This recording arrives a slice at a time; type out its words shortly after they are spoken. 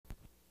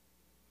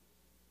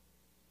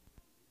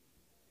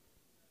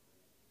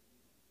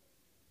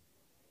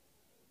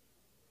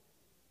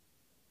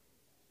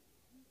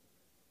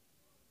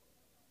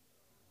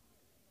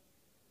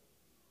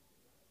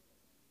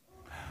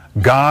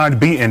God,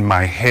 be in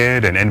my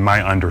head and in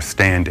my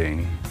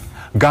understanding.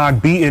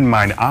 God, be in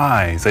mine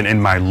eyes and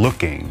in my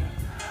looking.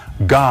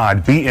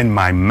 God, be in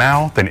my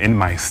mouth and in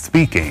my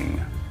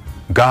speaking.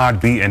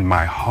 God, be in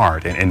my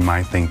heart and in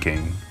my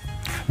thinking.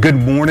 Good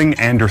morning,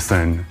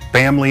 Anderson,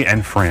 family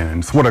and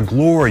friends. What a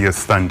glorious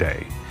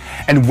Sunday.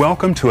 And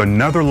welcome to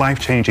another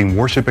life-changing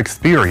worship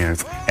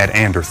experience at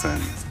Anderson.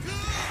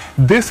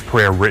 This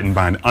prayer, written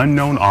by an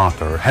unknown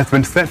author, has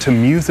been set to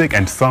music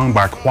and sung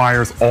by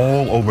choirs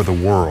all over the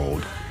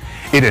world.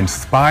 It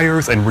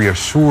inspires and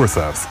reassures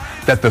us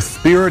that the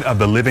Spirit of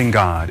the living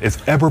God is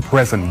ever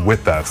present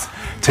with us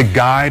to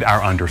guide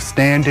our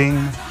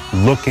understanding,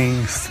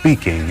 looking,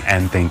 speaking,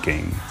 and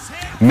thinking.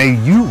 May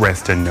you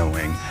rest in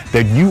knowing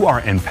that you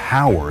are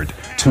empowered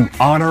to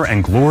honor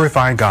and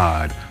glorify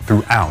God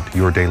throughout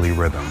your daily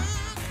rhythm.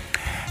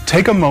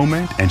 Take a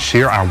moment and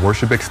share our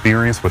worship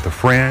experience with a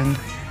friend.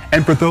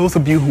 And for those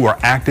of you who are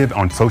active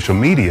on social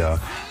media,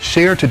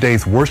 share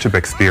today's worship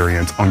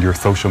experience on your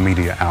social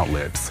media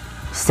outlets.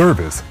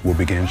 Service will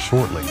begin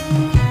shortly.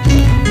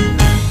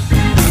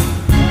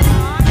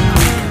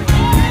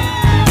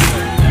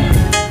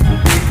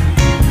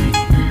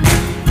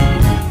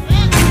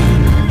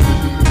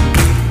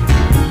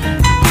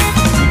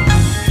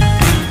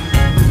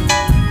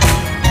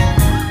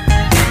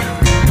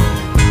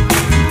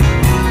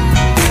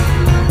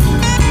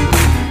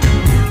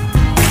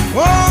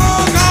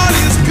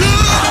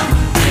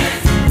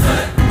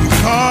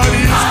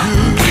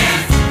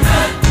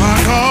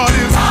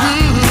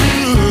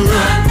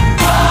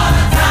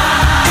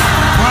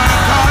 My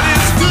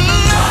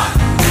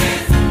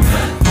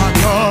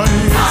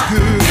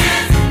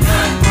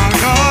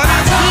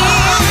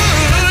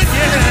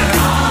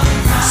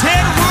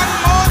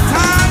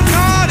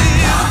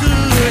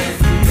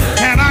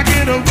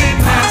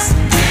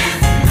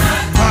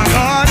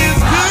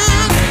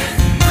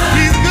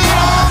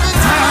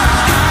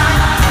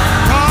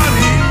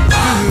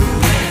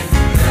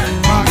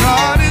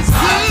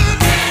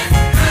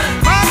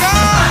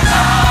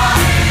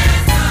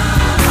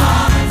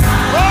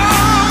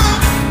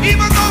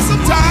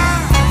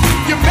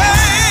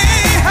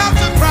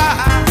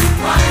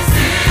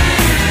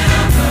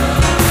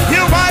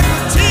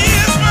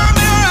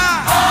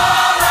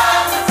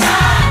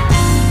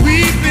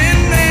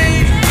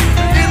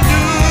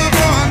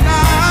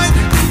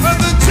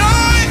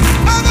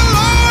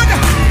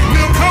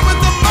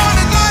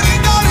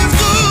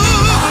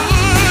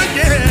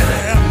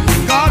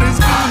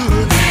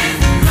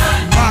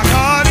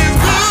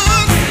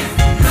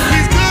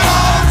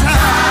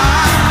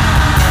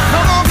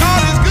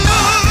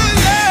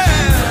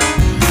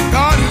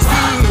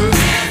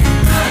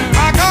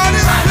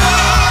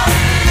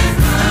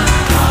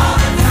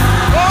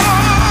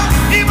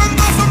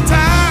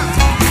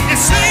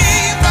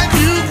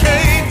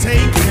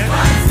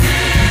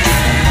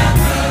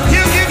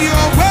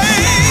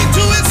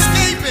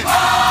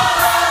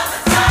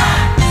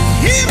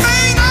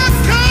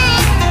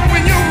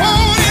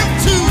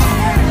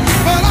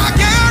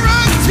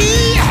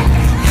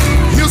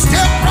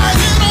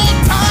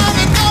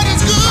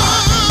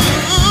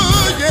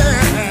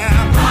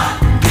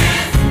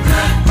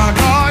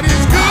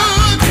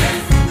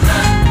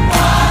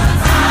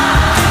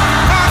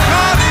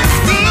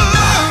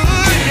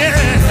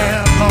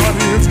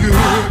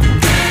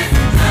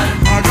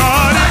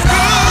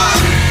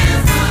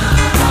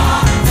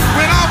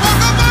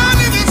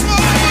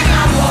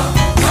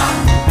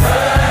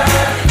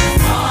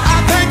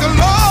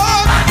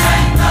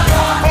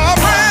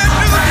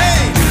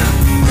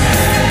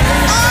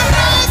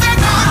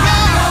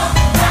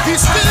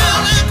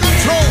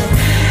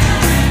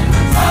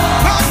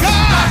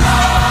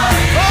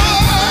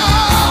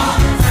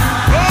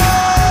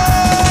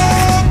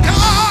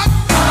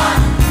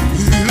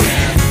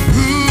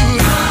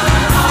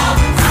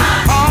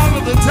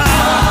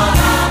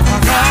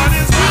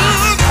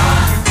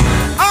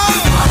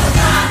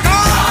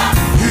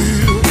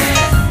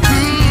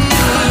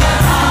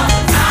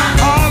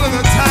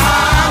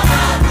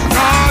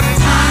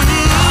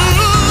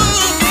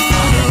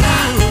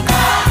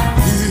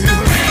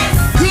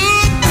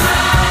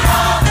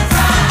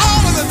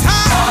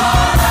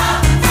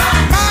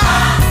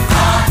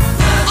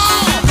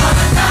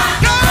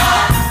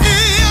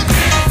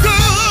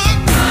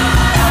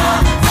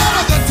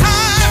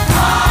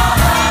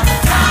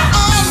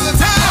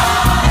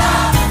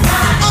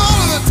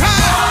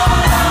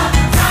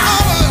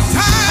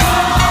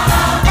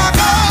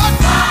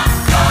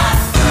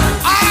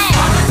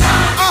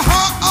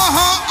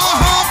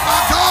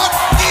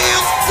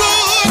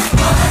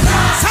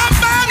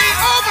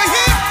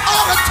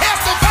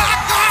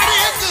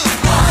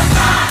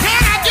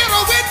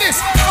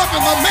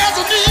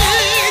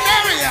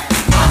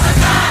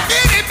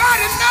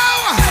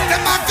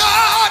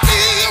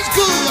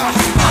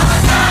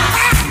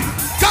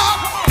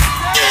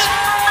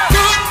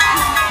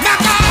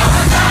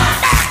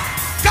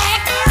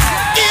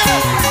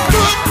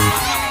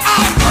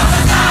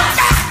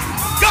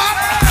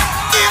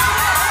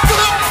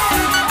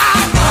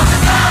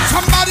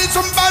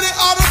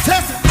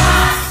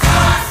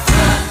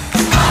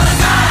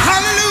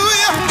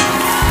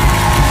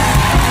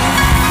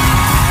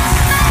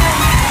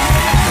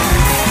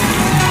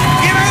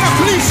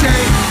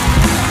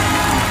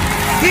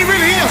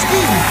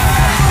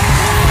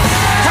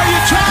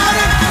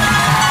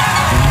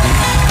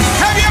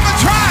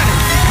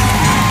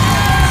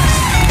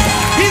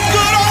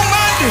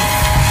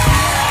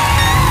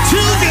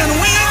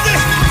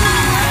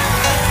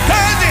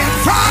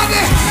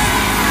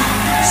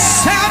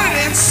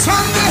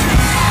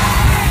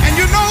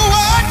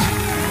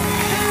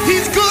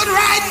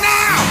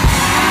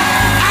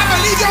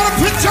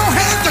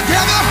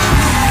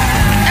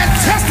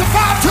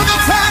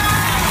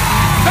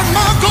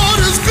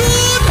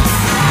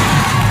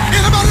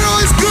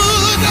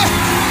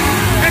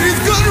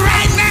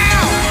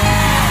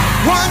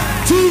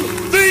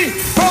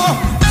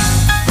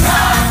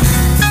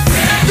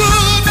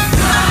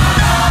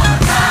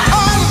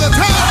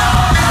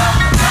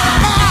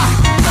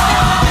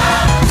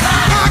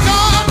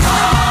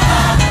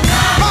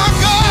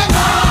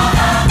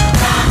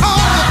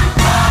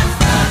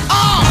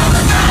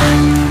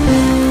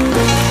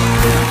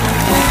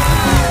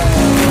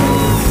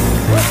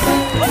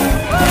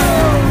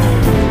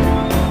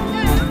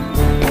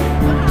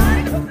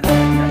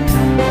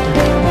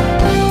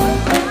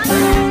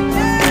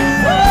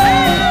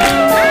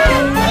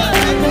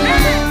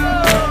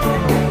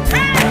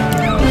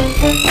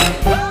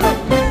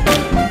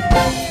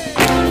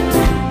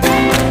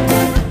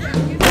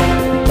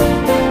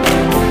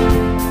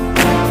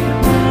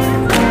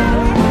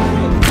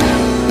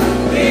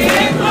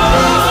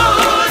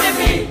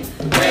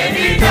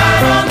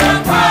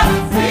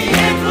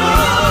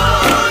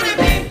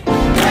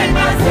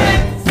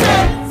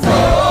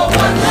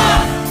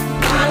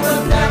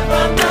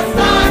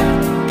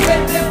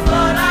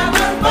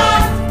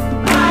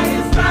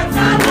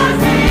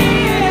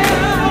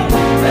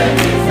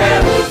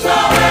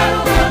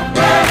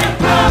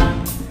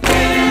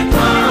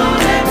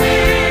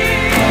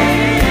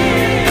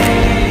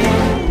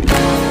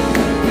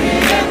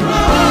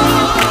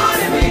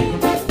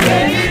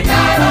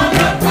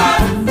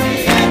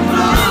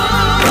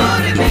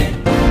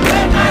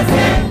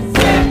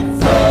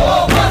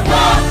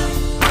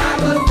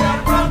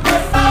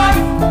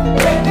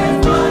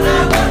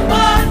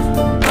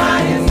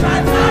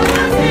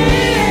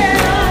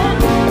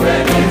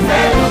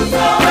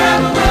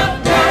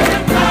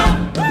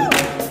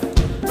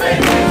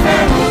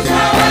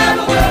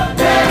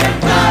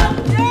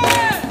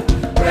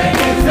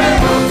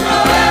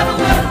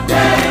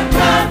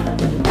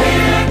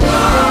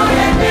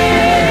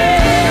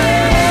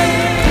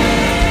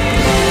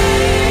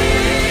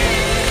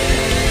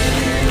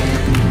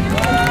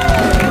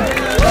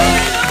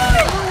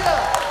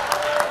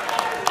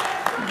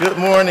Good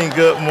morning,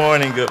 good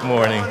morning, good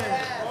morning.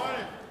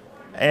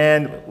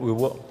 And we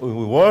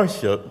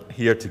worship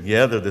here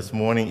together this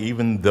morning,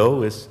 even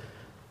though it's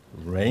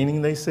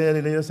raining, they said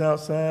it is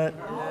outside.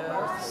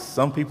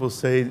 Some people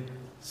say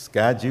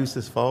sky juice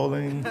is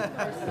falling,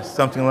 or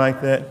something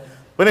like that.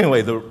 But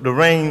anyway, the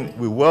rain,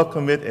 we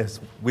welcome it as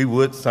we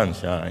would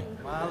sunshine.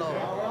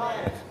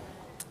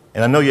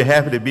 And I know you're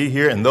happy to be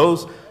here, and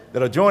those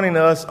that are joining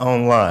us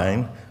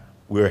online,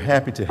 we're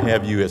happy to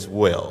have you as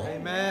well.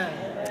 Amen.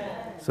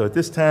 So at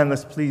this time,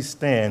 let's please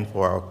stand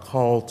for our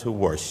call to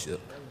worship.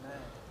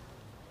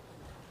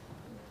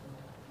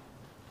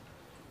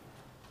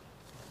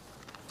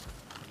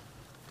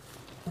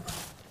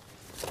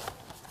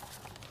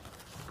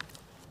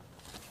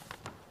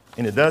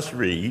 And it does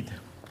read,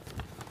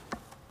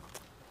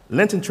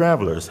 Lenten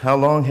travelers, how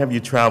long have you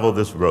traveled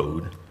this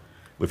road,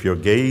 with your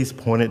gaze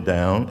pointed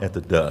down at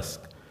the dust,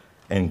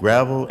 and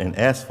gravel and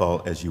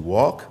asphalt as you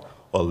walk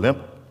or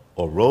limp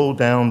or roll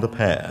down the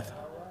path?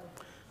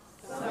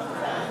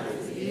 Sometimes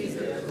it's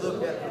easier to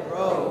look at the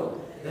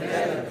road than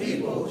at the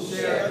people who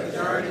share the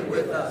journey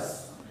with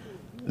us.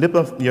 Lift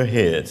up your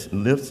heads,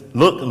 look,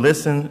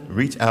 listen,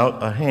 reach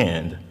out a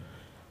hand.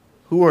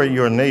 Who are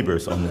your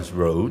neighbors on this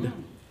road?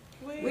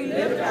 We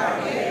lift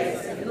our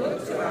heads and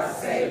look to our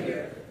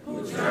Savior,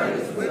 who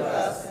journeys with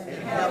us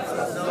and helps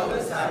us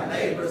notice our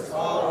neighbors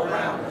all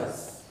around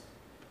us.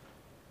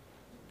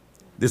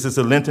 This is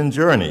a Lenten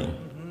journey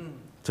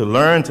to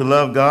learn to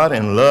love God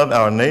and love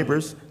our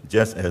neighbors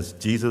just as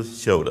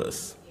Jesus showed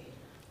us.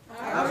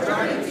 Our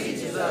journey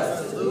teaches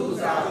us to lose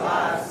our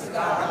lives to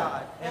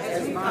God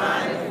as we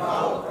find and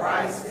follow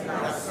Christ in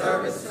our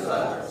service to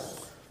others.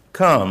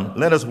 Come,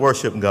 let us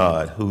worship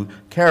God who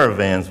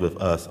caravans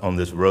with us on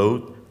this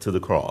road to the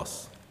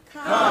cross.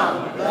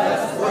 Come, let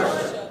us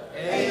worship.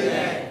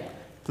 Amen.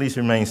 Please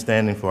remain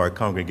standing for our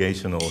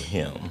congregational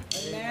hymn.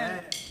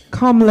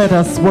 Come, let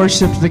us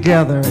worship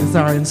together is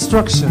our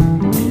instruction.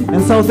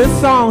 And so this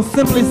song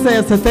simply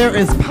says that there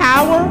is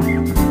power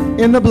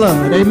in the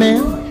blood.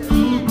 Amen.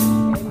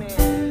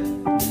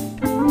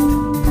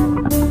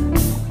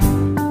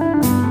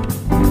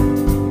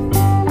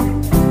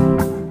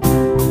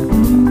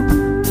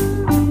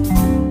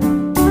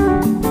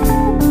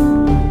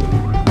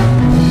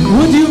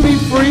 Would you be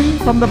free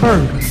from the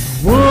burden?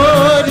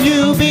 Would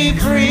you be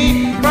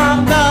free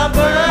from the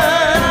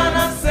burden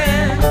of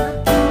sin?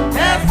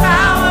 There's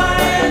power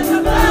in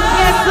the blood.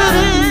 Yes, it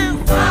is.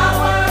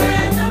 Power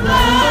in the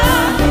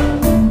blood.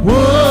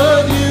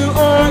 Would you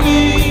or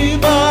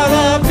evil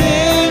the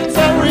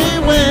victory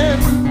win?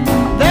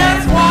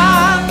 There's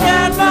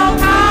wonderful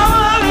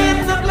power in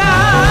the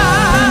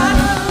blood.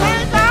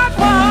 Ain't that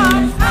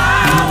one?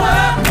 Power,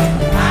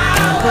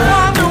 power,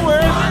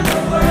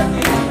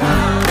 wonder-working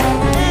power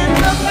in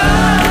the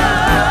blood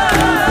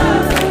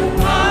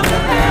of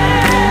the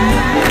Lamb.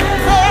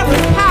 There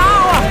is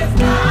power,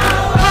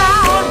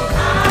 power,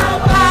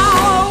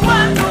 power,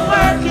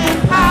 wonder-working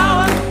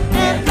power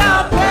in the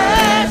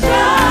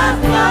precious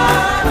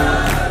blood of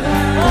the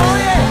Lamb. Oh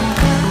yeah.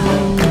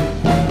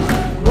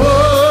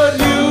 Would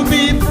you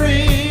be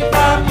free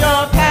from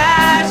your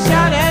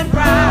passion and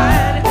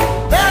pride?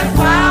 There's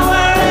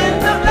power in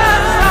the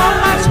blood, so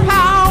much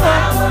power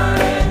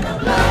in the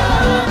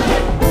blood.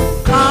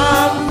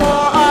 Come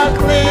for a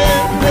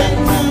cleansing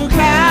to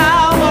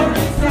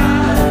Calvary's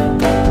side.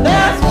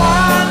 There's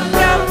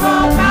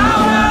wonderful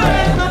power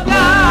in the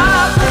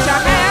blood. Put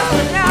your hands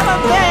together,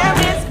 there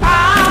is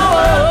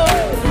power,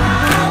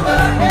 power,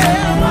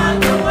 and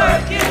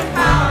wonder-working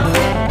power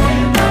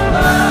in the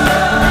blood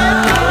of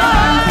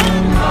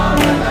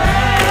the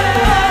Lamb.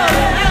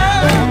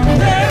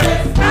 There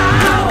is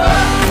power,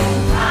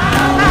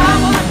 power,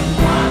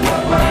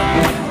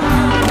 wonder-working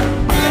power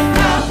in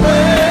the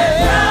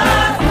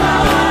precious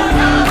blood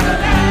of the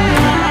Lamb.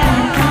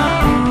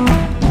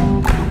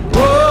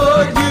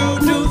 Would you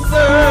do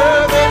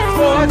service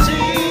for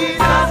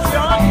Jesus,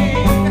 your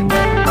King?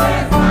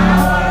 There's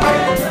power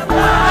in the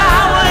blood.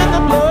 Power in the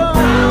blood.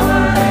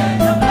 Power in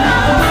the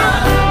blood.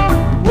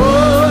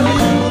 Would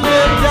you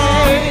live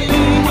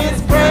daily His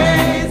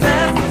praise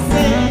as we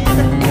sing?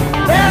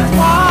 There's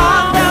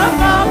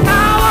wonderful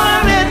power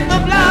in the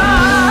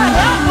blood.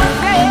 Help us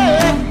say,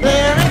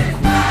 there is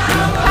power,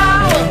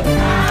 power,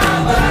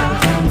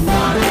 wonder-working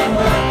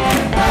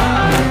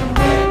power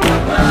in the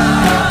blood of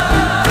the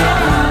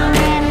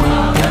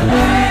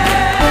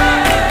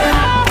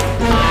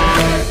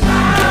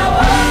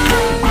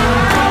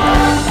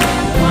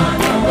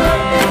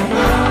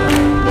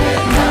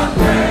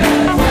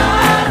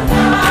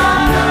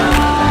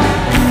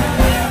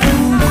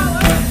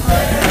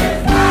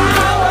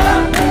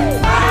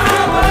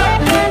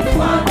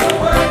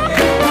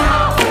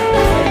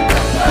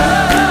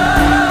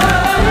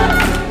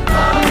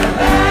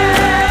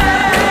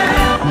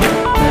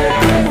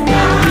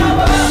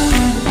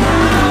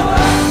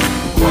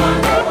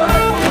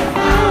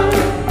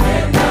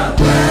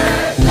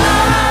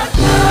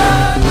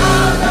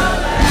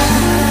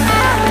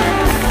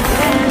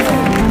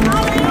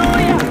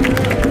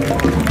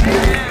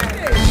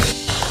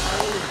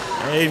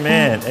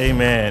Amen,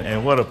 amen.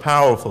 And what a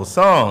powerful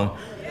song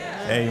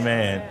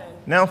Amen.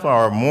 Now for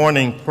our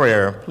morning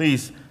prayer,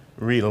 please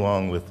read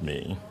along with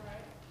me.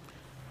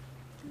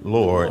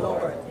 Lord,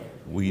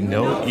 we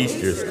know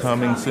Easter is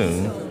coming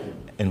soon,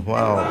 and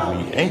while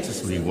we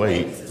anxiously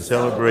wait to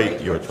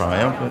celebrate your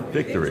triumphant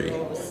victory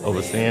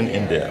over sin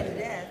and death,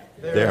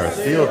 there are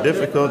still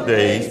difficult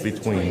days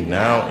between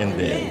now and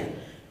then,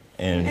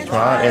 and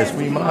try as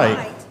we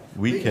might,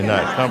 we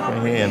cannot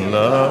comprehend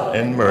love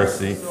and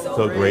mercy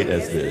so great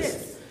as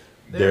this.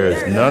 There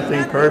is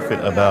nothing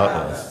perfect about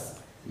us,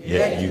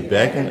 yet you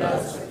beckon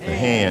us the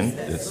hand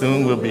that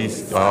soon will be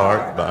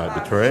scarred by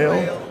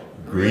betrayal,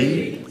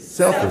 greed,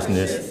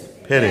 selfishness,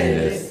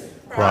 pettiness,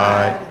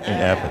 pride,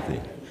 and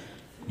apathy.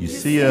 You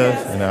see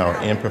us in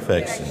our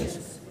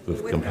imperfections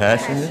with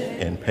compassionate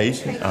and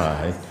patient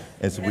eyes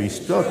as we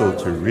struggle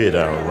to rid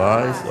our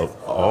lives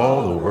of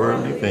all the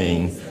worldly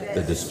things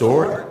that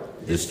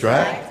distort,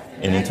 distract,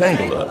 and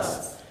entangle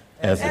us.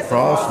 As the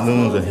cross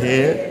looms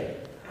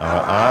ahead,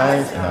 our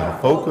eyes and our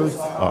focus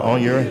are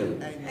on you,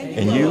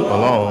 and you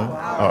alone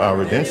are our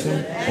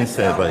redemption and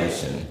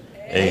salvation.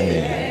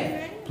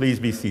 Amen. Please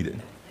be seated.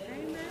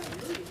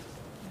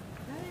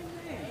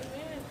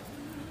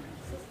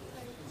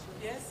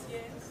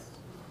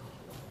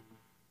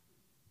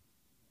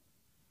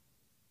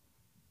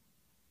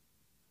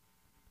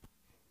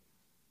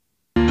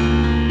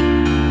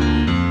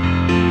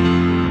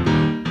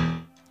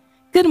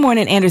 Good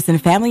morning, Anderson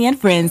family and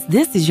friends.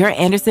 This is your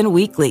Anderson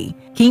Weekly.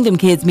 Kingdom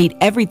Kids meet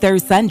every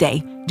third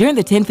Sunday during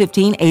the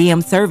 10:15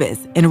 a.m.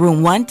 service in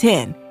room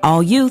 110.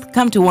 All youth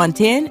come to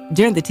 110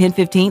 during the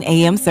 10:15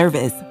 a.m.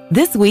 service.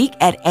 This week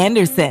at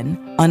Anderson.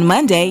 On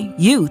Monday,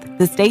 youth,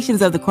 the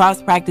Stations of the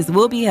Cross practice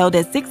will be held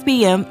at 6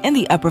 p.m. in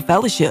the Upper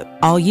Fellowship.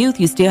 All youth,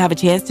 you still have a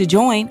chance to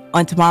join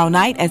on tomorrow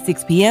night at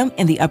 6 p.m.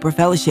 in the Upper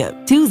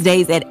Fellowship.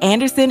 Tuesdays at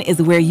Anderson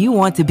is where you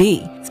want to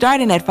be,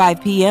 starting at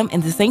 5 p.m.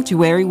 in the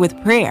sanctuary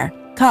with prayer.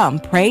 Come,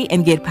 pray,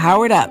 and get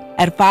powered up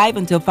at 5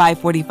 until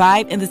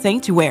 5:45 in the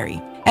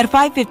sanctuary. At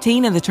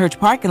 5:15 in the church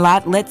parking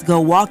lot, let's go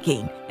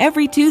walking.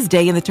 Every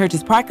Tuesday in the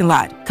church's parking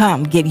lot.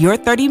 Come, get your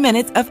 30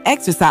 minutes of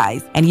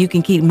exercise, and you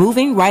can keep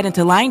moving right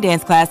into line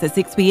dance class at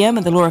 6 p.m.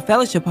 in the Lower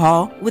Fellowship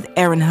Hall with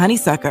Aaron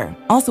Honeysucker.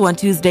 Also on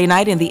Tuesday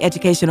night in the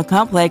Educational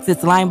Complex,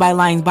 it's Line by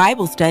Line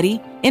Bible Study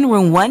in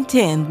room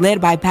 110, led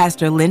by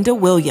Pastor Linda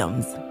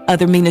Williams.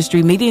 Other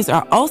ministry meetings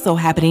are also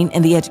happening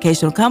in the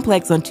Educational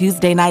Complex on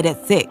Tuesday night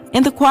at 6.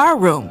 In the choir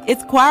room,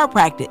 it's choir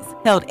practice,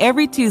 held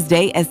every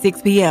Tuesday at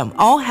 6 p.m.,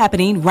 all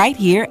happening right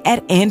here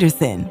at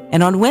Anderson.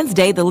 And on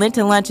Wednesday, the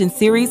Lenten Luncheon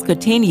series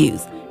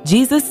continues.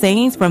 Jesus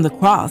Sayings from the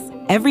Cross,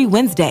 every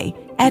Wednesday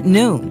at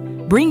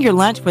noon. Bring your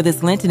lunch for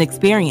this Lenten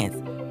experience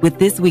with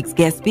this week's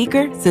guest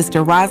speaker,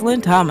 Sister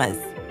Rosalind Thomas.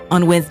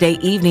 On Wednesday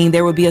evening,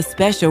 there will be a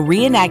special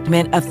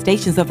reenactment of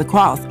Stations of the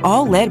Cross,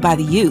 all led by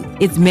the youth.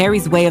 It's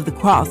Mary's Way of the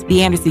Cross.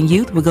 The Anderson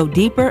youth will go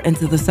deeper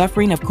into the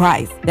suffering of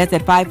Christ. That's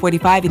at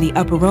 5:45 in the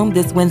upper room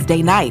this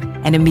Wednesday night.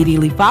 And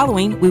immediately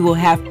following, we will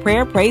have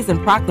prayer, praise, and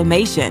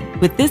proclamation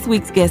with this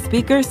week's guest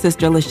speaker,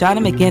 Sister LaShawna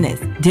McGinnis.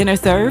 Dinner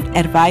served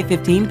at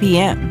 5:15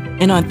 p.m.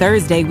 And on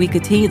Thursday, we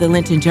continue the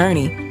Lenten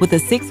journey with a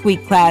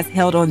 6-week class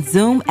held on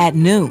Zoom at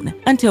noon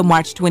until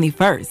March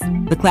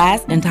 21st. The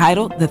class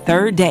entitled The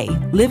Third Day,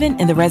 Living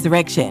in the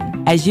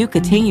Resurrection. As you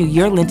continue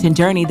your Lenten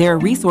journey, there are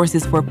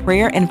resources for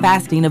prayer and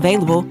fasting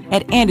available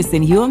at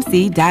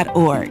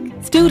andersonumc.org.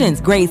 Students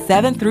grades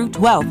 7 through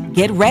 12,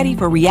 get ready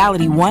for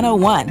Reality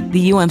 101.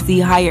 The UMC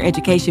Higher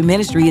Education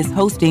Ministry is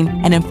hosting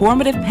an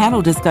informative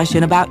panel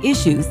discussion about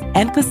issues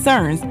and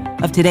concerns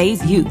of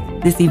today's youth.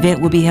 This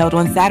event will be held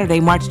on Saturday,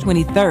 March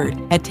 23rd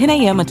at 10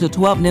 a.m. until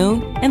 12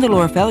 noon in the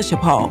Lower Fellowship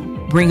Hall.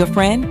 Bring a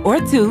friend or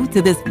two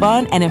to this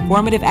fun and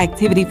informative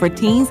activity for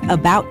teens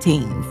about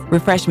teens.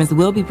 Refreshments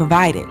will be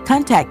provided.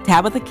 Contact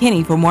Tabitha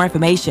Kinney for more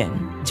information.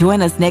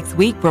 Join us next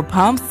week for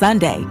Palm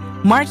Sunday,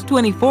 March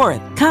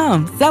 24th.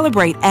 Come,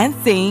 celebrate and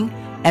sing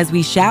as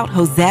we shout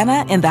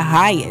Hosanna in the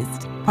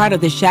highest. Part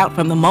of the shout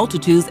from the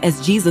multitudes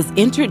as Jesus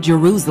entered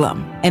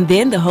Jerusalem. And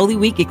then the Holy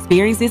Week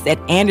experiences at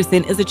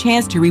Anderson is a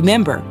chance to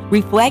remember,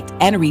 reflect,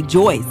 and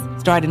rejoice.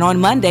 Starting on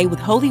Monday with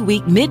Holy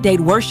Week midday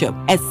worship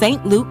at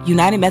St. Luke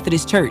United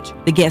Methodist Church.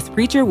 The guest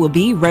preacher will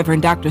be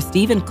Reverend Dr.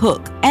 Stephen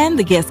Cook, and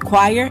the guest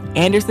choir,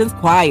 Anderson's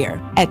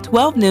Choir, at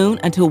 12 noon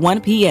until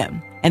 1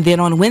 p.m. And then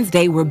on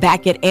Wednesday, we're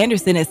back at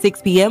Anderson at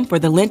 6 p.m. for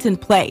the Lenten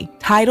play,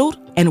 titled,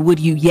 And Would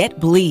You Yet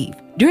Believe?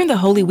 During the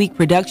Holy Week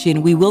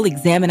production, we will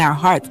examine our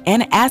hearts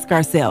and ask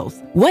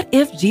ourselves, what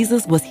if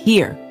Jesus was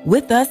here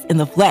with us in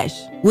the flesh?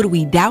 Would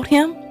we doubt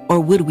him, or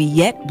would we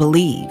yet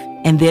believe?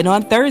 And then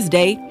on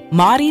Thursday,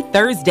 Maudie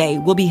Thursday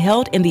will be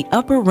held in the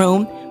upper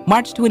room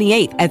March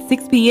 28th at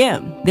 6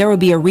 p.m. There will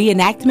be a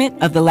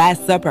reenactment of the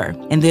Last Supper.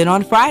 And then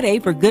on Friday,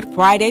 for Good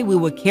Friday, we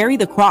will carry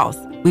the cross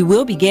We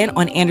will begin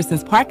on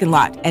Anderson's parking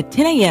lot at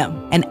 10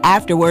 a.m. and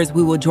afterwards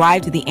we will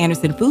drive to the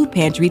Anderson Food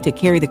Pantry to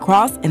carry the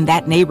cross in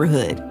that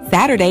neighborhood.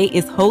 Saturday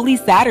is Holy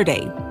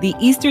Saturday. The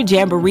Easter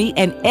Jamboree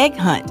and Egg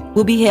Hunt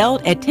will be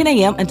held at 10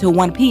 a.m. until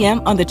 1 p.m.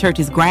 on the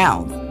church's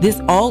grounds. This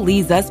all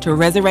leads us to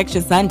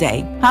Resurrection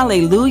Sunday.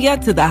 Hallelujah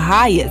to the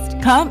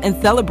highest. Come and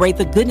celebrate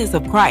the goodness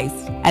of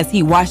Christ as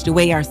he washed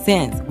away our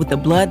sins with the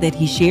blood that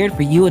he shared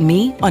for you and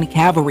me on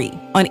Calvary.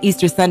 On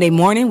Easter Sunday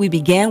morning, we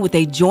began with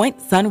a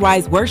joint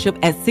sunrise worship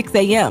at 6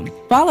 a.m.,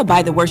 followed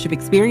by the worship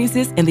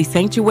experiences in the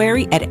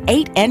sanctuary at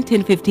 8 and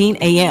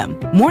 10:15 a.m.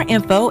 More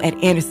info at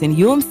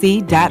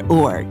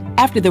andersonumc.org.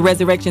 After the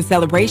resurrection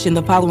celebration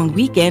the following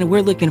weekend,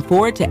 we're looking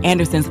forward to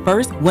Anderson's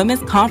first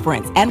women's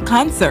conference and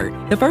concert,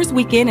 the first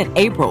weekend in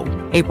April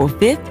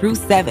 5th through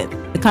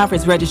 7th. The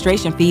conference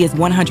registration fee is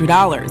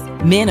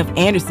 $100. Men of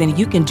Anderson,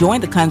 you can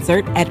join the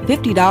concert at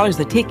 $50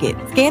 a ticket.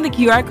 Scan the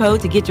QR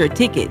code to get your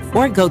tickets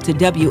or go to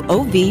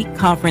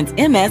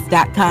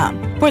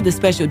wovconferencems.com. For the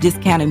special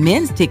discounted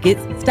men's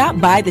tickets, stop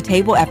by the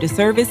table after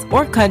service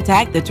or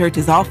contact the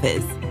church's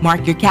office.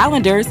 Mark your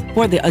calendars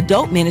for the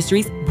adult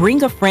ministry's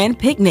Bring a Friend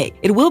picnic.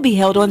 It will be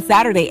held on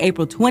Saturday,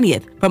 April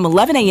 20th from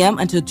 11 a.m.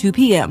 until 2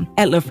 p.m.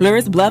 at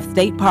LaFleur's Bluff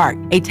State Park.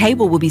 A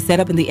table will be set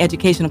up in the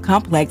educational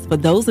complex for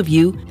those of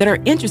you that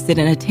are interested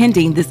in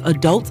attending this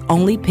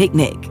adults-only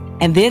picnic.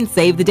 And then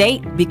save the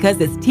date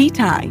because it's tea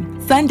time.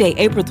 Sunday,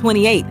 April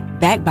 28th.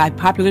 Backed by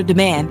popular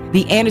demand,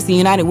 the Anderson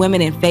United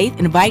Women in Faith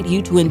invite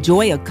you to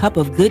enjoy a cup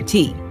of good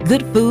tea,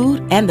 good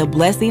food, and the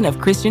blessing of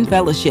Christian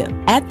fellowship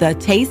at the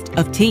Taste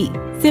of Tea.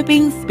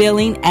 Sipping,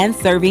 spilling, and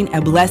serving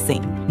a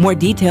blessing. More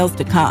details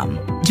to come.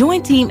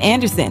 Join Team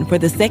Anderson for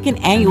the second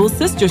annual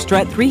Sister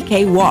Strut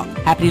 3K Walk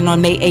happening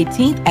on May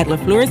 18th at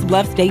LaFleur's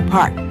Bluff State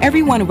Park.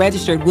 Everyone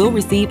registered will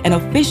receive an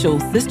official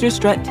Sister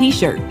Strut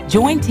t-shirt.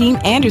 Join Team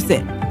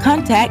Anderson.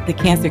 Contact the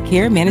Cancer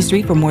Care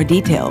Ministry for more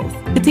details.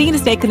 Continue to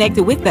stay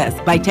connected with us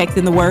by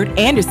texting the word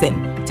Anderson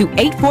to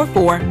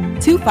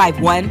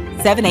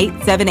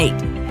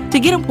 844-251-7878 to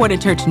get important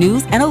church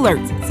news and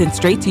alerts sent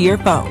straight to your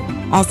phone.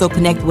 Also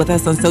connect with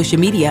us on social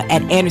media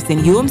at Anderson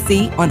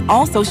UMC on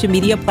all social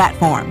media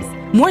platforms.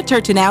 More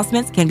church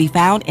announcements can be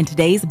found in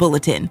today's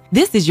bulletin.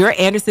 This is your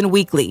Anderson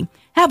Weekly.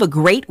 Have a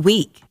great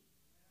week.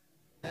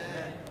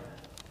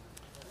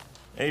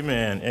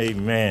 Amen.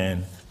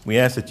 Amen. We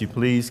ask that you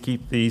please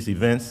keep these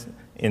events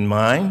in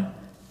mind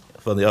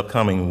for the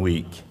upcoming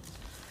week.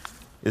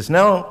 It's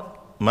now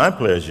my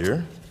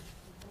pleasure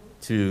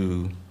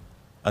to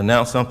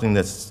announce something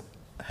that's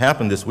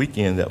happened this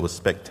weekend that was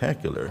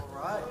spectacular.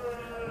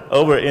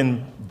 Over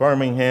in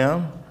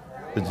Birmingham,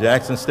 the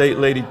Jackson State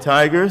Lady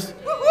Tigers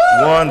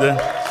won the...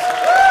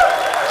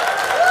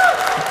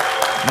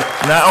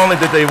 Not only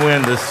did they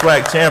win the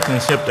SWAC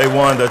championship, they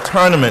won the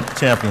tournament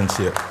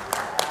championship.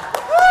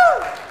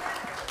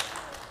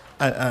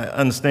 I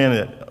understand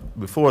that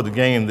before the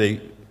game, they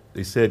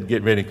said,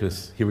 get ready,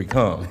 because here we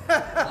come.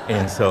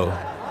 And so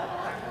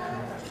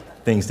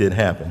things did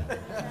happen.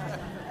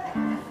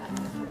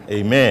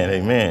 Amen,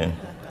 amen.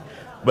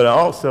 But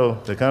also,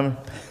 they're coming?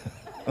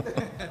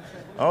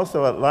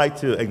 Also, I'd like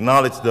to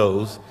acknowledge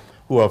those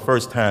who are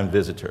first-time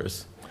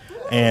visitors.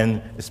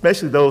 And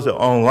especially those that are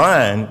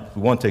online,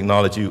 we want to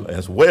acknowledge you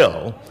as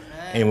well.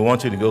 And we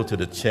want you to go to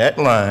the chat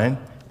line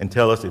and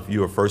tell us if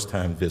you're a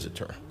first-time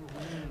visitor.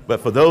 But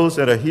for those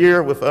that are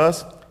here with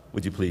us,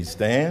 would you please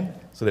stand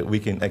so that we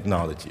can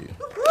acknowledge you?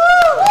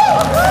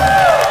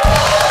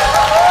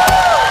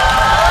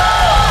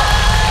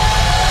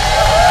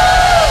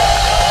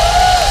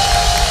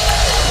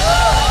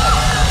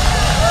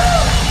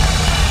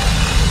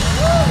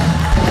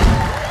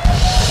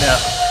 Now,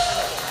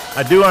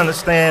 I do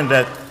understand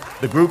that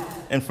the group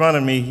in front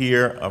of me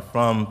here are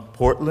from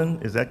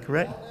Portland, is that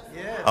correct?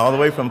 Yeah. All the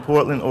way from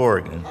Portland,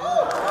 Oregon.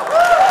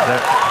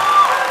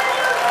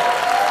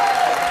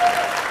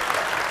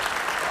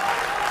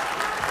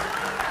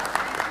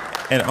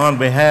 And on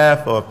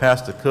behalf of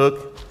Pastor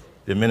Cook,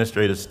 the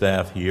administrative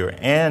staff here,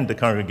 and the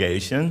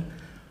congregation,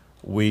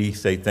 we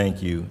say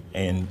thank you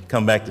and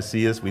come back to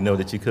see us. We know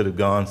that you could have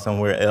gone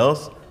somewhere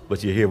else,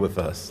 but you're here with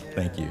us.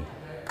 Thank you.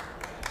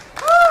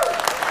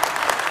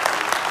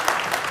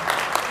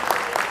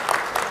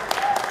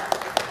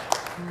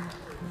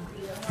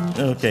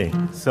 Okay,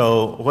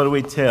 so what do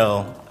we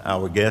tell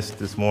our guests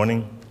this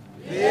morning?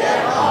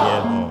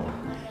 Yeah.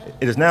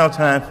 It is now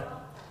time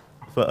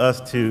for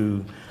us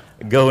to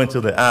go into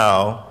the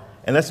aisle,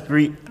 and let's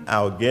greet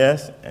our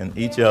guests and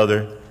each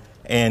other,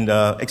 and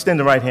extend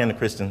the right hand to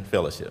Christian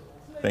fellowship.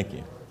 Thank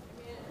you.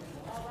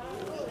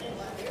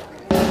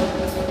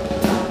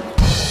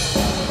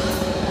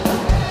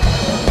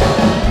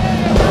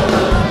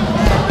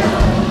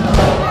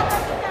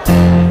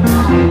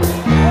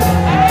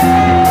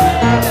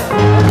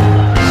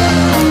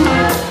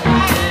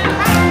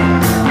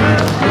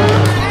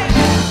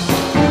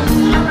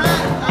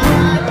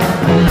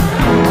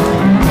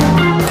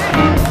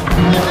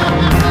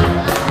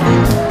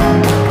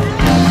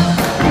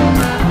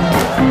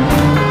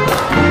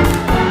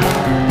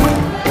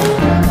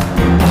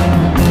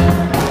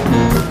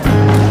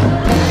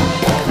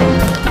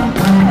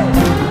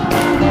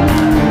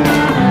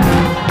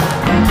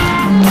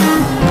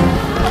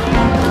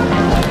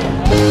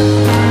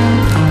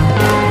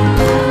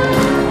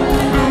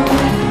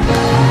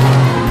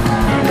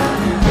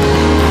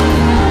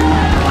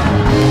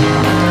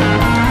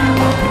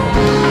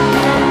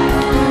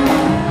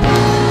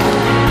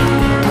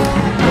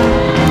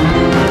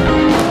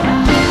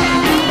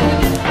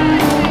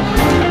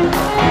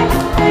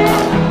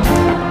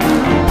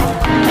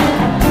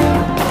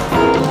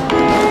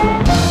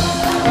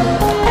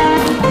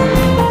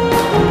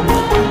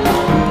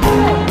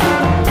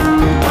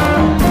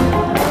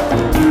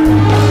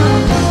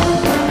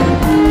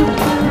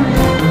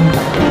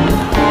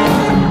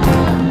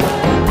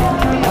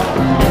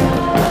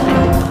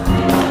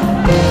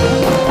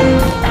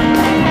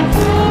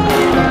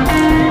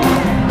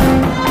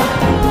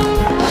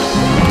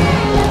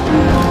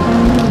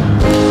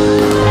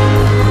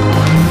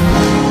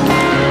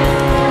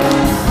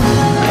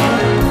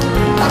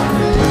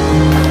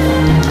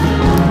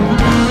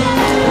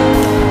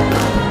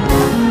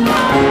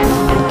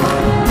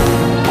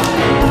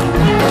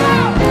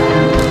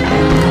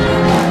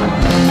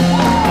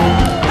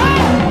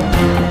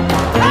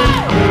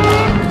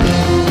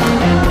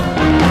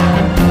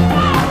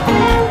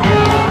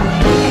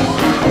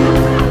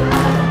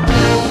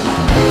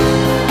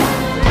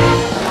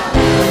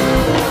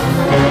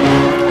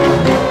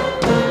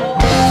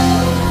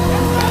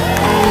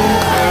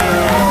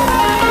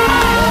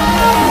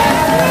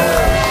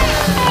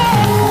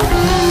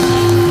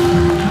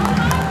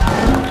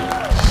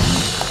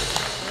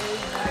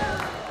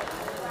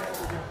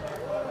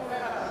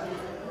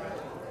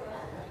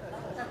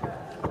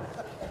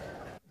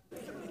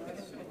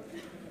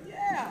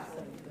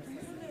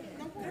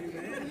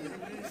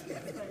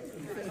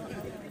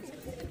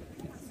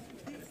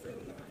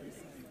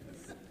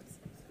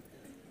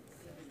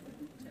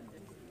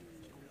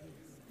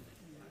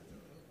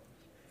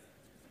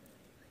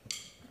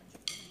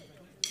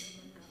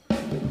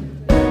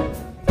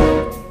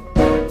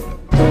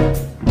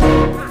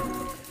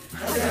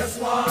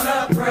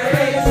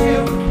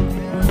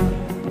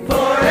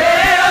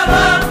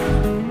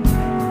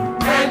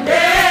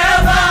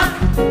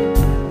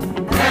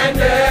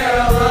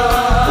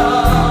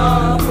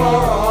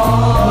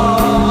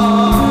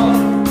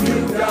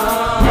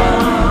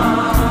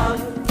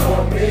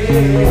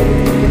 Amen.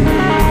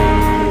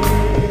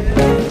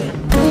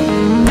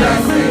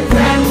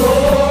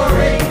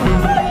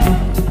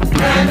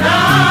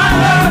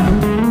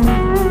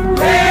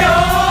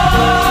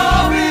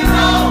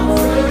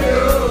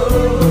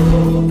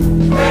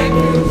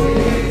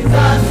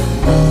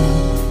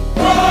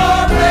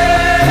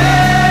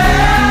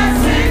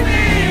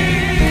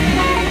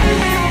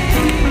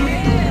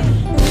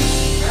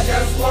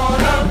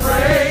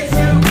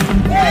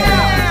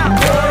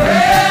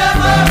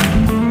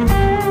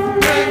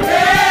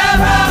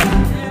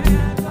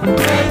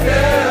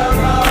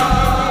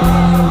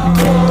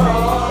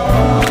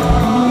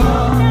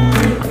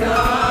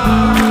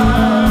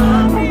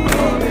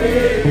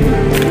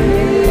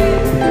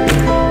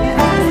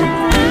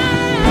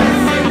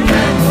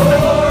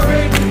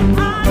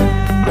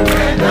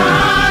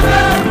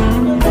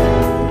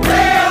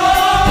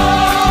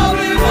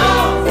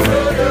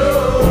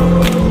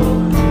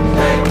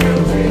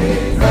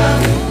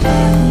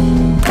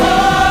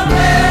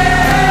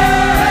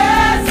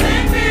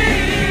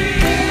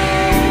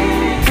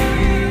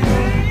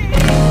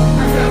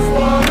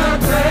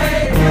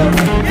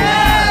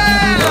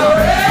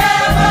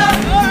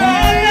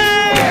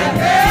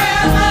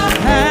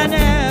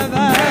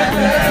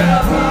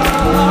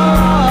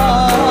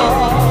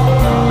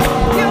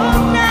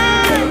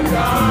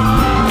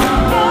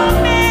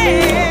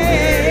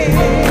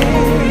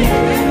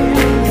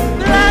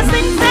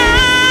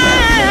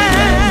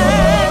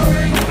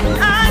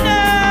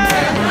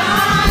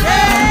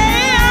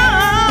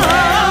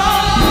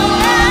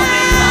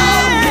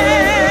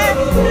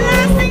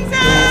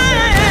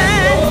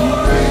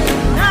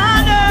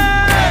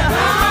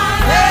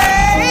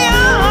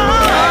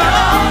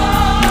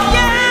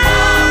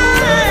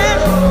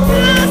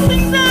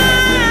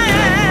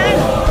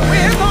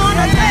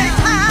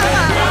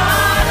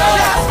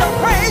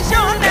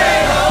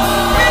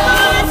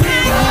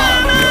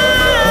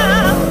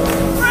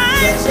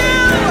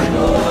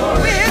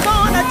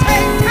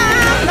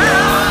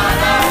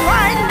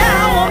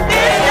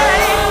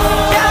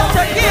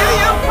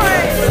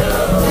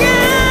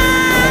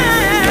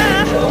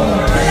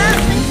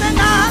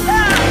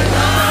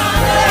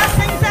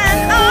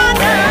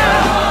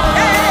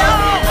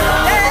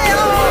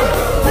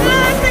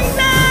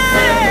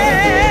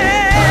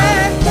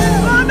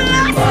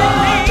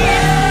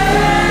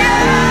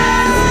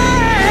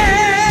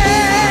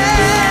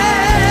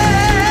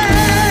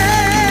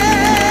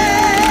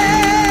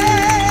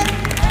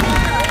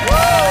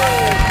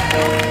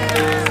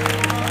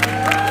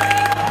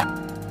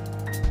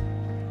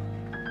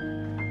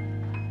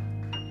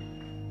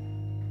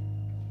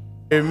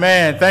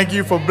 Thank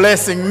you for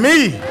blessing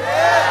me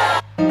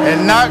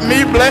and not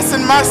me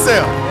blessing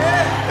myself.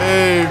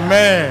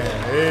 Amen.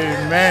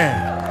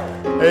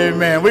 Amen.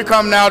 Amen. We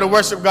come now to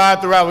worship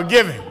God through our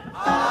giving.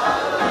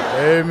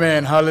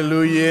 Amen.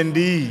 Hallelujah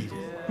indeed.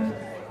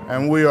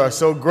 And we are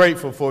so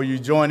grateful for you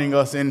joining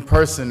us in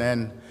person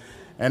and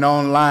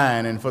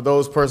online. And for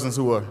those persons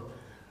who are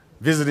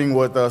visiting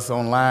with us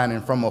online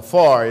and from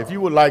afar, if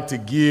you would like to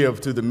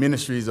give to the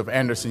ministries of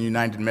Anderson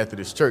United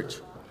Methodist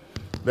Church,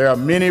 there are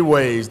many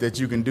ways that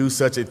you can do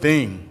such a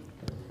thing.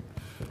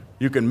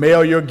 You can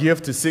mail your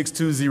gift to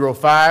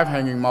 6205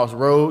 Hanging Moss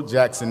Road,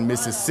 Jackson,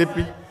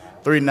 Mississippi,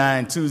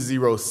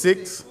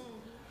 39206.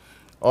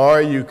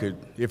 Or you could,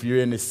 if you're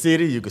in the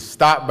city, you could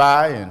stop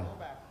by and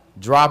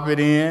drop it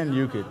in.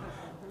 You could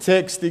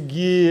text to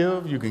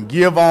give. You can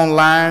give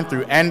online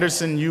through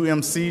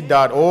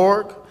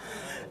andersonumc.org.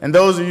 And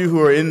those of you who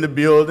are in the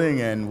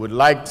building and would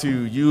like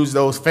to use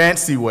those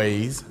fancy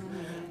ways,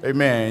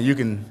 amen, you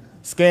can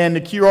scan the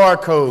QR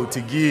code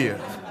to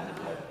give.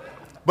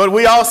 But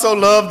we also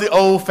love the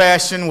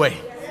old-fashioned way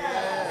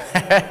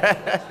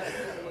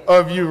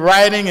of you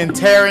writing and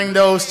tearing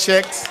those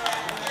checks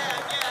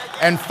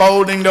and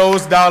folding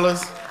those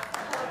dollars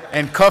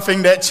and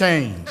cuffing that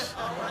change.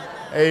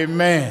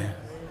 Amen.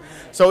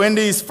 So in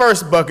these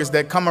first buckets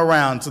that come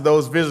around to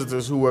those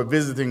visitors who are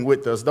visiting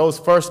with us, those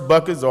first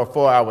buckets are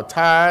for our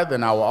tithe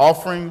and our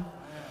offering.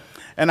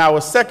 And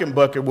our second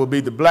bucket will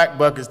be the black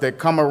buckets that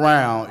come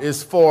around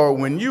is for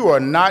when you are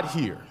not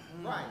here.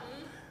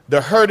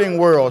 The hurting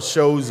world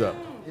shows up.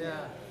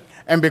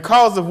 And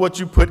because of what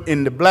you put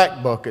in the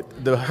black bucket,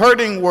 the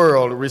hurting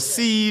world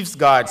receives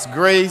God's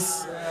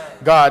grace,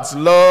 God's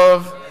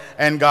love,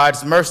 and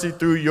God's mercy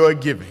through your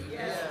giving.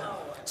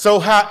 So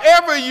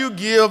however you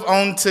give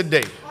on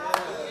today,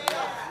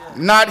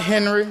 not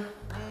Henry,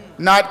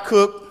 not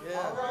Cook,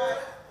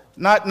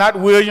 not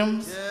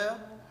Williams,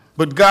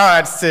 but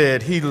God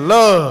said he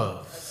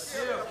loves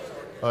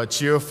a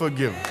cheerful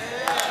giver.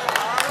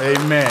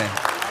 Amen.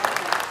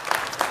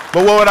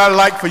 But what I'd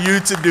like for you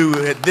to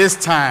do at this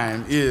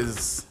time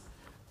is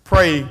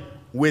pray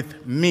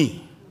with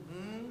me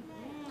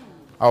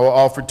our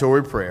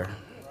offertory prayer.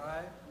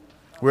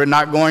 We're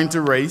not going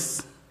to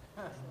race.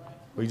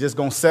 We're just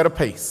going to set a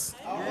pace.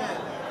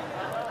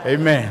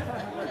 Amen.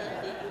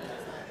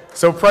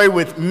 So pray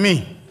with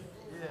me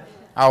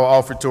our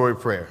offertory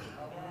prayer.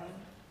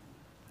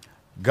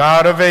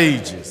 God of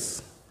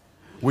ages,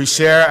 we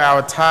share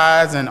our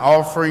tithes and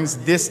offerings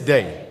this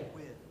day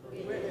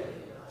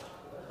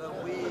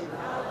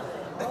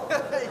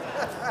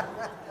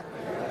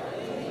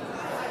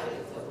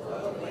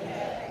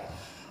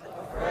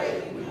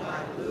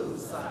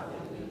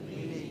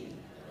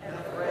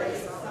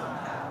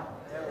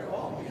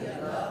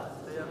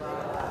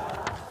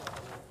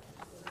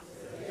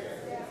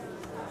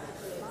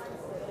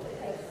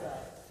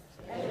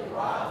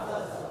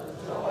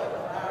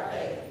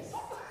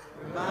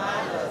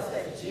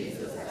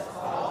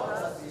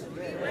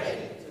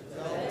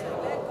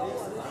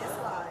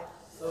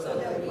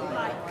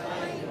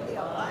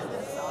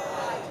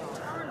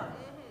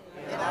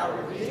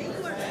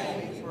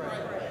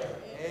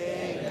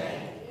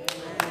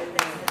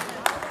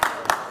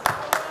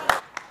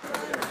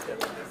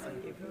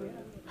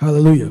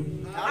Hallelujah.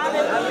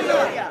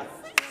 Hallelujah.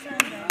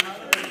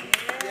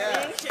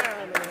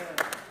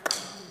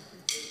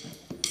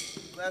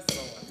 Bless the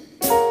Lord.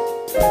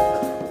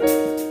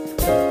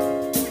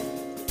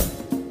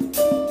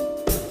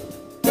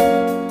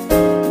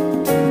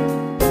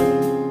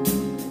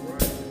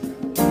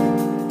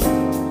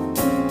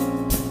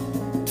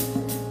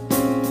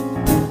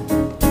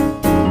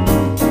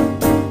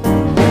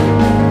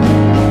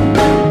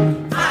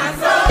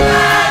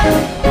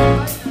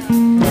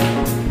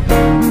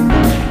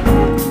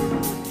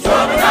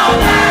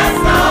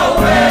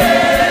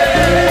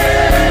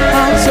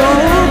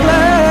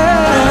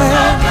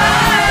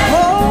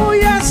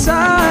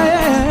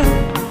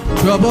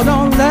 Trouble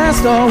don't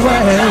last always.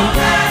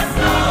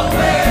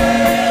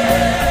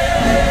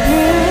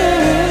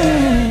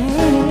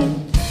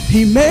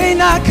 He may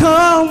not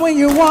come when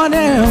you want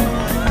him,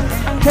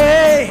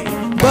 hey,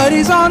 but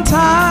he's on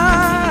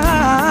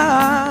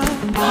time.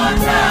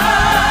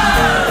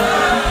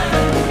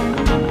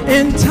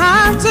 In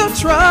times of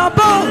trouble,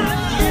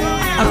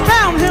 I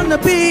found him to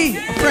be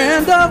a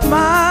friend of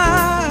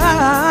mine.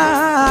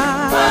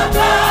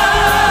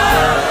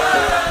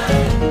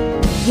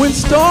 When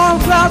storm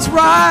clouds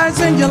rise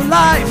in your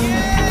life,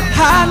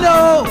 I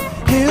know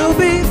he'll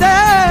be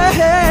there.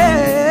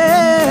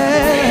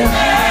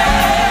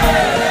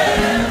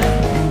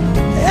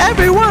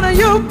 Every one of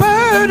your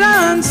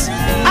burdens,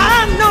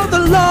 I know the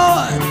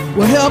Lord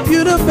will help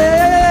you to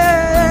bear.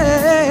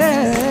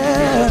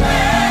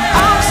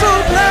 I'm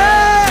so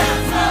glad,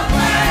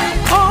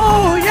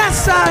 oh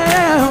yes I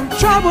am.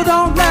 Trouble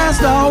don't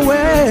last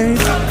always.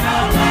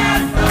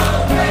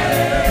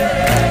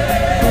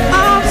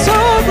 I'm so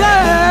glad.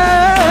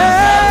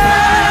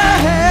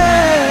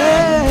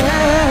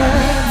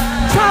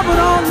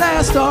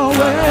 Always.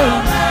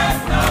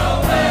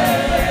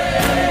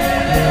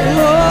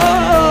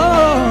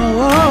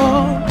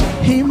 Oh,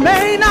 he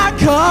may not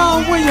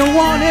come when you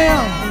want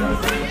him,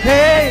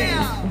 hey,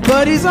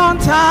 but he's on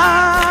time.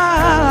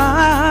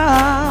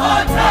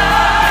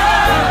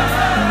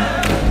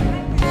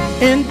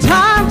 In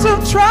times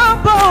of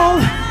trouble,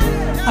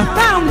 I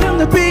found him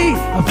to be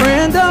a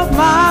friend of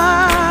mine.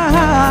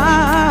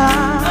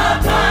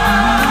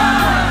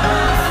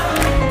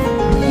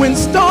 When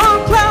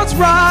storm clouds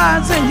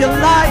rise in your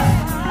life,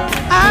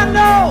 I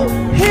know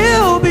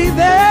he'll be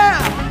there,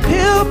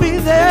 he'll be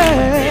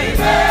there.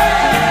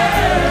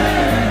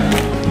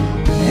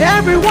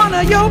 Every one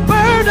of your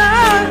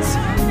burdens,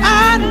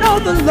 I know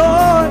the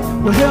Lord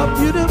will help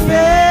you to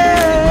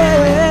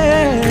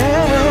bear.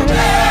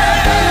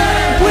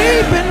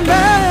 We've been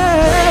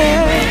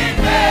made,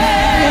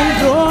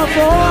 endure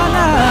for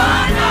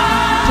now.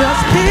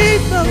 Just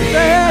keep the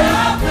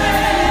faith,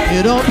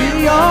 it'll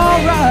be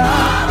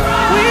alright.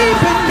 We've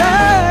been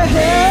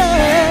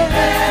made,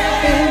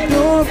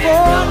 endure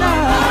for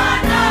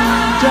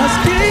now. Just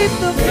keep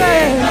the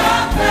faith,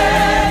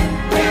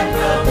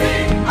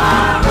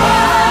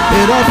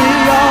 it'll be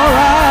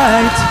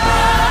alright.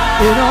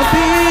 It'll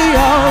be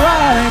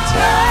alright.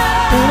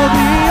 It'll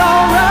be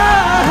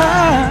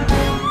alright.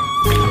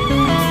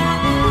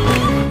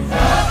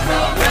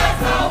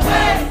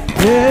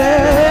 Yeah.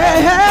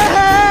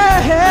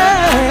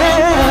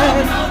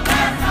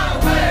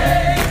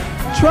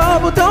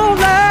 Trouble don't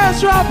last.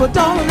 Trouble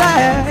don't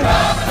last.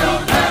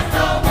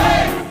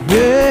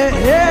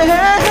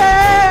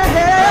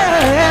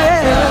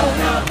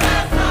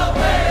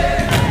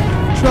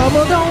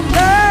 Trouble don't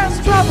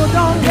last. Trouble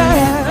don't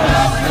last.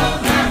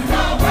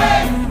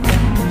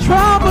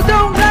 Trouble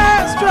don't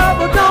last.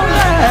 Trouble don't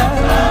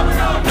last.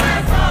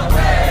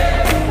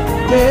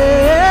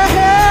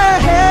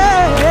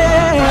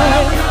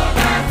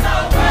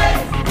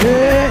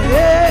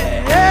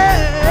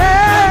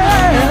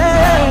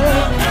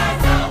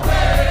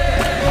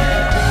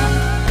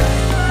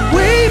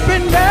 We've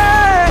been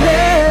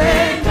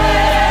made,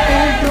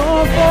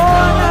 endure for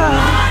now.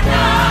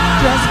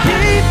 Just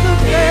keep the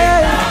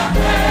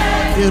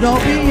faith, it'll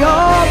be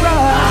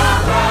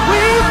alright.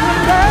 We've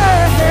been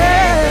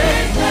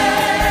made,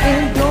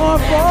 endure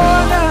for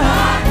now.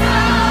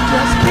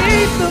 Just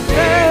keep the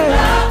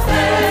faith,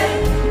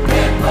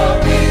 it'll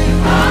be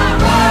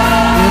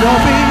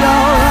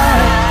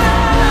alright.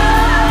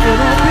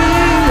 It'll be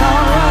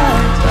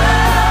alright.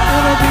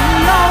 It'll be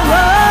alright.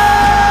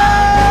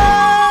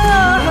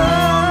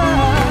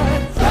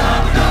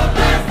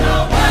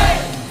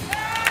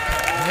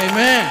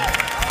 Amen.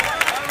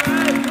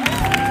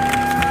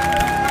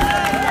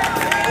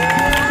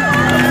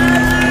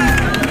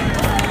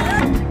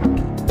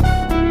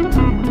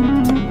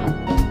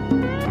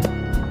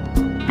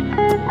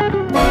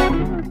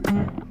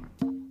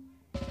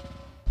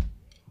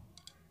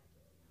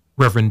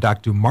 Reverend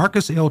Dr.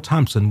 Marcus L.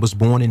 Thompson was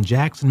born in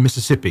Jackson,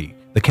 Mississippi.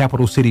 The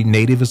capital city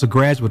native is a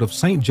graduate of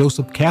St.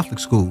 Joseph Catholic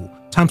School.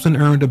 Thompson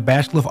earned a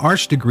Bachelor of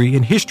Arts degree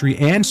in History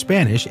and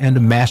Spanish and a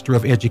Master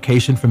of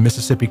Education from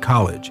Mississippi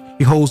College.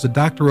 He holds a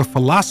Doctor of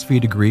Philosophy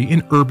degree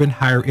in Urban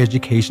Higher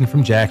Education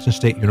from Jackson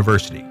State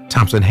University.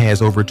 Thompson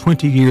has over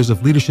 20 years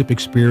of leadership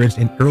experience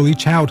in early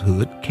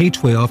childhood,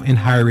 K-12, and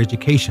higher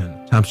education.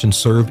 Thompson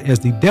served as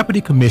the Deputy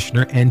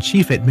Commissioner and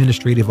Chief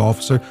Administrative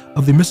Officer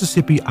of the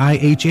Mississippi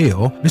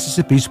IHL,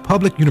 Mississippi's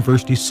public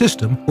university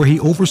system, where he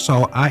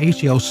oversaw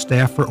IHL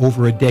staff for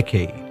over a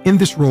decade. In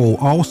this role,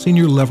 all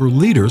senior level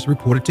leaders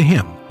reported to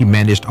him. He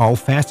managed all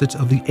facets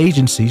of the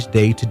agency's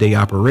day-to-day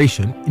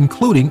operation,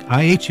 including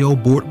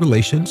IHL board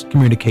relations,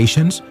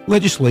 communications,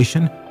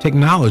 legislation,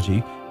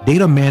 technology,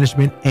 data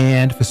management,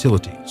 and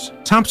facilities.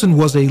 Thompson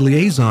was a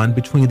liaison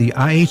between the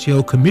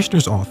IHL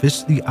Commissioner's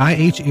Office, the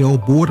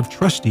IHL Board of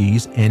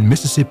Trustees, and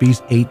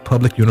Mississippi's 8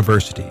 public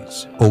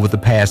universities. Over the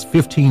past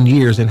 15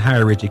 years in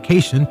higher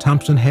education,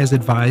 Thompson has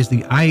advised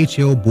the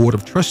IHL Board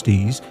of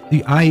Trustees,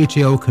 the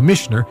IHL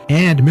Commissioner,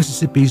 and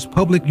Mississippi's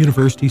public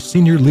university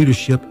senior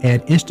leadership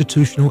and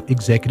institutional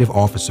executive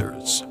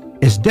officers.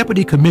 As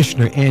Deputy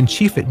Commissioner and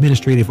Chief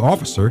Administrative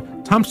Officer,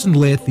 Thompson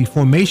led the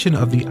formation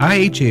of the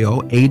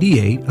IHL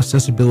ADA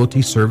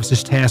Accessibility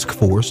Services Task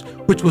Force,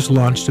 which was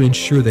launched to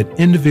ensure that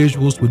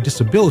individuals with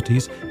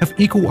disabilities have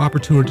equal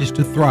opportunities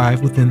to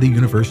thrive within the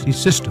university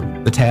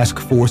system. The task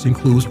force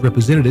includes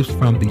representatives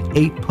from the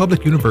 8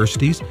 public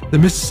universities, the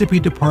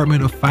Mississippi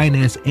Department of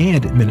Finance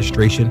and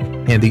Administration,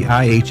 and the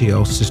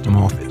IHL System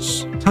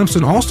Office.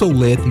 Thompson also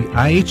led the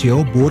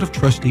IHL Board of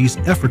Trustees'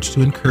 efforts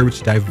to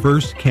encourage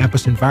diverse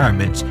campus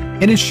environments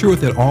and ensure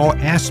that all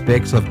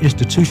aspects of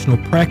institutional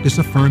practice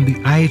affirm the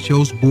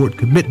IHL's board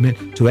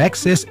commitment to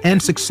access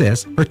and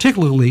success,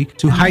 particularly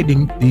to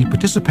heightening the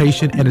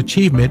participation and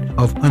achievement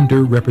of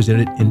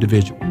underrepresented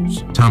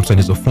individuals. Thompson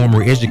is a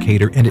former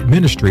educator and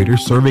administrator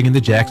serving in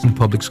the Jackson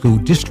Public School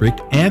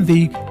District and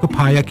the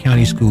Copiah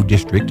County School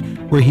District,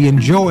 where he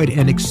enjoyed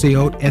and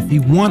excelled at the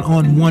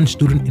one-on-one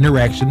student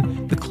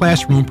interaction the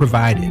classroom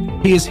provided.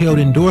 He has held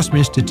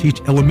endorsements to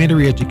teach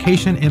elementary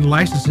education and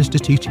licenses to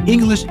teach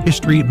English,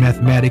 history,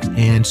 mathematics,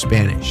 and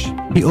Spanish.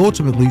 He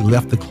ultimately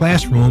left the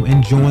classroom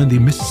and joined the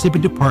Mississippi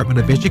Department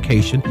of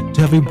Education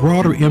to have a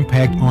broader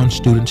impact on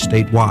students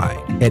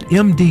statewide. At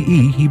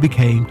MDE, he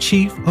became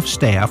Chief of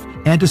Staff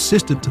and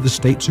Assistant to the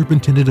State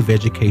Superintendent of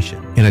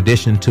Education. In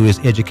addition to his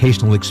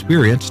educational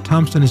experience,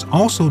 Thompson is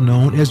also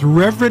known as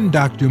Reverend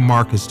Dr.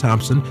 Marcus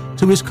Thompson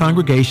to his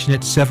congregation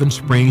at Seven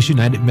Springs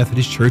United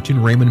Methodist Church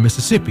in Raymond,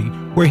 Mississippi,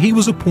 where he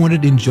was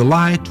appointed in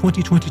July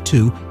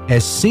 2022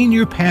 as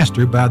Senior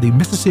Pastor by the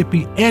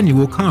Mississippi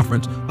Annual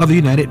Conference of the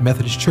United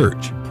Methodist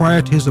Church.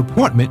 Prior to his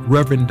appointment,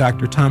 Reverend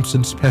Dr.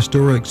 Thompson's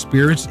pastoral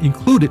experience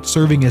included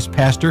serving as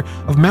pastor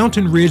of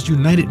Mountain Ridge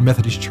United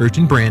Methodist Church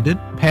in Brandon,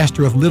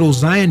 pastor of Little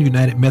Zion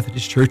United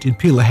Methodist Church in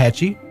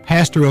Pelahatchie,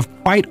 pastor of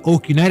White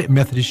Oak United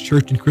Methodist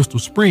Church in Crystal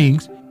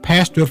Springs,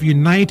 pastor of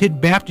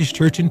United Baptist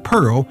Church in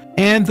Pearl,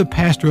 and the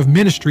pastor of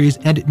ministries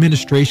and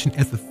administration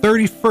at the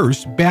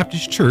 31st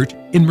Baptist Church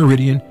in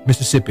Meridian,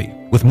 Mississippi.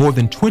 With more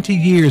than 20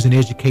 years in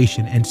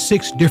education and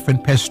 6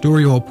 different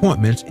pastoral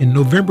appointments, in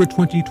November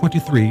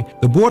 2023,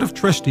 the Board of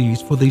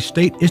Trustees for the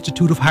State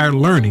Institute of Higher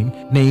Learning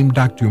named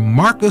Dr.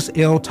 Marcus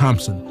L.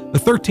 Thompson the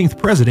 13th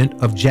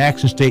president of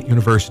Jackson State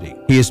University.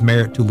 He is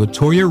married to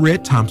Latoya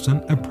Red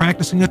Thompson, a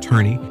practicing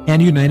attorney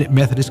and United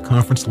Methodist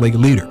Conference lay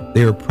leader.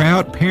 They are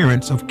proud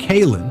parents of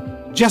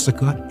Kaylin,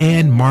 Jessica,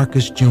 and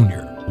Marcus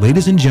Jr.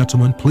 Ladies and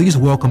gentlemen, please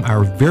welcome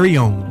our very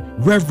own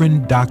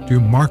Reverend Dr.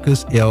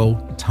 Marcus L.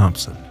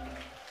 Thompson.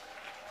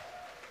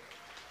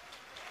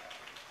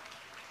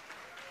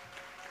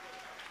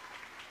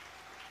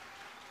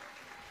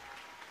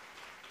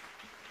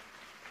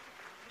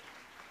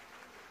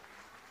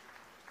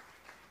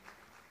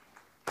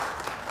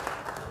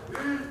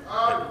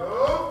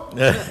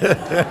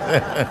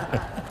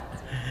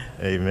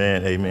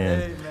 Amen,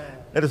 amen.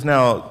 Let us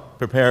now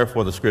prepare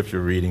for the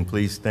scripture reading.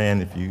 Please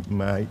stand if you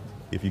might,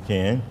 if you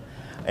can.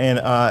 And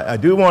I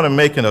do want to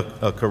make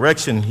a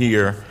correction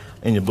here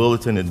in your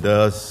bulletin. It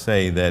does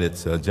say that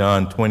it's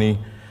John 20,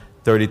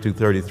 30 to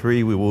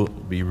 33. We will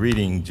be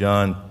reading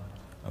John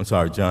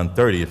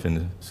 30 if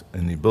in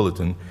the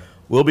bulletin.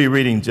 We'll be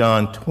reading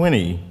John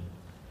 20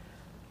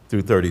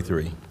 through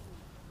 33.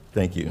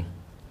 Thank you.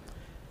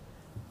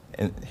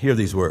 And hear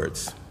these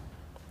words.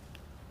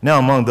 Now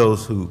among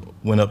those who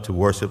went up to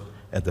worship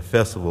at the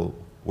festival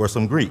were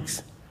some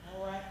Greeks.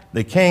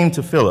 They came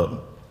to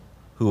Philip,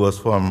 who was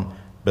from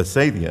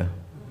Bethsaida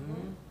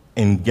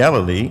in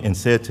Galilee, and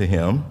said to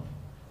him,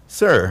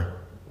 "Sir,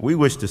 we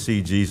wish to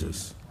see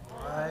Jesus."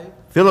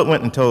 Philip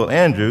went and told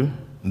Andrew.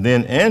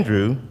 Then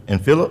Andrew and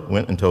Philip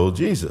went and told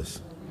Jesus.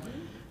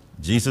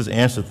 Jesus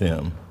answered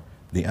them,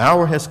 "The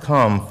hour has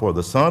come for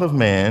the Son of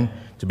Man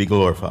to be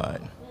glorified.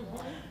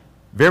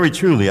 Very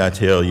truly I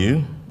tell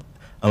you,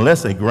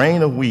 unless a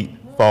grain of wheat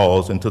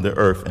falls into the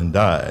earth and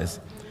dies,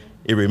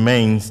 it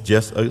remains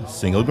just a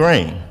single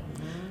grain.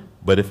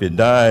 But if it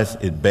dies,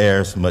 it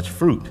bears much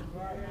fruit.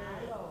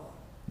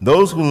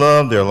 Those who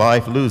love their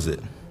life lose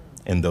it,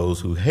 and those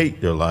who hate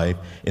their life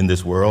in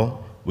this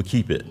world will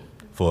keep it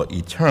for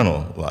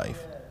eternal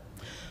life.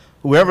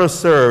 Whoever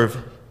served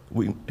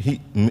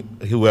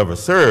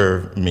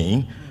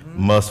me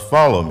must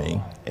follow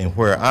me, and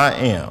where I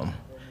am,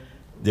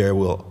 there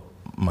will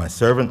my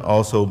servant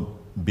also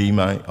be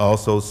my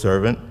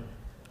servant.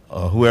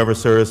 Whoever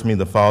serves me,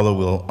 the Father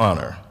will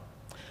honor.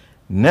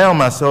 Now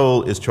my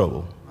soul is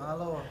troubled.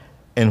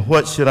 And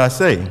what should I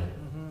say?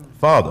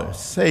 Father,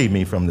 save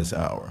me from this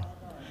hour.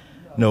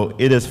 No,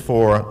 it is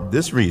for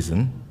this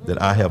reason that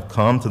I have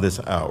come to this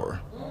hour.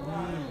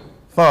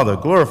 Father,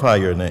 glorify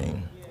your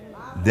name.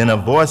 Then a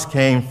voice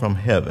came from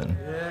heaven.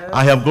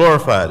 I have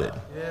glorified it,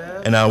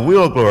 and I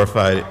will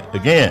glorify it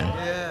again.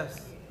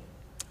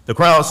 The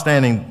crowd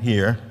standing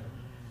there,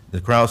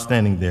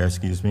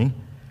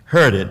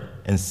 heard it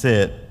and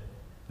said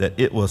that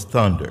it was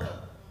thunder.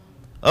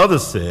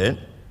 Others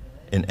said,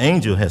 an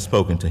angel has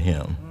spoken to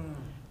him.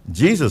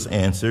 Jesus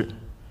answered,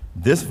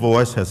 this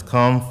voice has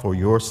come for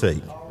your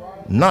sake,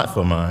 not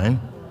for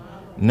mine.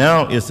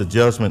 Now is the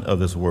judgment of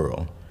this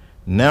world.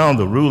 Now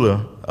the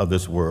ruler of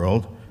this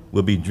world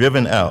will be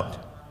driven out.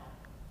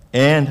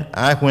 And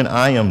I, when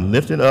I am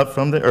lifted up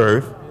from the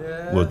earth,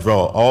 will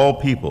draw all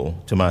people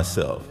to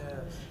myself.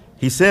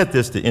 He said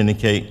this to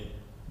indicate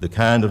the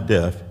kind of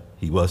death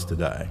he was to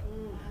die.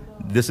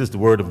 This is the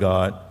word of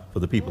God for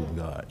the people of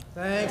God.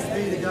 Thanks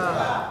be to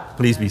God.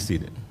 Please be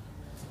seated.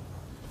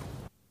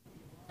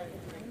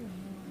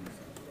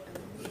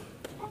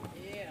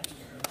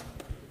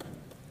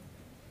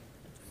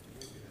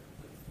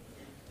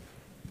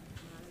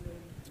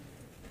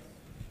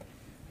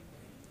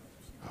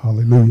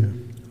 Hallelujah.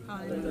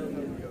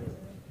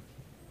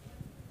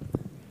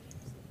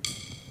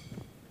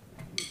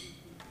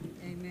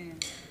 Amen.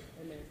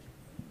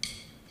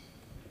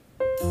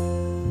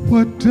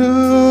 What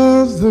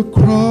does the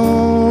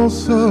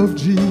cross of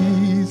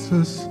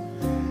Jesus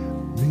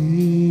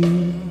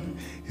mean?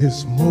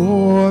 It's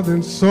more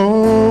than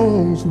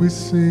songs we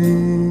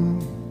sing,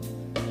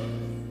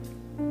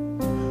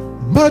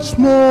 much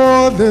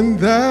more than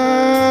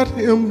that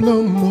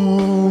emblem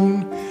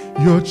on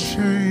your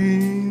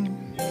chain.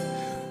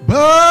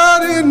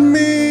 But it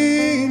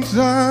means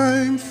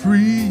I'm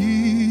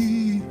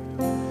free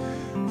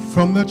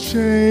from the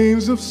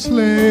chains of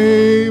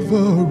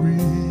slavery,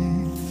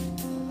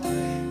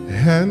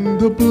 and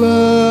the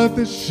blood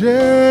that's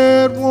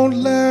shed won't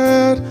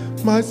let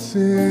my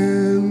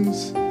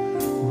sins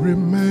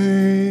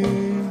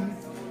remain.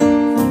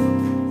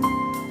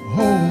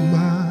 Oh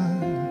my,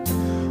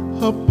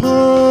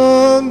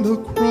 upon the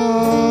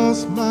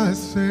cross my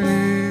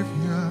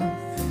Savior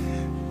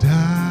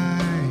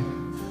died,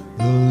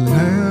 the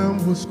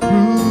Lamb was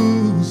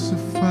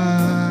crucified,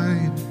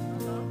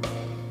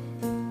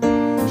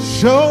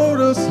 showed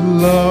us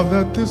love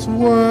that this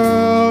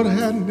world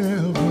had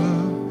never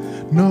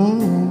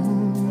known.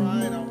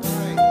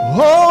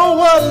 Oh,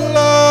 what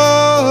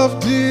love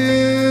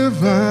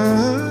divine,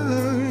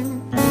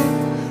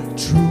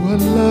 truer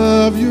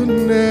love you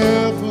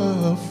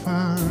never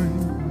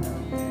find.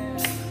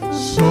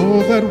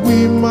 So that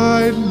we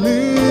might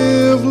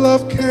live,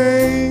 love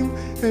came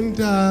and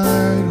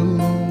died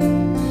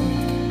alone.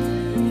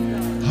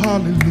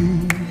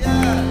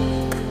 Hallelujah.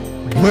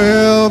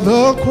 Well,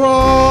 the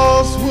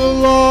cross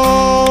will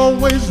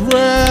always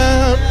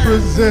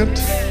represent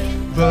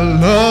the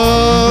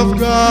love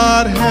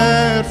God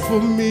had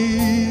for me.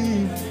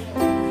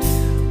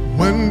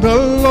 When the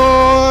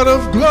Lord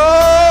of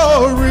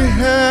glory,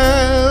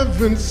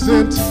 heaven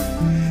sent,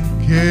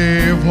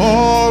 gave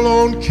all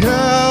on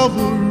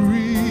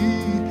Calvary,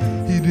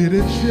 he did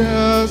it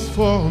just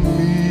for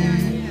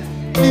me.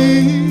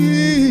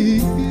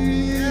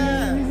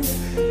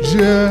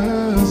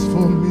 Just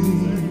for me.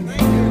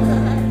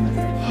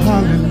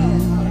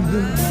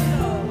 Hallelujah.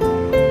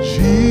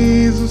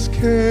 Jesus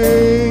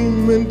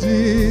came and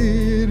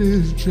did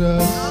his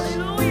just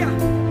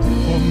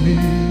for me.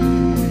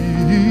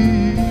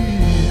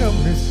 Help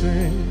me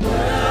sing.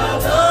 Well,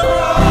 the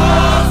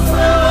cross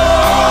will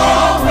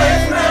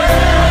always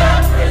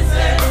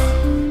represent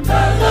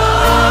the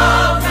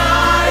love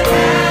God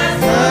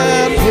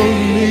has for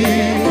me.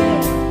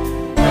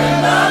 When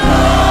the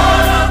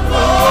Lord of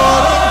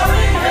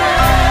glory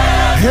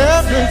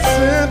Heaven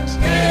sent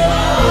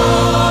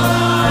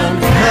on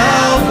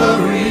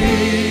Calvary.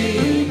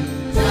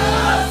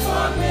 just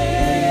for me.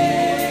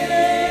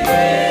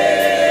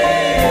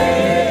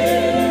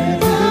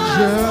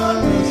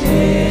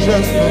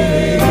 He did it just for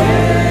me.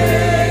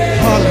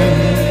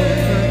 Hallelujah.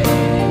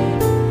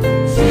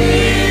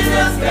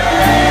 Jesus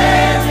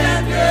came and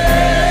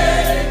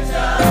did it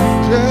just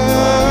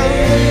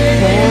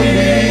For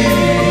me.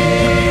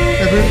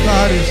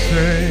 Everybody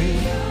sing.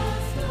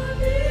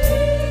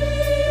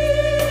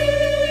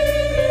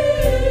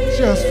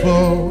 Just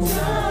for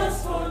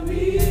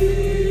me.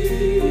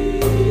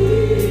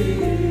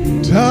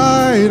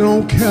 died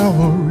on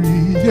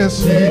Calvary.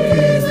 Yes, he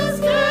did. Jesus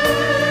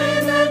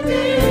came and did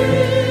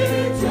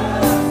it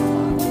just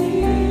for me.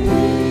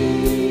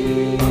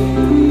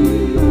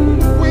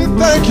 We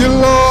thank you,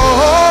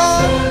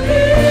 Lord,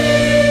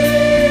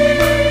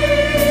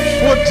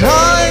 for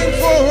dying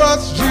for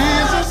us,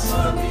 Jesus.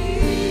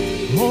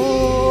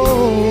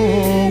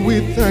 Oh, we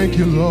thank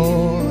you,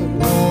 Lord.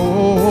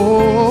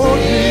 Oh,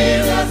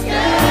 Jesus came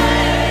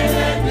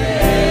and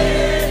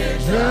did it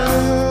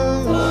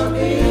just for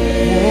me.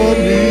 for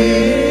me.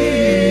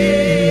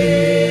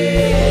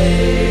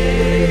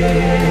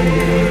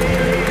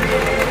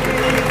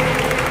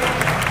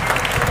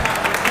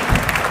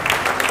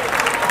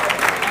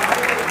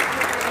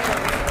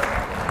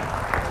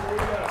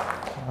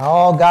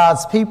 All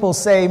God's people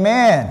say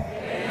amen.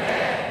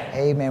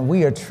 Amen.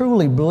 We are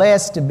truly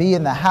blessed to be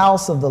in the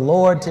house of the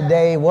Lord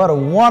today. What a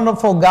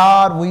wonderful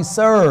God we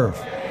serve.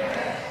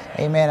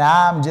 Amen.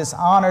 I'm just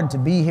honored to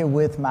be here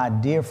with my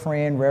dear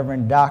friend,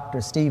 Reverend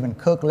Dr. Stephen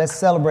Cook. Let's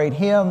celebrate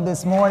him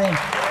this morning.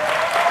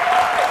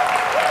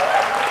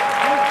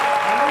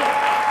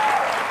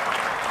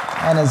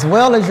 And as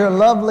well as your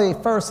lovely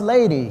First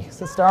Lady,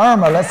 Sister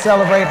Irma, let's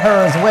celebrate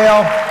her as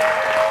well.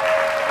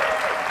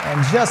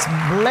 And just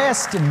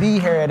blessed to be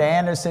here at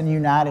Anderson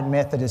United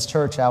Methodist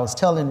Church. I was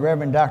telling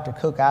Reverend Dr.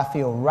 Cook, I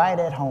feel right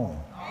at home.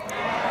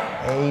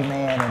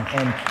 Amen.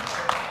 And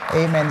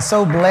amen.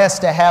 So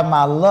blessed to have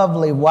my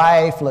lovely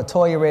wife,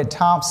 LaToya Red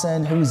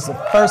Thompson, who's the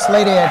First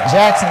Lady at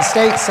Jackson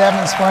State,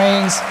 Seven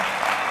Springs,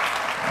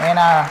 and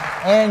our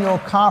annual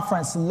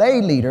conference lay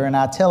leader. And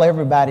I tell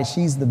everybody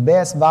she's the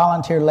best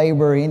volunteer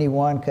laborer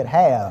anyone could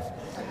have.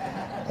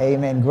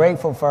 Amen.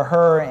 Grateful for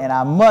her. And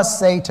I must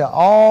say to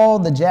all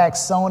the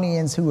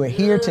Jacksonians who are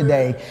here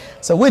today,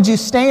 so would you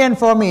stand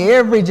for me,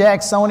 every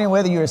Jacksonian,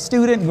 whether you're a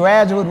student,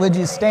 graduate, would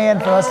you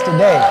stand for us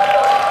today?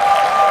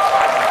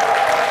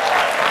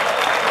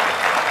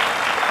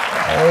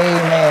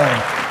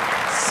 Amen.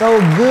 So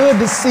good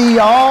to see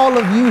all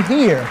of you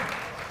here.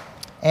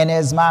 And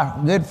as my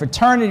good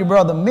fraternity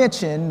brother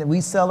mentioned,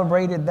 we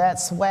celebrated that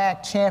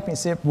SWAC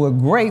championship. We're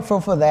grateful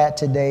for that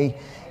today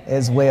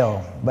as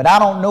well. But I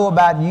don't know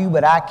about you,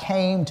 but I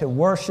came to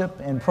worship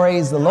and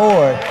praise the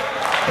Lord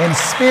in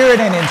spirit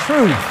and in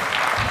truth.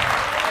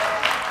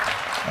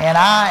 And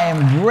I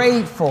am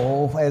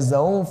grateful, as the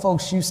old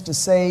folks used to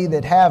say,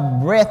 that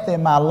have breath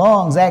in my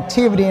lungs,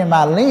 activity in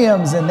my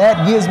limbs, and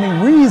that gives me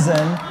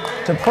reason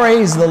to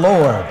praise the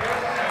Lord.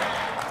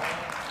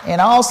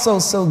 And also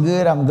so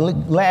good, I'm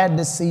glad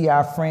to see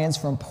our friends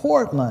from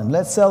Portland.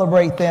 Let's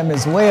celebrate them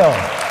as well.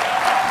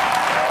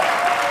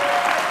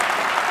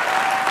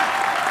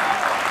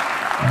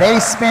 They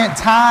spent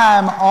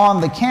time on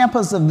the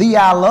campus of the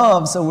I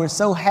Love, so we're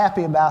so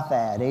happy about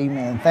that.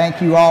 Amen. Thank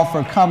you all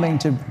for coming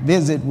to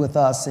visit with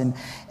us. And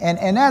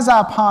as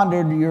I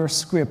pondered your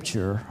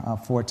scripture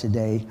for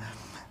today,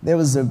 there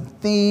was a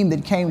theme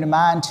that came to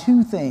mind,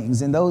 two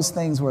things, and those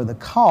things were the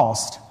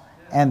cost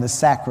and the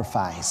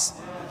sacrifice.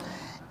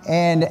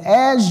 And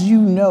as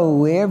you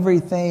know,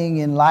 everything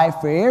in life,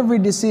 for every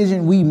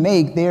decision we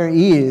make, there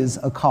is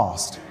a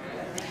cost.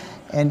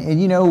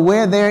 And you know,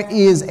 where there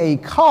is a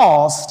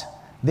cost,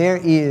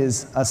 there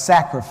is a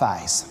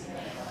sacrifice.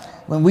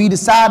 When we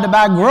decide to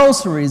buy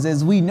groceries,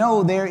 as we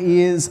know, there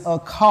is a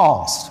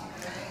cost.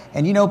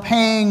 And you know,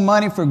 paying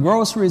money for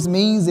groceries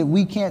means that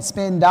we can't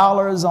spend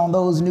dollars on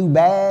those new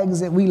bags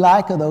that we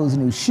like, or those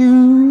new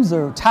shoes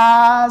or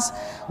ties.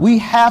 We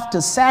have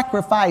to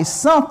sacrifice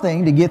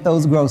something to get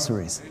those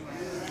groceries.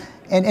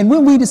 And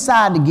when we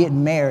decide to get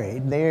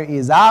married, there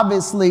is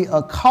obviously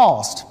a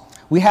cost.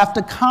 We have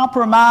to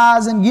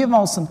compromise and give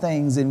on some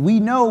things, and we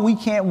know we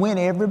can't win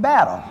every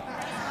battle.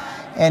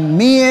 And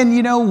men,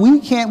 you know, we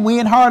can't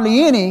win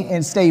hardly any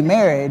and stay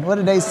married. What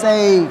do they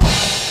say?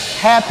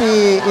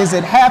 Happy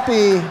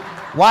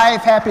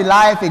wife, happy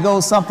life. It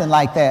goes something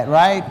like that,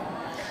 right?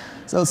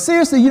 So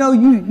seriously, you know,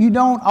 you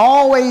don't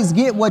always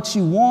get what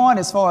you want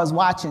as far as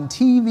watching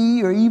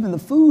TV or even the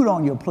food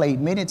on your plate.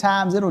 Many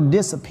times it'll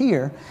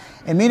disappear.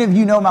 And many of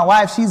you know my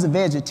wife, she's a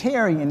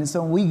vegetarian. And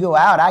so when we go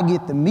out, I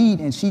get the meat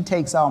and she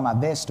takes all my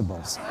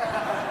vegetables.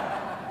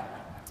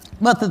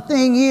 But the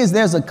thing is,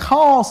 there's a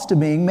cost to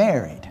being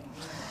married.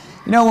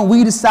 You know, when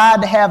we decide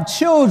to have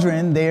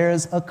children,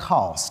 there's a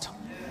cost.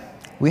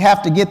 We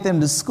have to get them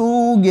to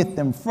school, get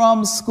them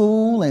from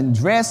school, and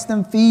dress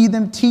them, feed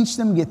them, teach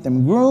them, get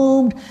them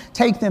groomed,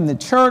 take them to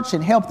church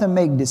and help them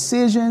make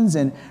decisions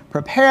and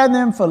prepare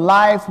them for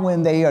life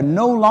when they are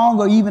no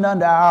longer even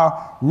under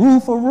our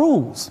roof or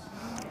rules.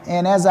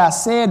 And as I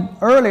said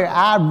earlier,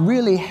 I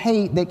really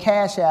hate that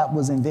Cash App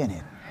was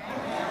invented.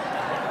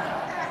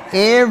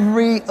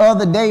 Every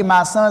other day,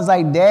 my son's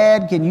like,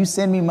 Dad, can you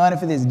send me money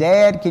for this?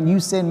 Dad, can you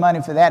send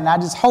money for that? And I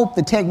just hope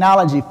the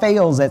technology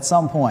fails at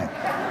some point.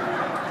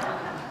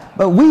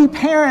 But we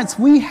parents,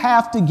 we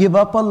have to give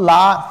up a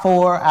lot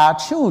for our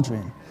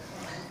children.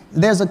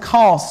 There's a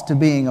cost to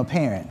being a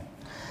parent.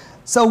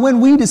 So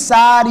when we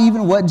decide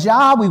even what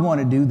job we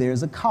want to do,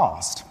 there's a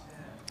cost.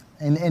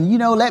 And you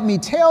know, let me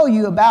tell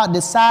you about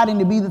deciding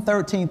to be the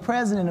 13th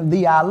president of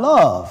the I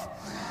Love.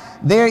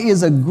 There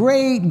is a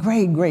great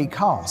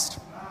cost.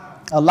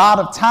 A lot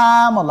of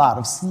time, a lot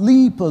of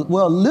sleep,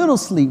 well, little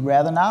sleep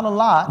rather, not a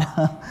lot.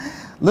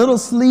 Little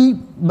sleep,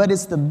 but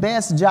it's the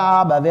best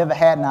job I've ever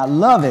had, and I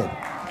love it.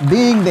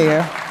 Being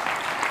there,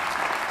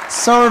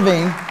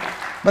 serving,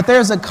 but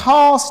there's a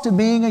cost to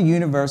being a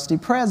university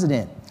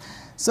president.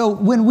 So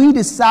when we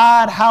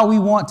decide how we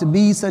want to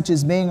be, such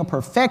as being a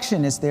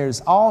perfectionist,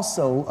 there's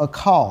also a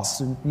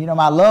cost. You know,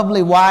 my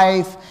lovely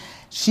wife,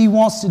 she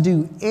wants to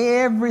do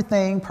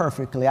everything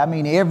perfectly. I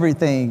mean,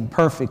 everything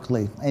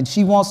perfectly. And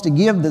she wants to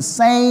give the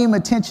same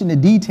attention to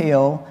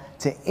detail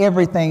to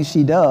everything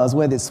she does,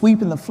 whether it's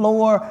sweeping the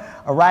floor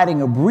or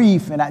writing a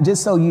brief. And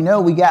just so you know,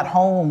 we got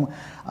home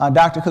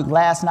Dr. Cook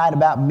last night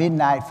about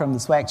midnight from the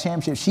SWAC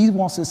championship, she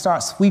wants to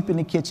start sweeping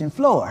the kitchen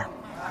floor.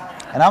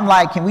 And I'm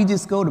like, can we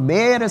just go to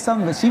bed or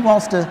something? But she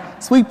wants to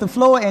sweep the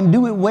floor and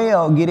do it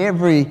well, get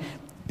every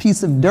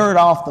piece of dirt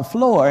off the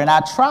floor. And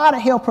I try to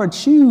help her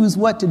choose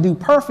what to do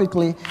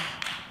perfectly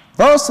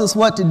versus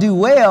what to do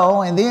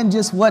well, and then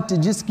just what to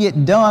just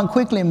get done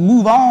quickly and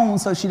move on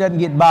so she doesn't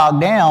get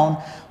bogged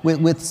down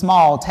with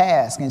small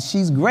tasks. And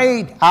she's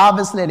great,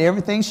 obviously, at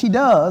everything she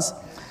does.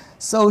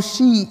 So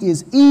she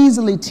is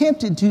easily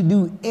tempted to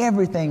do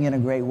everything in a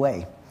great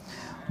way.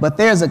 But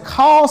there's a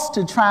cost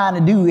to trying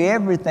to do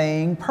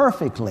everything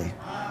perfectly.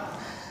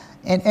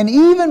 And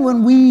even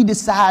when we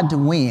decide to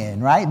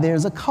win, right,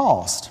 there's a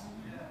cost.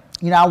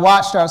 You know, I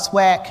watched our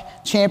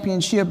SWAC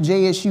championship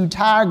JSU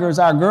Tigers,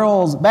 our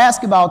girls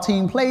basketball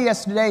team, play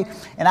yesterday,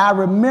 and I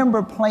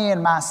remember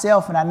playing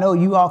myself, and I know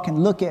you all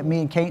can look at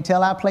me and can't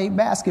tell I played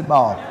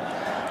basketball.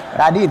 But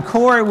I did.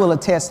 Corey will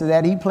attest to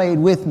that. He played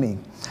with me.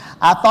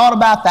 I thought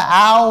about the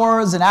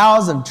hours and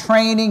hours of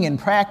training and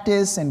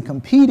practice and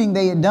competing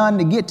they had done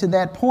to get to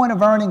that point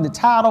of earning the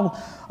title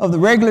of the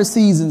regular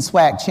season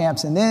SWAC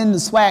champs and then the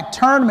SWAC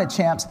tournament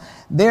champs.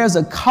 There's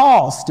a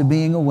cost to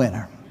being a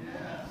winner.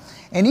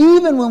 And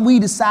even when we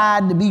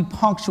decide to be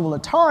punctual or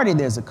tardy,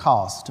 there's a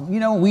cost. You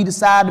know, when we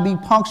decide to be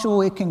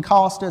punctual, it can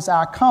cost us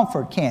our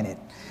comfort, can it?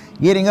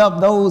 Getting up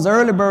those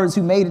early birds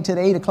who made it to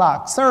the 8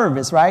 o'clock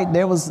service, right?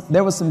 There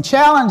was some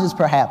challenges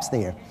perhaps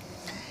there.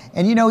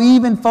 And you know,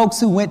 even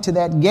folks who went to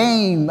that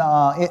game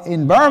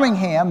in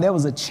Birmingham, there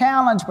was a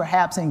challenge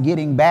perhaps in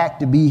getting back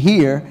to be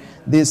here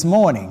this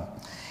morning.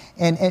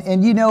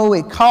 And you know,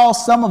 it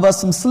cost some of us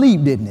some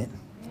sleep, didn't it?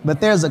 But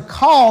there's a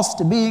cost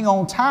to being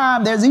on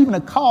time. There's even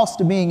a cost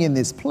to being in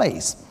this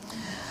place.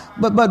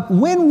 But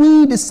when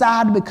we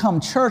decide to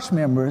become church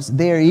members,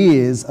 there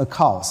is a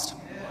cost.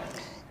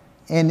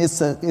 And it's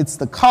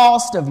the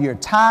cost of your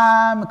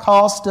time,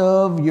 cost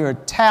of your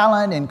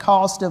talent, and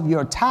cost of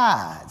your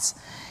tithes.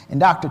 And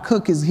Dr.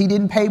 Cook, he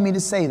didn't pay me to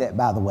say that,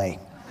 by the way.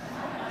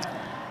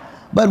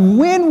 But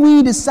when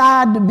we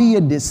decide to be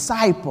a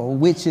disciple,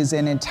 which is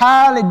an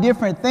entirely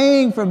different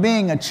thing from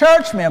being a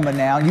church member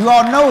now, you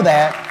all know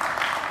that,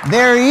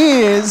 there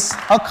is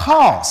a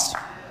cost.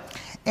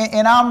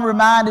 And I'm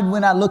reminded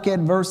when I look at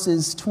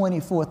verses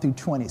 24 through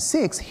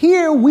 26,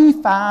 here we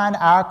find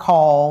our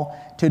call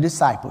to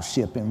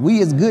discipleship. And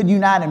we as Good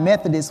United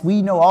Methodists,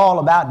 we know all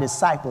about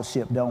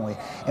discipleship, don't we?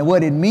 And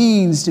what it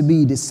means to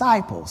be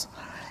disciples.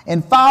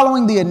 And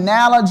following the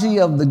analogy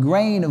of the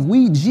grain of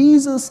wheat,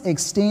 Jesus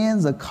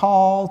extends a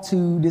call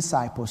to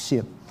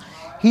discipleship.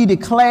 He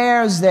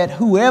declares that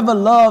whoever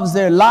loves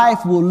their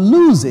life will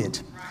lose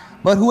it,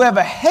 but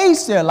whoever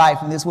hates their life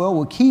in this world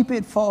will keep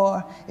it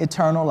for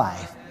eternal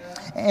life.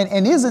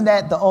 And isn't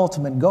that the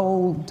ultimate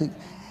goal?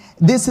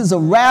 This is a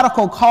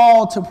radical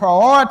call to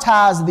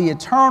prioritize the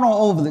eternal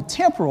over the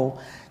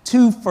temporal,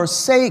 to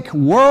forsake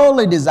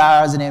worldly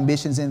desires and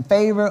ambitions in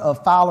favor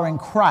of following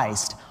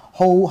Christ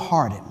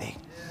wholeheartedly.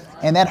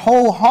 And that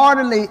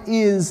wholeheartedly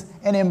is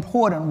an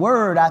important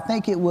word. I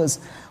think it was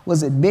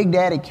it Big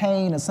Daddy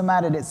Kane or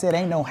somebody that said,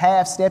 ain't no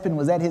half-stepping?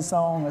 Was that his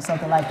song or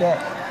something like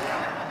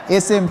that?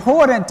 It's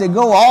important to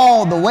go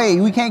all the way.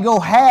 We can't go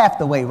half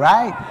the way,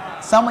 right?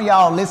 Some of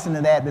y'all listen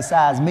to that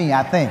besides me,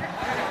 I think.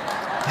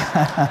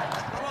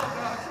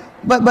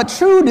 But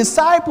true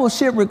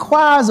discipleship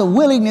requires a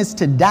willingness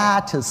to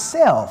die to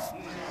self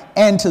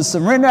and to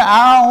surrender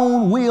our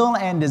own will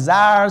and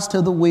desires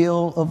to the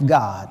will of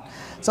God.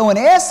 So in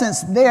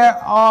essence, there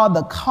are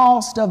the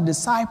cost of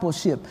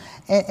discipleship.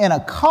 And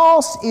a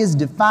cost is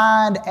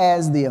defined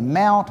as the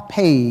amount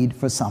paid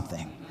for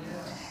something.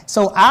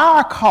 So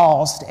our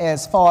cost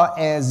as far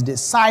as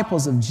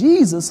disciples of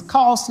Jesus,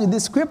 cost in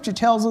this scripture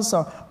tells us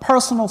are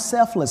personal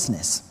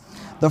selflessness,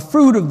 the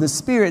fruit of the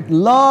Spirit,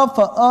 love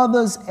for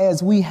others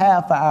as we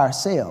have for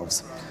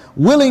ourselves,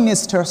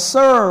 willingness to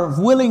serve,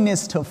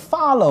 willingness to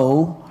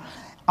follow,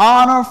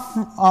 honor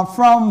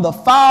from the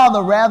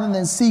Father rather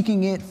than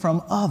seeking it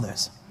from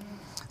others.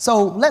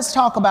 So let's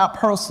talk about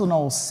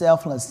personal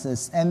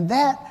selflessness, and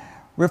that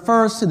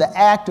refers to the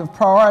act of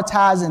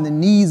prioritizing the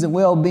needs and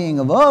well-being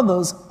of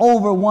others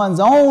over one's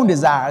own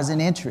desires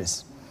and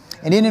interests.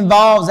 And it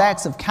involves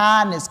acts of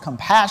kindness,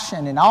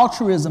 compassion, and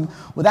altruism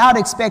without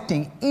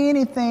expecting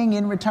anything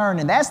in return.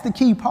 And that's the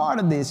key part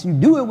of this. You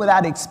do it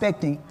without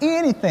expecting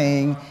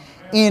anything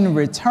in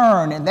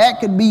return. And that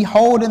could be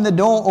holding the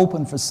door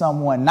open for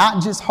someone,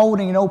 not just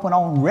holding it open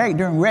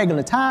during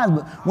regular times,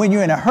 but when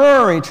you're in a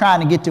hurry trying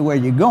to get to where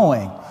you're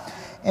going.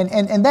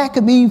 And that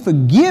could mean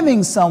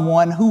forgiving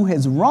someone who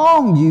has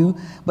wronged you,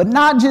 but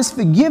not just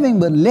forgiving,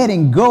 but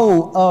letting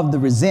go of the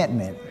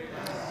resentment.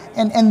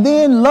 And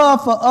then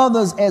love for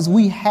others as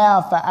we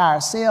have for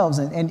ourselves.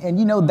 And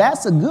you know,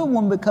 that's a good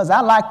one, because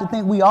I like to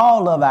think we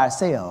all love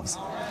ourselves.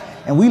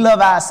 And we love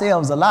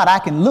ourselves a lot. I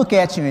can look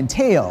at you and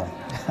tell.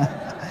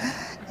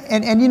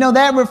 And you know,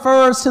 that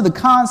refers to the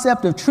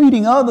concept of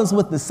treating others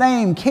with the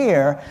same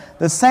care,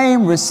 the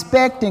same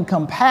respect and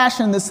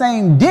compassion, the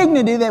same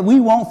dignity that we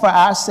want for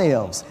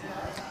ourselves.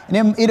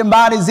 And it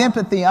embodies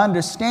empathy,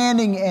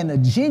 understanding, and a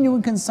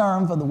genuine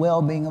concern for the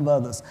well-being of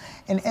others.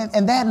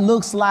 And that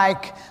looks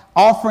like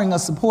offering a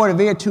supportive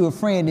ear to a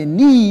friend in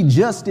need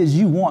just as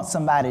you want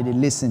somebody to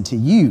listen to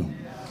you.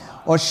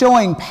 Or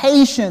showing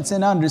patience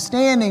and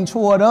understanding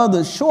toward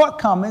others'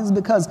 shortcomings,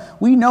 because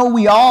we know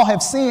we all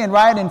have sinned,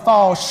 right, and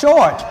fall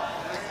short.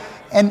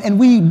 And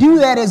we do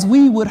that as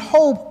we would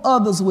hope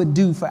others would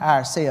do for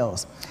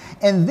ourselves.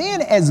 And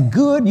then as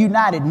good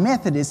United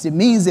Methodists, it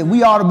means that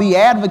we ought to be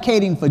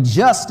advocating for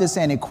justice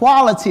and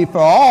equality for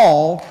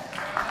all,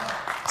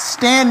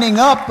 standing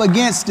up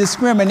against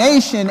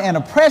discrimination and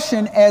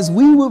oppression as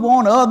we would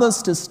want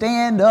others to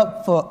stand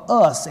up for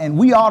us. And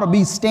we ought to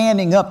be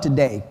standing up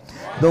today.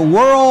 The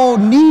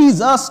world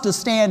needs us to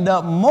stand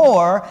up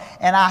more,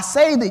 and I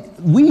say that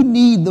we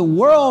need the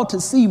world to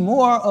see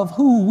more of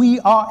who we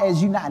are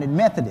as United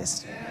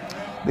Methodists,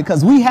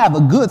 because we have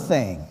a good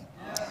thing.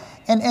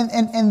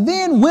 And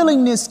then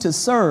willingness to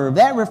serve,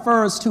 that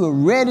refers to a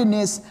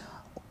readiness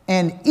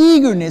and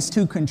eagerness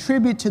to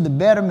contribute to the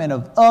betterment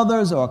of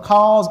others or a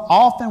cause,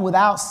 often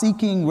without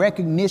seeking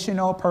recognition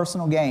or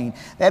personal gain.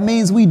 That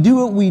means we do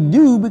what we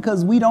do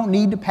because we don't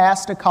need the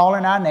pastor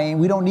calling our name.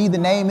 We don't need the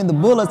name in the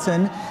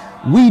bulletin.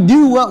 We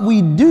do what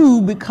we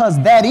do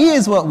because that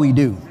is what we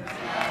do.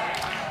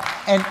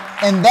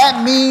 And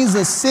that means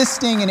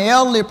assisting an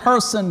elderly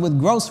person with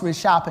grocery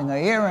shopping or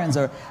errands,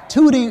 or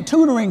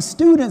tutoring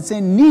students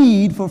in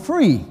need for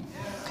free,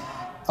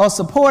 or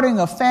supporting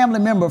a family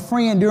member or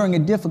friend during a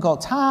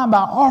difficult time by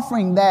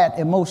offering that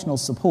emotional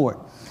support.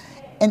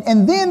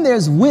 And then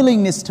there's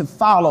willingness to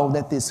follow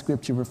that this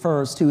scripture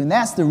refers to, and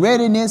that's the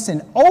readiness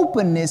and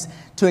openness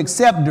to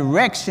accept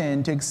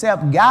direction, to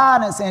accept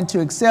guidance, and to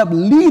accept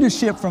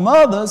leadership from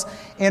others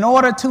in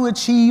order to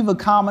achieve a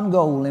common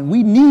goal. And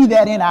we need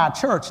that in our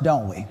church,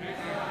 don't we?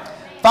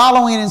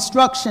 Following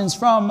instructions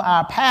from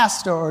our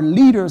pastor or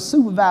leader,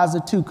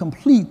 supervisor to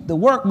complete the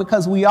work,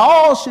 because we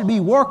all should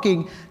be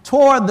working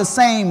toward the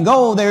same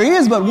goal. There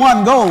is but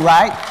one goal,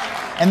 right?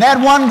 And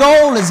that one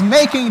goal is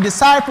making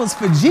disciples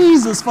for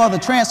Jesus for the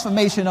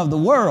transformation of the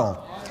world.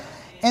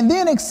 And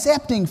then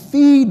accepting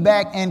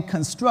feedback and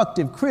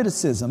constructive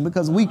criticism,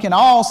 because we can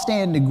all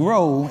stand to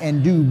grow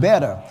and do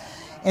better.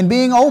 And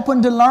being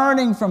open to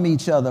learning from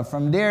each other,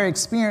 from their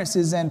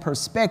experiences and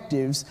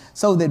perspectives,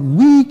 so that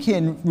we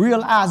can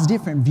realize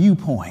different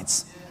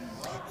viewpoints.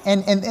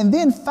 And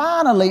then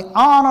finally,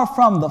 honor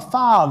from the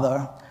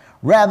Father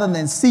rather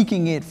than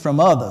seeking it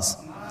from others.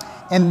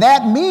 And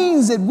that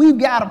means that we've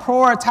got to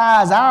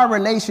prioritize our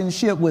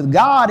relationship with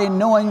God in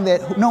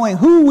knowing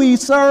who we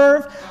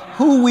serve,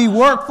 who we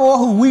work for,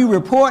 who we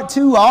report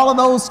to, all of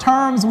those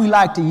terms we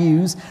like to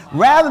use,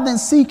 rather than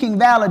seeking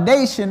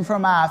validation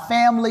from our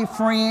family,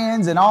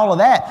 friends, and all of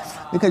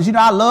that. Because,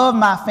 I love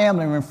my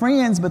family and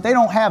friends, but they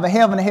don't have a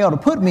heaven or hell to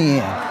put me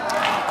in.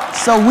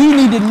 So we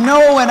need to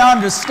know and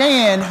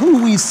understand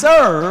who we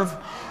serve.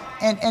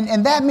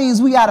 And that means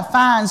we got to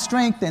find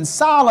strength and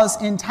solace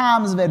in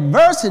times of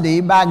adversity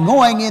by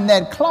going in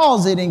that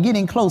closet and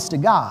getting close to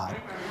God,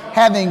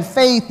 having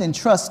faith and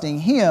trusting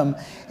Him,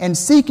 and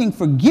seeking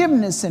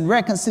forgiveness and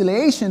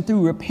reconciliation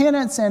through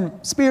repentance and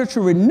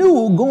spiritual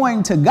renewal,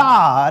 going to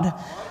God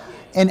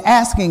and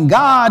asking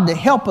God to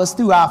help us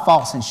through our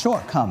faults and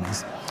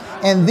shortcomings.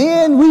 And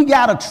then we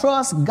got to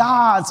trust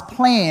God's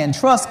plan,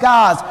 trust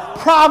God's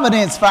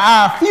providence for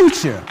our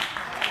future.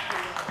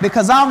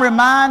 Because I'm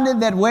reminded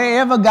that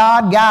wherever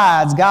God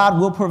guides, God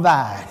will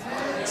provide.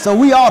 So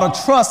we ought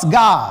to trust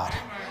God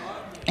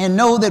and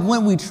know that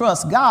when we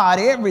trust God,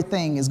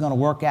 everything is going to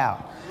work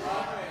out.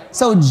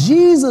 So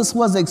Jesus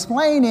was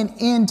explaining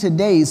in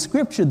today's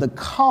scripture the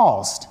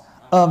cost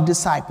of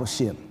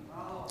discipleship.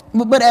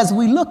 But as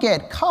we look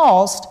at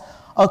cost,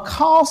 a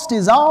cost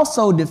is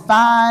also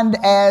defined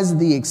as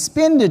the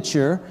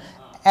expenditure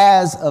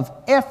as of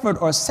effort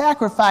or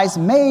sacrifice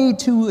made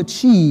to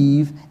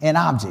achieve an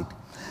object.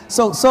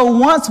 So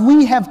once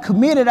we have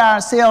committed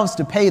ourselves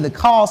to pay the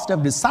cost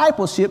of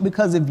discipleship,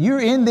 because if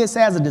you're in this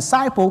as a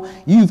disciple,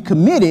 you've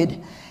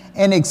committed,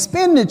 an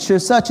expenditure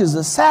such as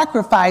a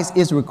sacrifice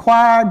is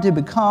required to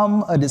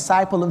become a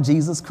disciple of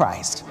Jesus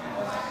Christ.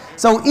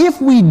 So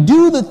if we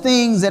do the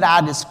things that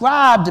I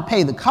described to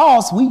pay the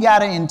cost, we got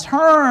to in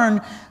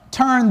turn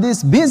turn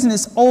this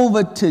business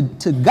over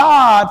to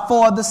God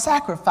for the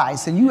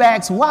sacrifice. And you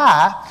ask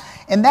why,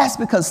 and that's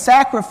because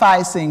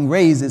sacrificing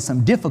raises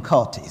some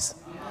difficulties.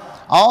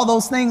 All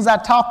those things I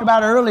talked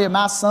about earlier,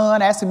 my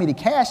son asking me to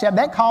cash app,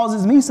 that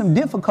causes me some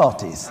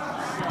difficulties.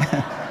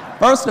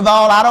 First of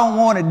all, I don't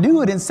want to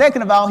do it. And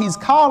second of all, he's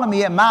calling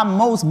me at my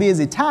most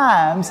busy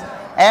times,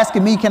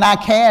 asking me, can I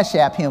cash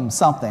app him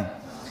something?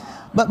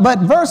 But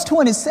verse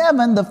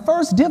 27, the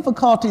first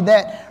difficulty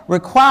that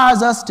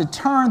requires us to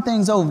turn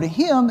things over to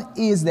Him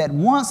is that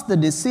once the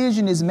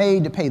decision is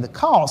made to pay the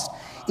cost,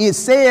 it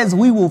says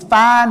we will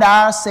find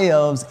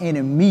ourselves in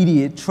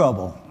immediate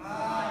trouble.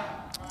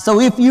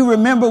 So if you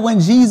remember when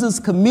Jesus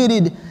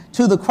committed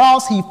to the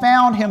cross, He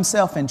found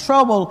Himself in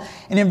trouble.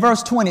 And in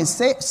verse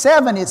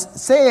 27, it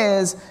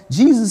says,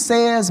 Jesus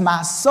says,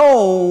 my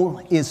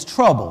soul is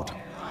troubled.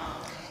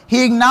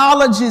 He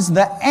acknowledges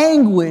the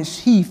anguish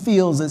he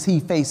feels as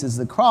he faces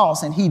the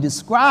cross, and he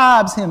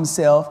describes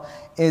himself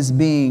as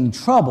being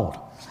troubled.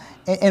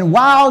 And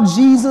while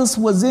Jesus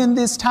was in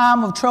this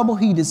time of trouble,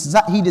 he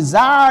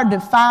desired to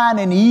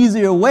find an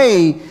easier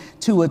way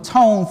to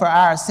atone for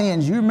our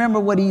sins. You remember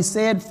what he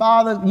said,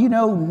 Father,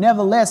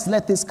 nevertheless,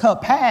 let this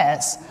cup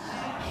pass.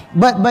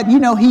 But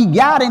he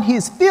got in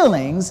his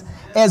feelings,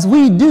 as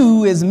we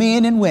do as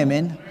men and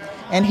women,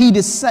 and he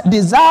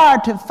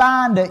desired to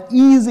find an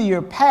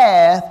easier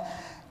path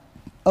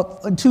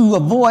to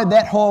avoid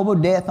that horrible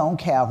death on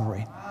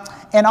Calvary.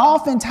 And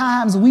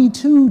oftentimes we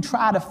too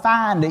try to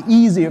find an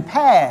easier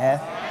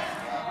path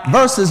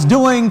versus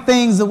doing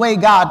things the way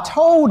God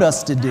told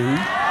us to do.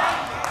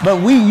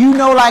 But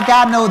like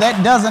I know,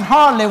 that doesn't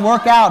hardly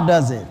work out,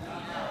 does it?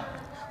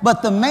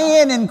 But the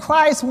man in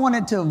Christ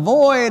wanted to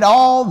avoid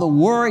all the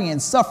worry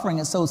and suffering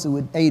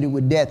associated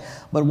with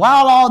death. But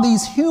while all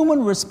these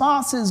human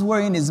responses were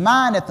in his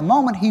mind at the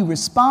moment, he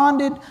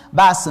responded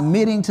by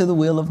submitting to the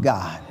will of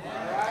God.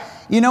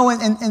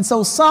 And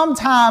so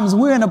sometimes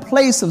we're in a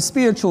place of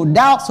spiritual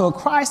doubts or a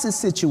crisis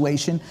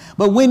situation,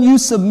 but when you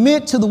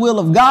submit to the will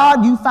of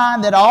God, you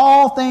find that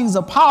all things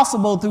are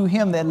possible through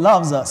him that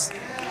loves us.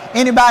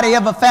 Anybody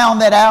ever found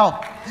that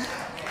out?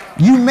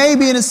 You may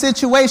be in a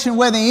situation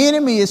where the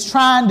enemy is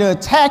trying to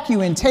attack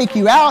you and take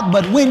you out,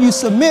 but when you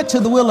submit to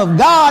the will of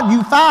God,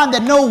 you find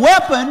that no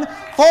weapon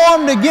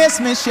formed against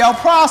me shall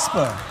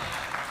prosper.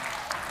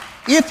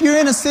 If you're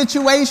in a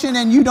situation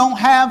and you don't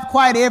have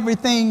quite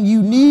everything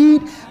you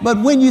need,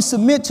 but when you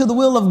submit to the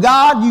will of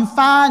God, you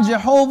find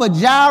Jehovah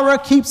Jireh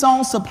keeps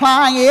on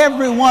supplying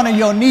every one of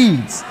your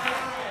needs.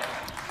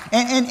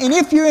 And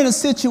if you're in a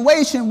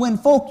situation when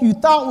folk you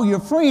thought were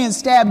your friends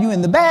stab you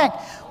in the back,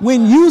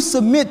 when you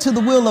submit to the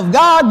will of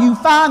God, you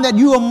find that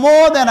you are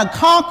more than a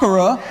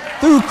conqueror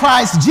through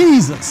Christ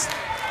Jesus.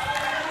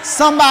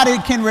 Somebody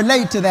can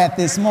relate to that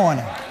this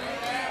morning.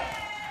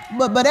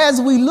 But as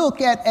we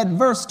look at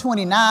verse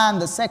 29,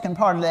 the second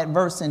part of that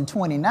verse in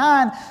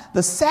 29,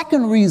 the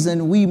second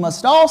reason we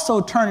must also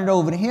turn it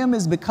over to him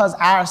is because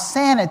our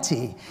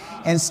sanity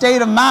and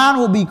state of mind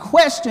will be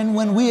questioned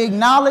when we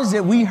acknowledge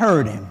that we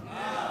heard him.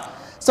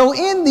 So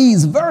in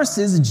these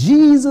verses,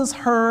 Jesus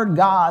heard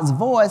God's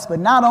voice, but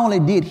not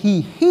only did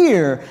he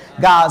hear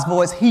God's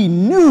voice, he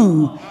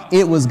knew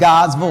it was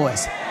God's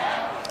voice.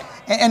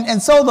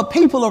 And so the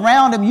people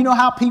around him, you know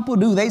how people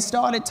do. They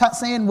started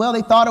saying, well,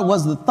 they thought it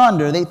was the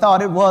thunder. They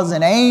thought it was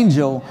an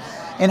angel.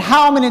 And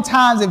how many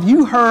times have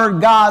you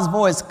heard God's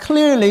voice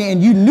clearly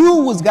and you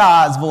knew it was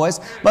God's voice,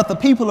 but the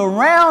people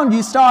around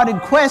you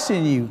started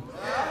questioning you,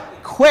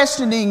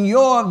 questioning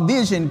your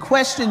vision,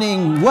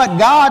 questioning what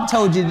God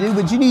told you to do,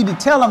 but you need to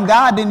tell them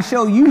God didn't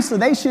show you, so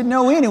they should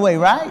know anyway,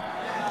 right?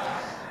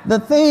 The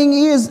thing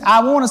is,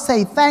 I want to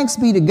say thanks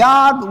be to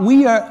God.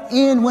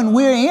 When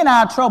we're in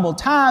our troubled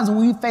times,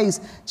 when we face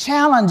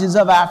challenges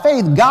of our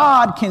faith,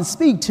 God can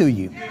speak to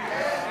you.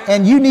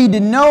 And you need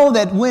to know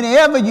that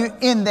whenever you're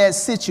in that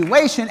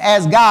situation,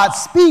 as God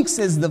speaks,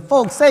 as the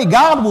folks say,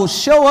 God will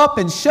show up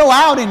and show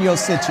out in your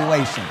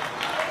situation.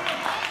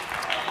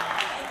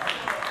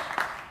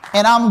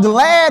 And I'm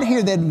glad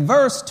here that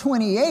verse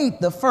 28,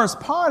 the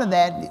first part of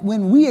that,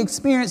 when we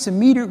experience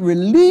immediate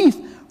relief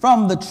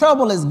from the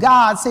trouble, as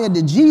God said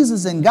to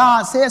Jesus, and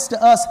God says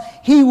to us,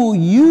 he will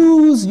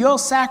use your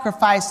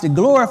sacrifice to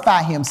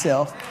glorify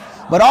himself,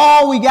 but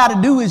all we got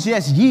to do is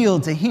just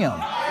yield to him.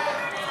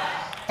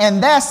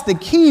 And that's the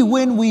key.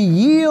 When we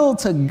yield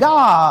to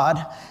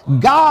God,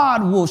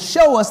 God will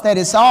show us that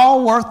it's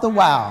all worth the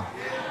while.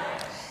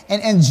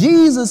 And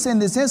Jesus in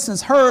this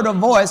instance heard a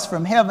voice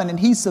from heaven, and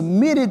he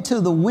submitted to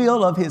the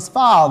will of his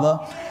Father,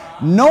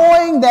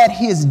 knowing that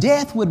his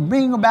death would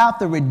bring about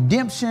the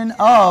redemption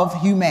of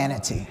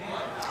humanity.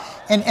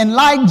 And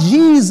like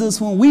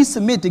Jesus, when we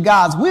submit to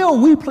God's will,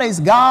 we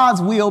place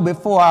God's will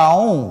before our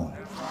own.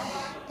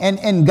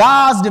 And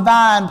God's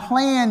divine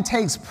plan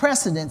takes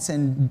precedence,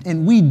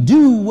 and we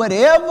do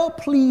whatever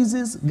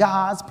pleases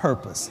God's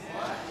purpose.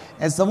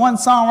 As the one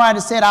songwriter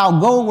said,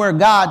 I'll go where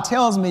God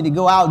tells me to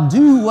go. I'll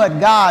do what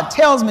God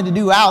tells me to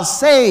do. I'll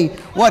say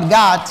what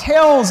God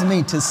tells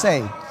me to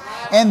say.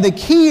 And the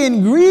key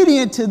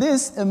ingredient to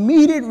this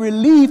immediate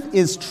relief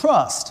is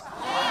trust.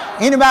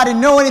 Anybody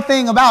know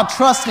anything about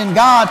trusting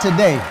God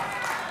today?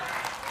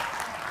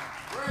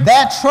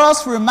 That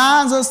trust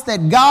reminds us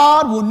that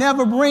God will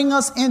never bring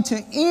us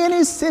into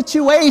any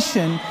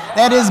situation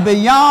that is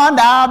beyond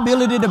our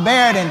ability to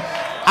bear it. And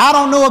I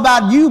don't know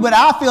about you, but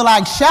I feel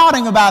like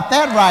shouting about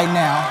that right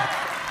now,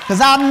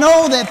 because I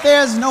know that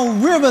there's no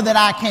river that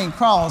I can't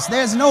cross.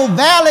 There's no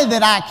valley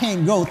that I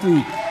can't go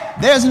through.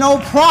 There's no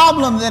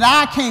problem that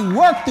I can't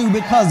work through,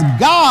 because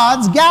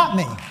God's got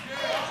me.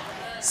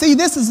 See,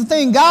 this is the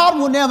thing. God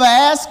will never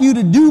ask you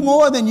to do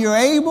more than you're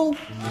able.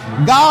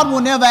 God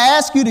will never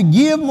ask you to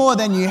give more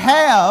than you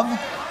have.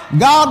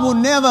 God will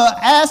never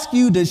ask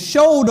you to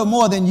shoulder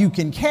more than you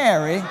can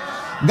carry.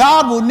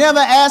 God will never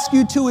ask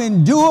you to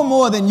endure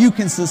more than you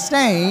can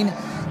sustain.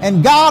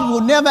 And God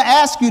will never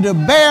ask you to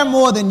bear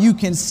more than you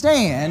can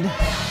stand.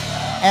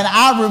 And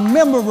I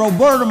remember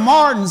Roberta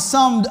Martin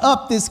summed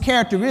up this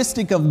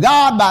characteristic of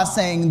God by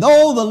saying,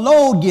 though the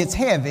load gets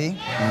heavy,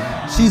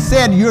 she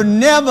said, you're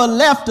never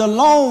left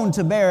alone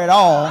to bear it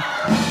all.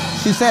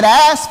 She said,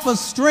 ask for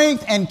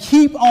strength and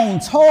keep on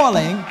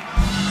toiling.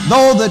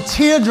 Though the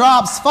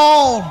teardrops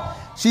fall,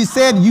 she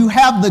said, you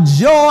have the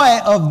joy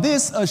of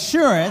this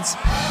assurance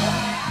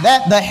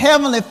that the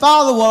Heavenly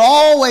Father will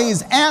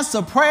always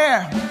answer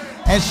prayer.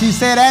 And she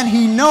said, and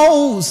He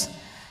knows.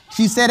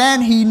 She said,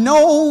 and He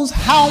knows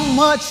how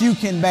much you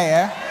can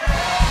bear.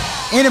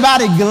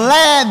 Anybody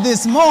glad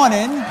this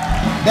morning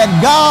that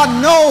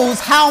God knows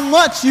how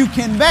much you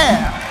can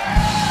bear?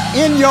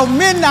 In your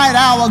midnight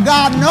hour,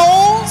 God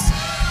knows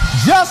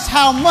just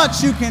how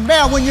much you can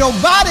bear. When your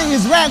body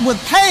is racked with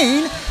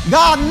pain,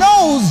 God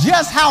knows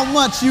just how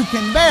much you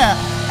can bear.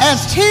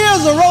 As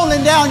tears are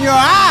rolling down your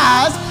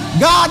eyes,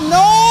 God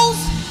knows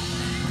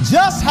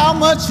just how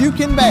much you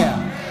can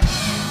bear.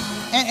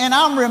 And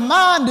I'm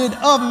reminded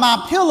of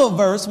my pillow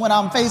verse when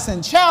I'm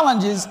facing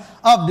challenges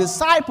of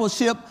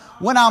discipleship.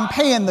 When I'm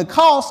paying the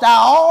cost, I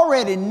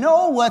already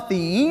know what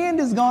the end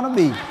is going to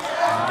be.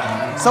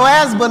 So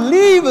as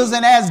believers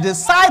and as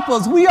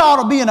disciples, we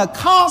ought to be in a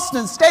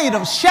constant state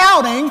of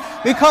shouting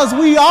because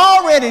we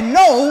already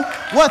know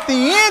what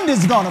the end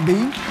is going to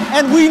be.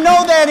 And we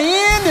know that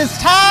end is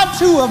tied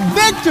to a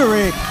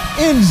victory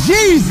in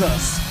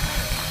Jesus.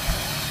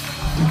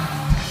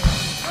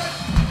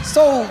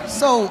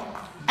 So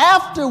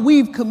after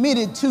we've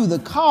committed to the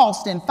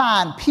cost and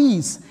find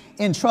peace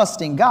in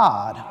trusting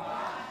God,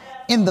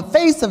 in the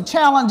face of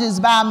challenges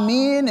by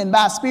men and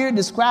by Spirit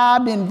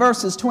described in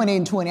verses 20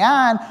 and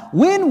 29,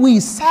 when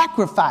we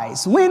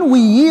sacrifice, when we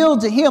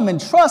yield to Him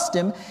and trust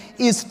Him,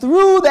 is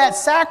through that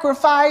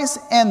sacrifice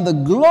and the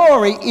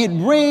glory it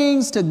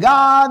brings to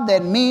God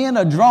that men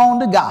are drawn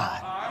to God.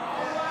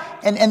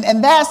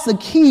 And that's the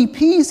key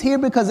piece here,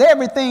 because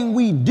everything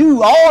we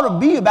do ought to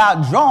be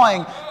about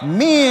drawing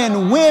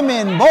men,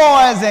 women,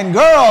 boys, and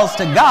girls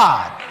to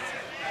God.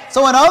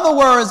 So in other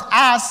words,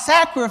 our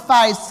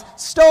sacrifice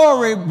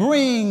story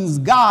brings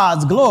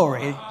God's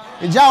glory.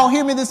 Did y'all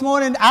hear me this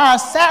morning? Our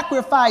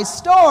sacrifice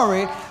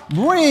story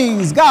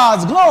brings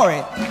God's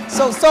glory.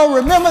 So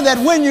remember that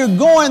when you're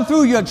going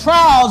through your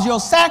trials,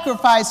 your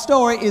sacrifice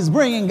story is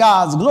bringing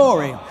God's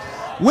glory.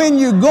 When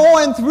you're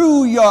going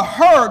through your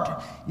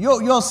hurt,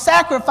 your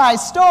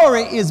sacrifice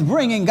story is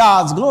bringing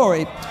God's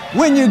glory.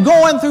 When you're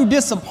going through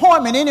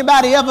disappointment,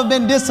 anybody ever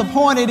been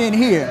disappointed in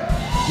here?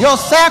 Your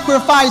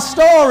sacrifice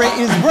story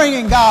is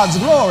bringing God's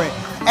glory.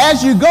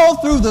 As you go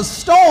through the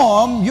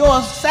storm,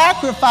 your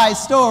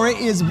sacrifice story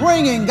is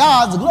bringing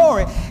God's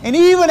glory. And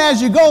even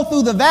as you go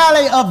through the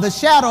valley of the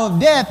shadow of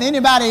death,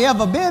 anybody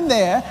ever been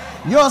there?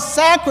 Your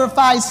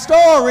sacrifice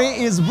story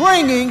is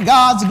bringing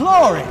God's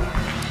glory.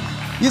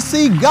 You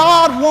see,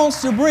 God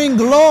wants to bring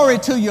glory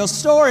to your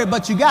story,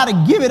 but you got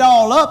to give it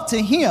all up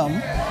to Him.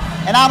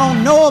 And I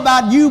don't know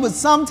about you, but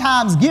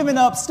sometimes giving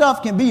up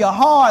stuff can be a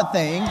hard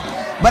thing.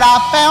 But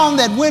I found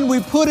that when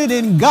we put it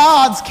in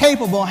God's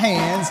capable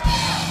hands,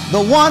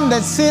 the one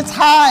that sits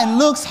high and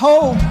looks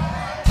low,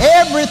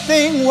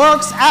 everything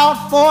works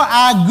out for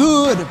our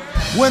good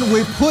when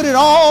we put it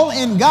all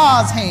in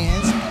God's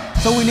hands.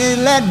 So we need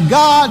to let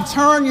God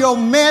turn your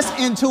mess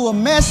into a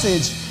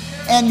message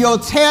and your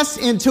test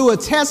into a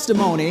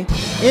testimony.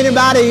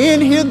 Anybody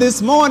in here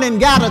this morning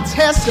got a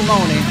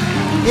testimony?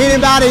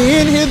 Anybody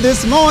in here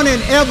this morning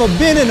ever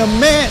been in a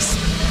mess?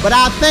 But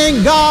I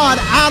thank God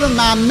out of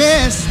my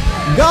mess,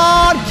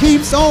 God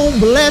keeps on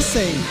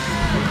blessing.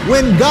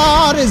 When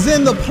God is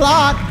in the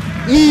plot,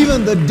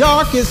 even the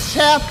darkest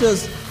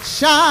chapters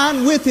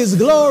shine with His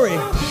glory.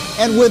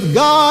 And with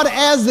God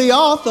as the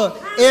author,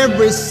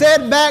 every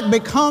setback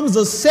becomes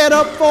a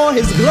setup for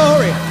His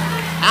glory.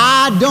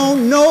 I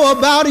don't know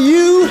about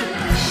you.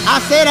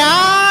 I said,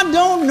 I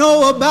don't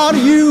know about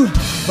you,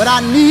 but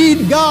I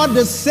need God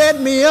to set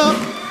me up.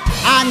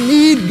 I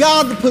need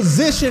God to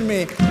position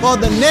me for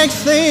the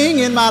next thing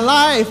in my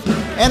life.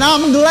 And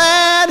I'm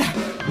glad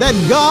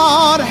that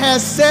God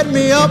has set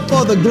me up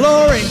for the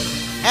glory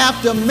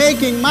after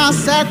making my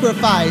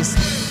sacrifice.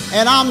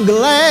 And I'm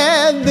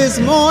glad this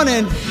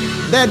morning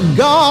that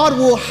God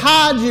will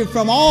hide you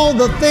from all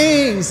the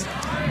things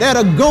that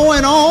are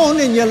going on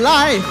in your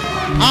life.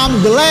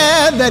 I'm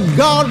glad that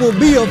God will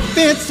be a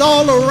fence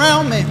all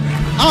around me.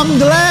 I'm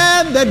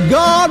glad that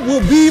God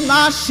will be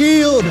my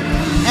shield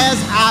as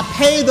I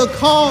pay the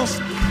cost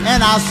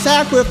and I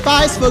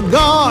sacrifice for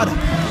God.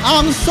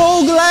 I'm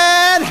so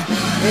glad.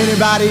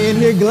 Anybody in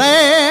here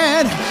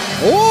glad?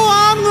 Oh,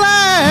 I'm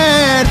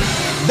glad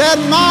that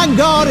my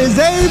God is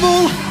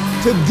able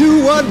to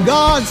do what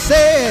God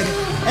said.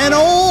 And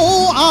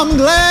oh, I'm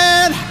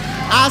glad.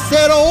 I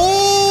said,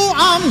 oh,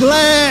 I'm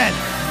glad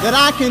that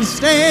I can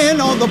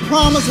stand on the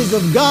promises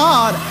of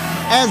God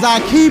as I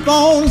keep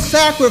on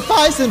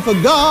sacrificing for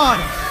God,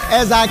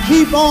 as I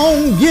keep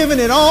on giving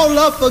it all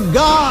up for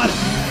God.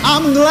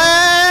 I'm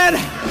glad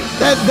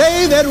that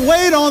they that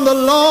wait on the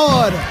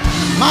Lord,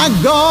 my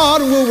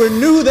God, will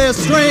renew their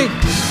strength.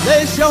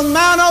 They shall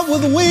mount up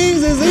with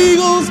wings as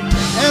eagles,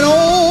 and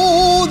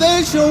oh,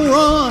 they shall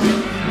run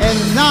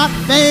and not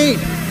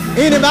faint.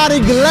 Anybody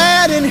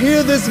glad in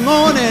here this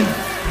morning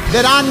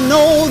that I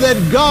know that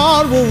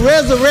God will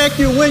resurrect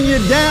you when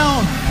you're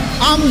down?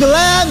 I'm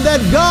glad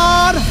that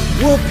God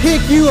will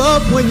pick you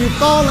up when you're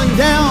falling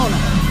down.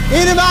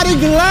 Anybody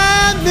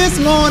glad this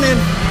morning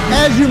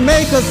as you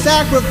make a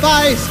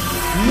sacrifice?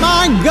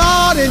 My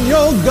God and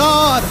your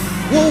God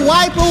will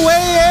wipe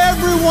away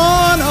every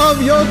one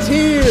of your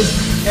tears.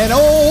 And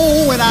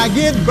oh, when I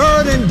get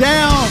burdened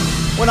down,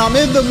 when I'm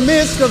in the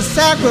midst of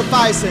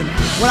sacrificing,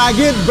 when I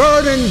get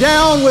burdened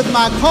down with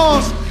my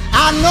cost,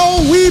 I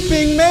know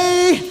weeping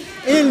may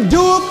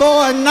endure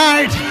for a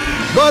night,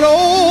 but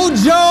oh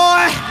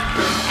joy,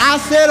 I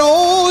said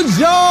oh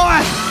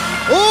joy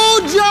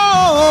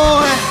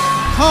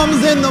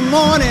comes in the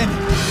morning.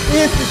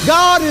 If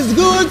God is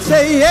good,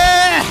 say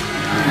yeah.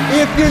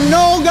 If you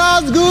know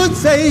God's good,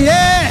 say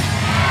yeah.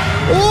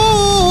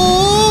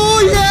 Oh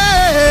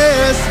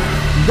yes,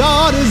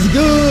 God is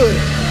good,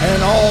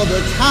 and all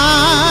the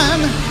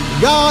time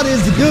God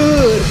is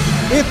good.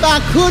 If I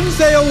couldn't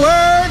say a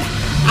word,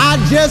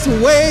 I'd just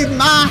wave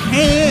my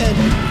hand.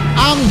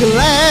 I'm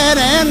glad,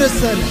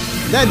 Anderson,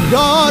 that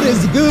God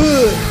is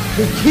good.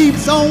 He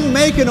keeps on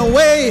making a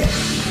way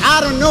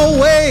out of no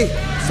way.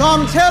 So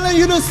I'm telling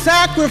you to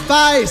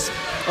sacrifice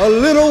a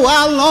little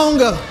while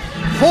longer.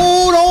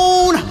 Hold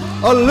on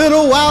a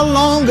little while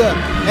longer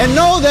and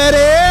know that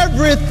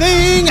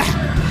everything,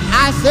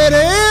 I said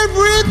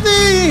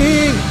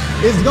everything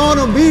is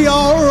gonna be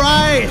all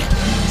right.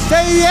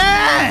 Say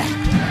yeah,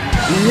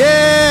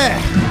 yeah,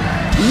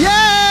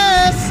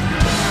 yes,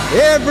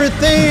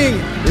 everything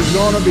is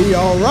gonna be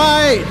all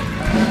right.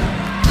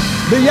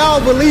 Do y'all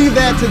believe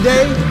that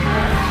today?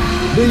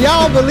 Do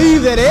y'all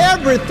believe that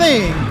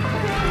everything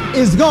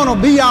is gonna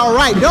be all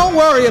right? Don't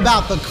worry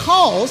about the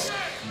cost.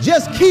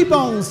 Just keep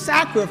on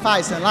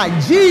sacrificing like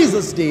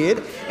Jesus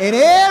did, and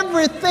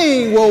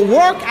everything will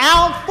work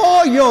out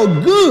for your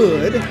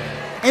good.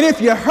 And if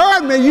you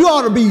heard me, you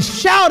ought to be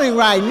shouting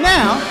right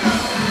now,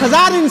 because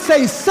I didn't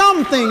say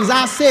some things.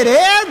 I said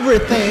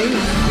everything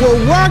will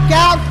work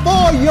out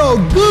for your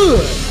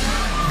good.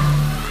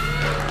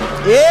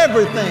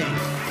 Everything.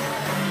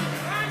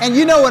 And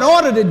you know, in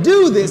order to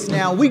do this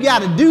now, we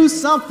got to do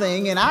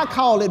something, and I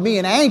call it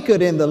being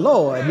anchored in the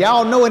Lord.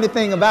 Y'all know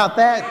anything about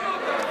that?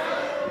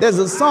 There's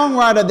a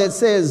songwriter that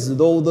says,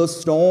 though the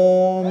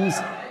storms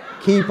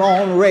keep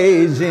on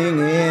raging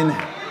in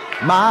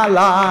my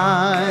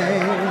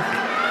life,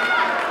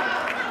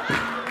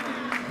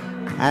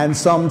 and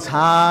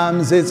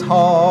sometimes it's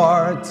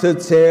hard to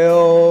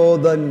tell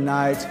the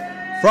night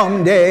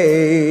from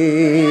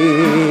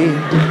day,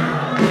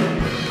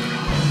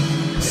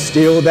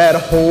 still that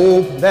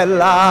hope that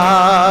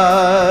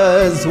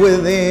lies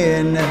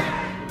within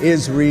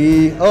is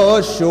reassured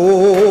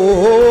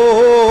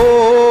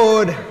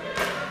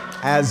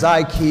as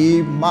I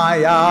keep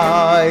my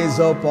eyes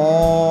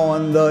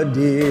upon the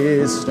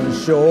distant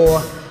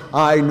shore.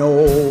 I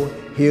know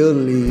He'll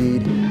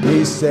lead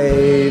me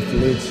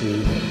safely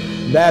to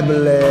that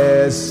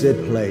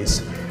blessed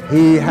place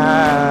He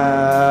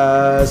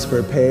has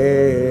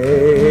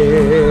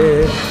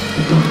prepared.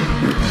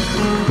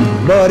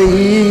 But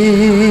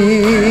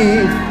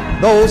if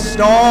those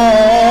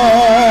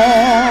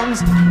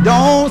storms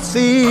don't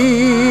cease,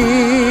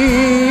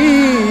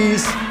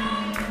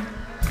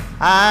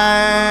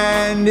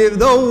 and if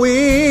the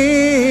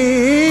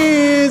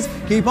winds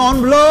keep on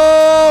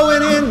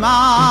blowing in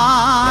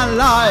my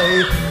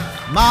life,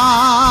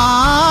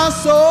 my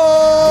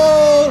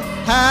soul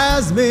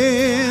has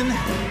been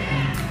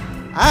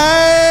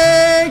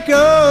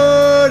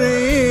anchored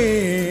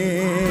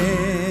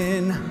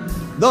in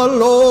the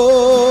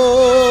Lord.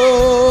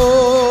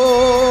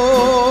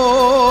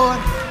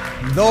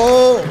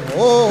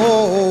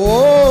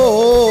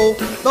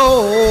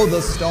 Though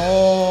the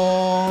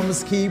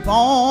storms keep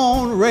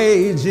on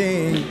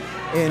raging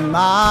in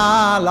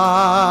my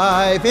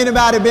life.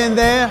 Anybody been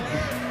there?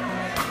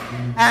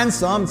 And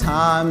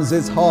sometimes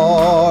it's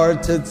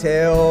hard to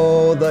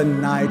tell the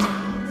night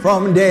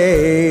from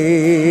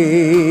day.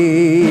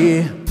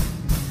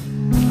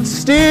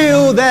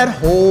 Still that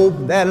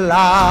hope that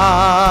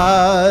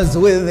lies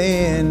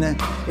within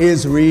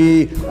is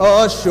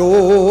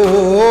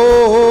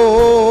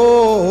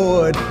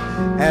reassured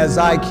as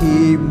I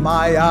keep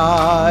my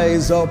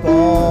eyes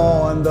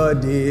upon the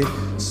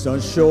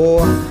distant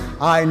shore.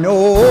 I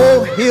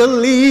know He'll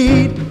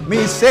lead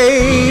me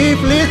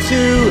safely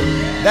to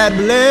that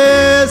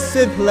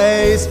blessed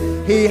place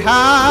He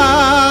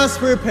has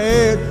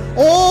prepared.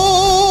 Oh,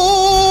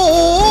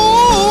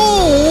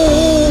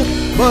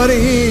 but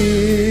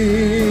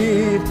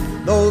if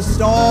those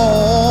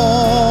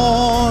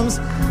storms,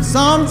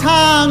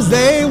 sometimes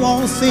they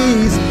won't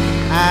cease,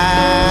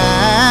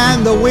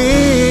 and the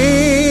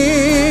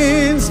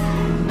winds,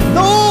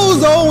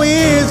 those old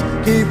winds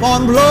keep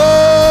on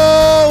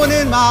blowing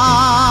in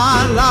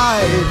my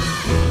life,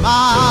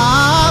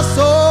 my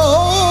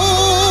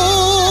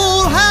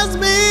soul has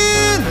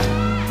been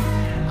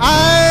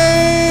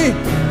anchored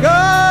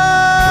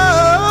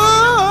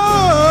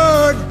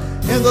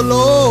in the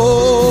Lord.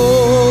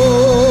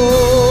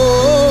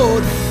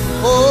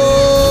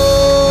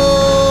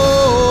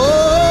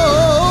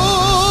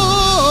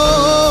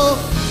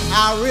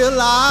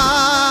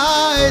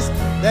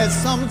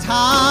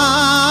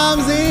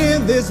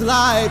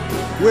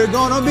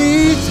 We're gonna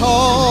be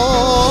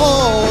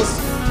tossed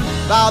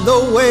by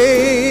the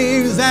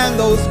waves and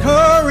those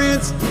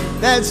currents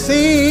that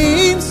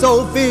seem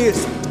so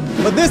fierce.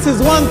 But this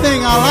is one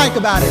thing I like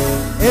about it.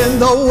 In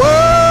the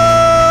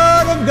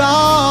Word of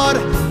God,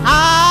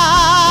 I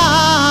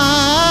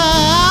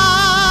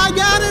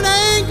got an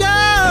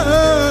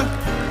anchor,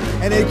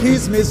 and it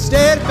keeps me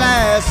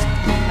steadfast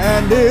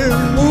and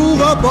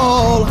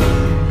immovable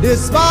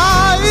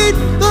despite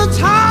the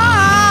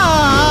tide.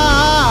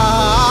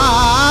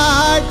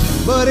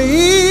 But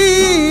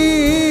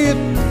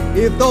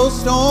if those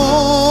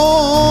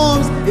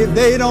storms, if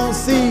they don't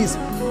cease,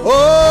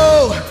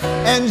 oh,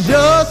 and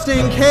just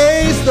in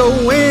case the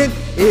wind,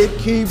 it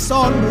keeps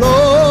on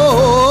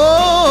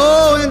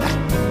blowing,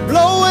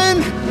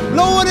 blowing,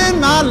 blowing in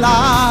my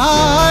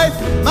life,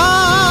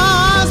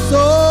 my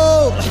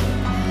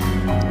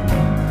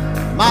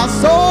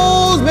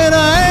soul's been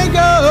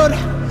anchored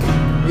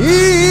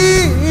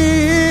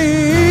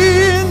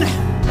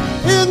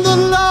in the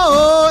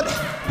Lord,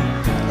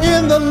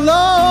 in the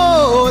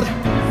Lord,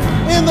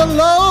 in the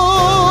Lord.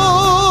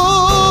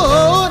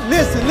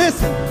 Listen,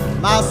 listen.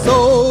 My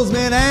soul's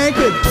been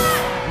anchored.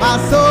 My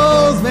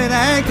soul's been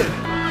anchored.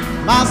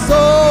 My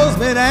soul's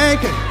been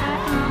anchored.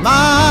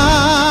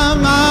 My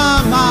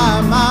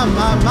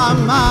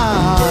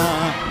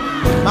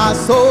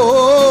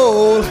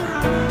soul.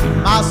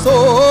 My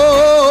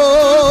soul.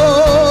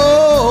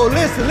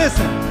 Listen,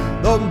 listen.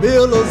 The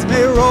billows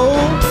may roll,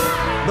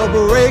 the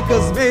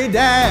breakers may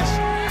dash.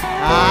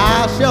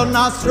 I shall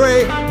not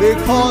stray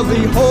because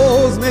he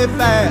holds me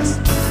fast.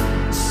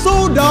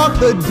 So dark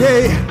the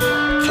day,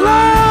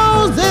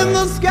 clouds in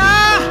the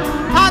sky,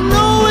 I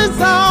know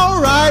it's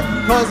alright,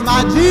 cause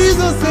my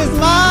Jesus is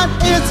mine.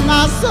 It's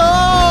my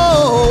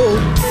soul,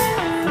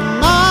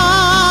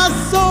 my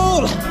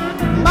soul,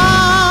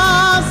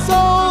 my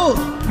soul.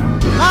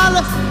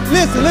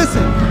 Listen,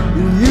 listen.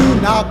 You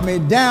knock me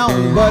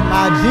down, but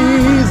my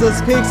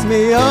Jesus picks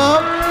me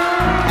up,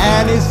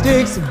 and he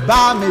sticks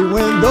by me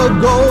when the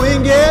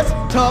going gets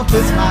tough.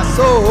 It's my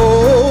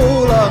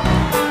soul,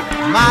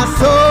 my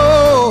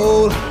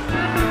soul,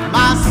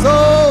 my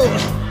soul.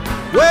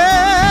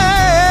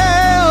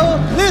 Well,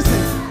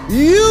 listen,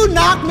 you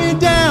knock me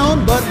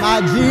down, but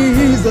my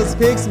Jesus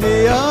picks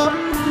me up,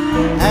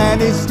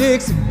 and he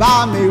sticks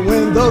by me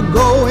when the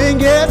going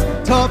gets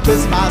tough.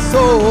 It's my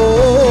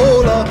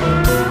soul,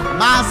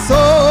 my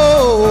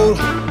soul,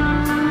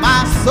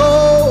 my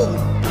soul.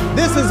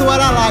 This is what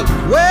I like.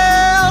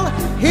 Well,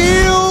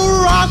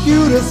 he'll rock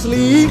you to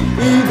sleep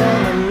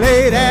even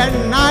late at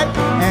night,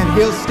 and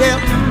he'll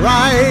step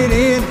right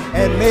in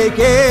and make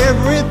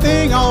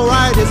everything all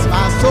right. It's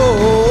my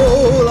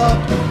soul,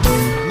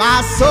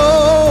 my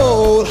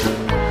soul,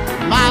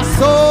 my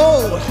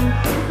soul.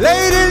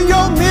 Late in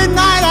your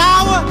midnight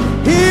hour,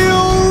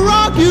 he'll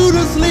rock you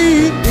to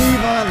sleep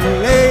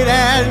even late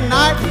at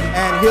night,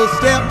 and he'll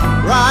step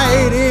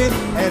right in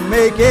and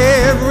make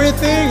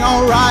everything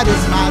all right.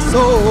 It's my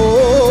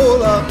soul,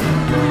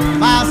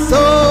 my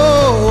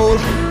soul,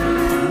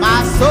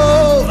 my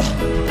soul.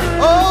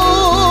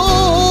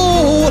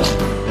 Oh,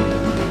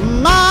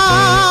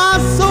 my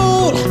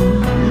soul,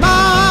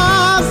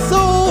 my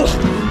soul,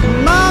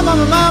 my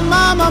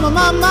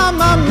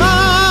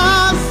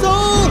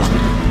soul,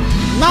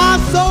 my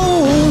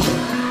soul,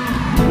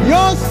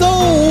 your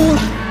soul,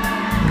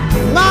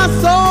 my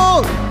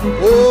soul.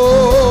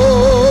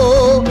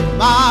 Oh,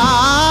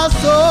 my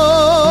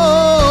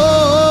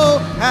soul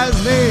has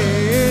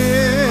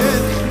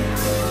been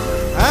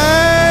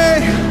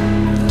anchored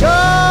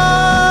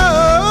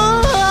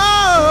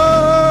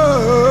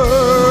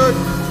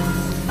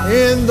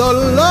in the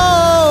Lord.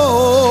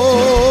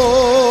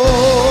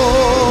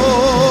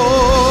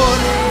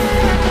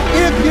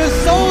 If your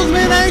soul's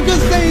been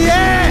anchored, say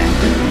yes.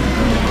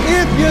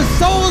 If your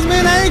soul's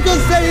been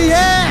anchored, say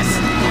yes.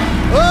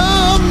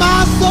 Oh,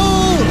 my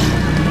soul,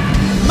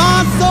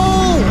 my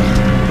soul,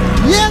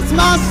 yes,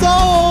 my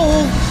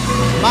soul,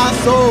 my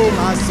soul,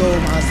 my soul,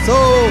 my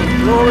soul.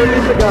 Glory be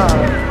to God.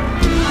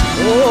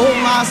 Oh,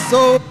 my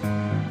soul.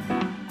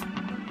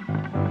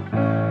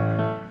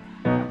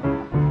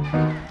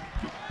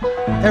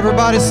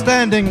 Everybody's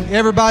standing,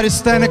 everybody's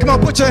standing. Come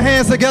on, put your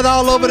hands together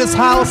all over this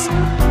house.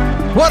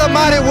 What a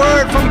mighty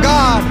word from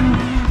God.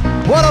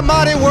 What a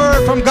mighty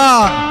word from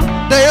God.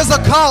 There is a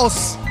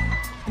cost,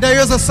 there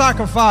is a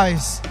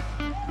sacrifice,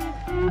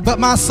 but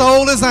my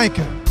soul is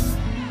anchored.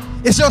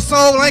 Is your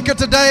soul anchored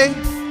today?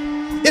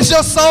 Is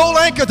your soul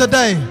anchored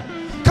today?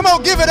 Come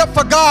on, give it up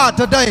for God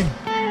today.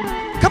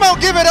 Come on,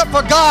 give it up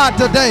for God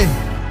today.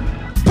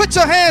 Put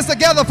your hands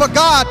together for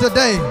God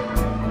today.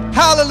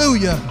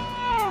 Hallelujah.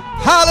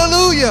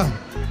 Hallelujah.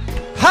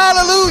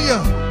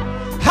 Hallelujah.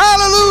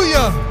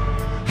 Hallelujah.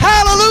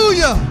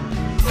 Hallelujah.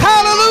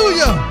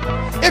 Hallelujah.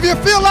 If you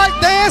feel like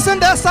dancing,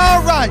 that's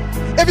all right.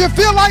 If you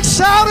feel like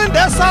shouting,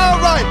 that's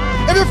all right.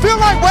 If you feel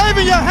like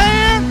waving your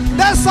hand,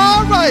 that's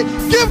all right.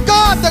 Give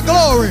God the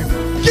glory.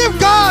 Give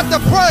God the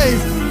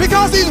praise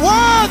because he's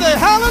worthy.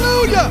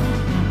 Hallelujah.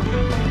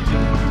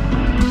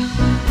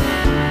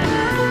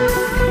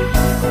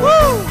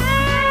 Woo.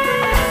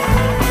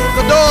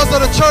 The doors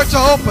of the church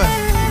are open.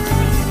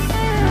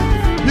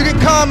 You can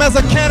come as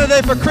a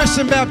candidate for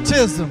Christian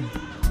baptism.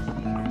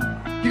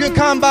 You can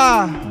come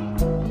by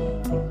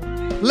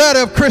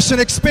letter of Christian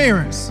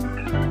experience.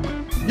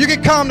 You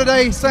can come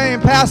today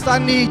saying, Pastor, I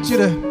need you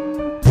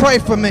to pray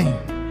for me.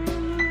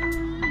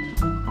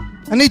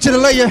 I need you to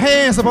lay your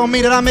hands upon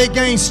me that I may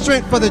gain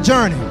strength for the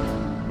journey.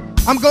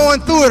 I'm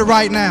going through it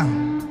right now.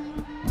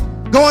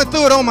 Going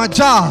through it on my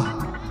job.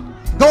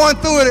 Going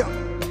through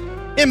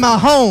it in my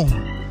home.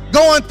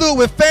 Going through it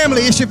with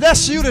family issues. If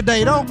that's you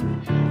today, don't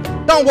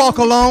walk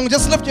alone.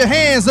 Just lift your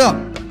hands up.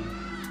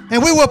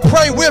 And we will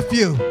pray with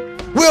you.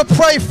 We'll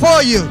pray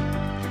for you.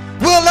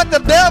 We'll let the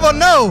devil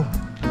know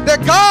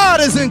that God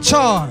is in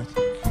charge.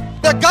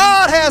 That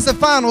God has the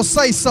final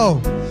say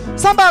so.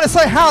 Somebody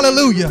say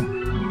hallelujah.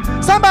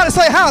 Somebody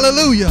say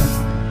hallelujah.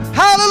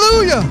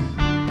 Hallelujah.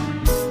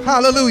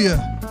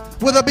 Hallelujah.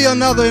 Will there be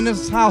another in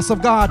this house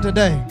of God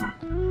today?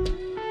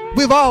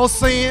 We've all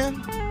sinned.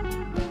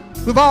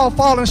 We've all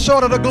fallen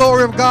short of the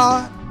glory of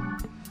God.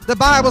 The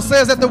Bible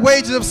says that the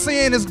wages of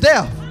sin is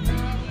death,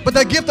 but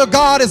the gift of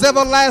God is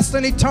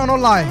everlasting, eternal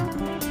life.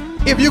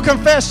 If you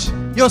confess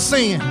your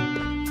sin,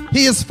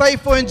 He is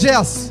faithful and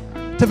just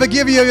to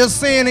forgive you of your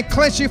sin and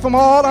cleanse you from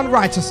all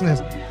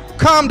unrighteousness.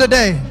 Come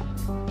today.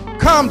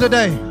 Come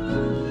today.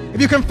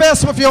 If you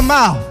confess with your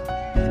mouth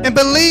and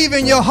believe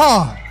in your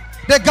heart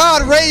that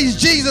God raised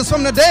Jesus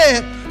from the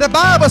dead, the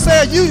Bible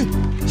says you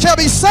shall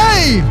be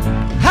saved.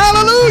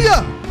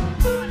 Hallelujah.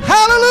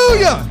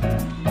 Hallelujah.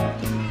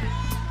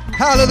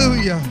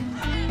 Hallelujah.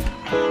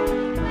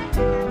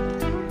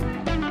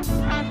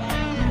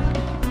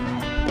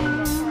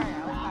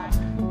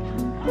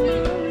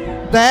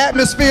 The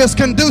atmosphere is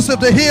conducive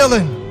to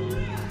healing.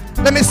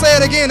 Let me say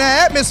it again. The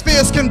atmosphere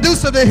is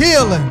conducive to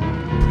healing.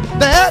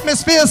 The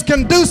atmosphere is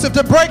conducive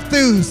to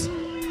breakthroughs.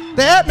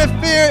 The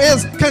atmosphere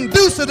is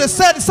conducive to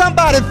setting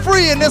somebody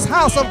free in this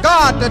house of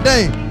God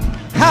today.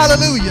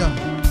 Hallelujah.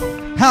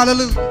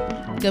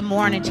 Hallelujah. Good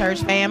morning,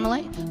 church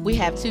family. We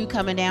have two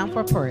coming down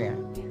for prayer.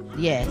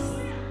 Yes.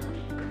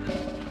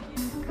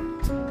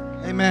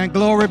 Amen.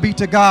 Glory be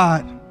to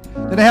God.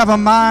 That they have a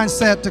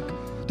mindset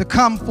to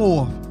come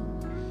forth,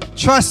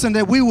 trusting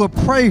that we will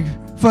pray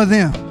for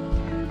them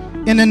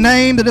in the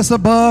name that is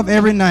above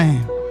every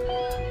name.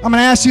 I'm going to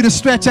ask you to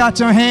stretch out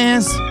your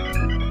hands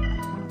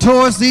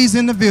towards these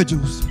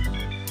individuals.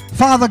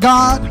 Father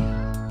God,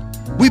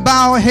 we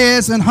bow our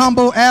heads in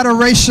humble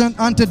adoration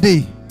unto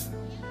Thee.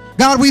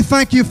 God, we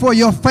thank You for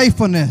Your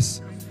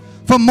faithfulness.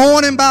 For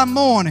morning by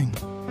morning,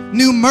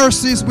 new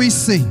mercies we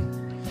see.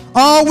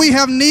 All we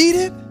have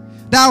needed,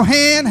 Thou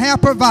hand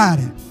have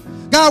provided.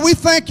 God, we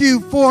thank You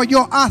for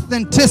Your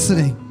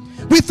authenticity.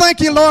 We thank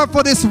You, Lord,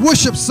 for this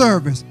worship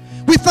service.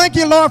 We thank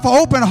You, Lord, for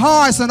open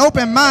hearts and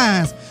open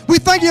minds. We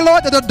thank You,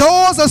 Lord, that the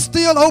doors are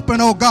still open,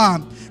 oh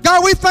God.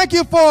 God, we thank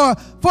You for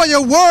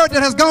Your word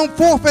that has gone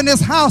forth in this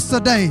house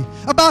today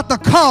about the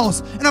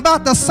cost and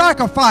about the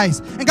sacrifice.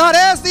 And God,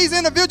 as these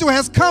individuals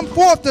has come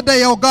forth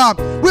today, oh God,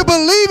 we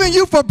believe in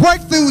You for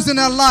breakthroughs in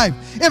their life.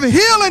 If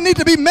healing needs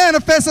to be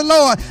manifested,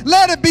 Lord,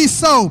 let it be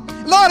so.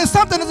 Lord, it's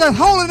something that's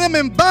holding them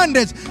in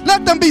bondage.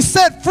 Let them be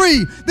set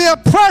free. The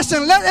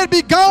oppression, let it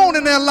be gone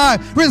in their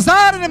life.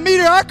 Residing in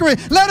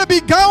mediocrity, let it be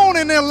gone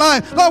in their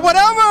life. Lord,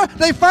 whatever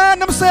they find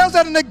themselves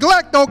at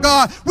neglect, oh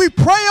God, we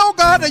pray, oh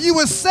God, that You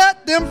would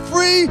set them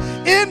free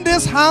in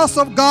this house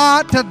of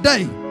God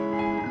today.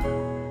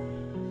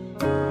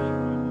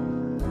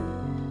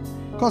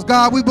 Because,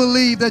 God, we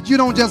believe that You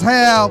don't just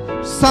have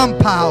some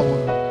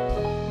power,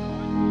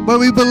 but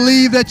we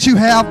believe that You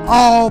have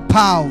all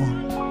power.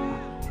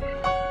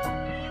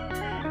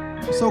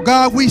 So,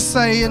 God, we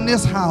say in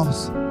this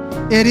house,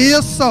 it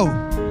is so.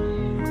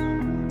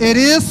 It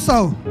is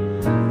so,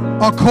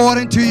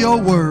 according to Your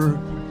word.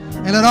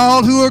 And let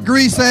all who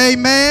agree say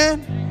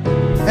amen,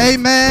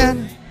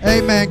 amen,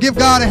 amen. Give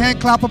God a hand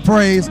clap of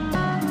praise.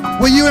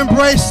 Will you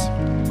embrace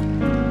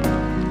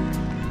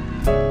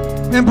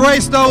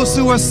those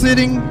who are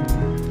sitting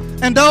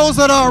and those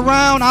that are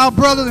around, our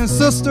brothers and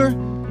sisters?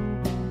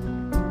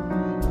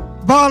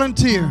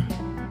 Volunteer.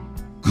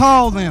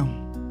 Call them.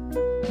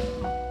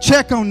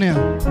 Check on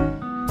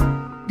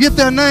them. Get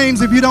their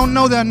names if you don't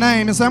know their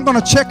name and say, I'm going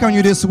to check on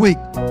you this week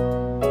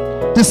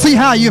to see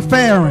how you're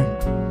faring.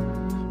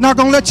 Not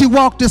going to let you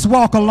walk this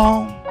walk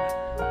alone.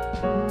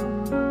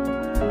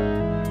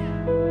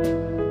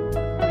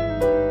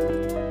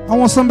 I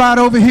want somebody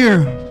over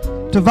here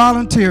to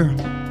volunteer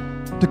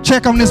to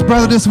check on this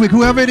brother this week.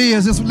 Whoever it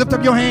is, just lift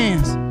up your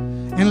hands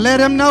and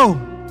let him know.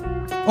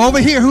 Over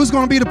here, who's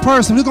going to be the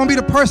person? Who's going to be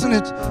the person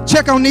to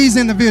check on these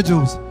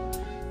individuals?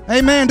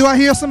 Amen. Do I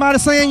hear somebody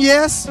saying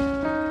yes?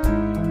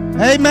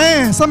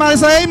 Amen. Somebody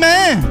say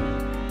amen.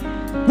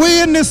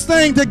 We're in this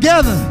thing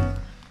together.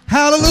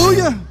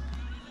 Hallelujah.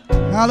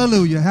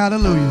 Hallelujah.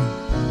 Hallelujah.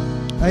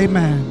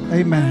 Amen.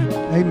 Amen.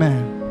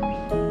 Amen.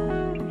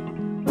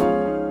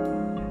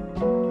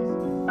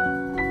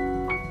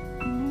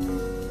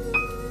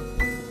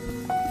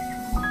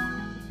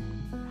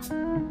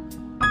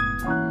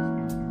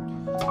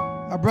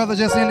 Our brother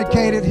just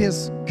indicated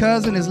his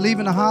cousin is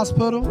leaving the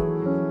hospital.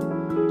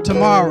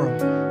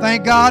 tomorrow.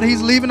 Thank God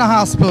he's leaving the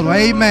hospital.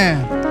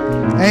 Amen.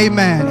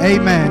 Amen.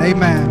 Amen.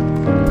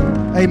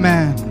 Amen.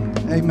 Amen.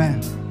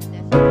 Amen.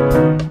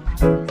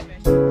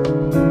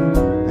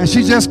 And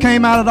she just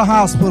came out of the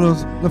hospital.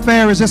 The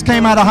fairies just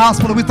came out of the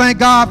hospital. We thank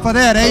God for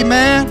that.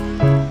 Amen.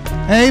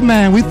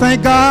 Amen. We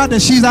thank God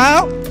that she's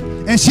out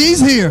and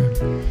she's here.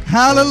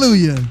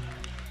 Hallelujah.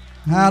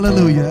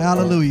 Hallelujah.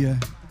 Hallelujah.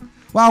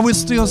 While we're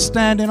still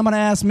standing, I'm going to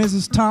ask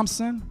Mrs.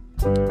 Thompson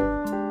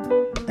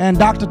and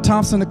Dr.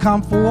 Thompson to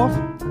come forth.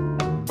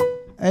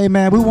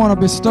 Amen. We want to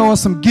bestow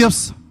some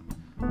gifts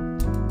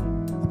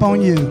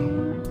upon you.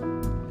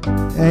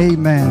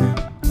 Amen.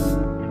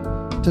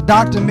 To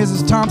Dr. and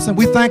Mrs. Thompson,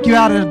 we thank you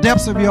out of the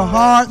depths of your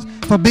hearts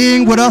for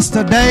being with us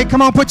today.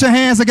 Come on, put your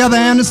hands together,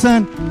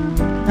 Anderson,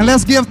 and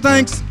let's give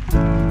thanks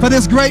for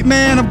this great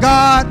man of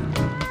God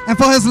and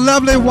for his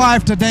lovely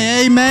wife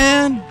today.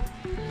 Amen.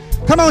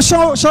 Come on,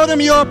 show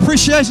them your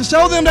appreciation.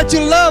 Show them that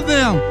you love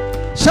them.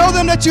 Show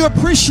them that you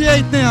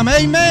appreciate them.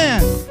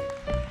 Amen.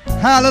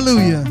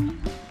 Hallelujah.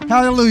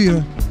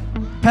 Hallelujah.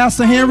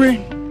 Pastor Henry,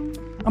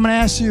 I'm going to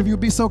ask you if you'll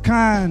be so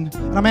kind.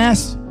 And I'm going to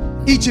ask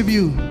each of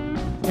you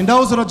and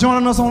those that are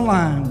joining us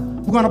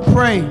online, we're going to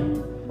pray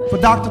for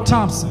Dr.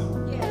 Thompson.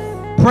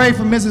 Pray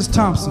for Mrs.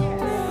 Thompson.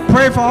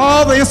 Pray for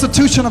all the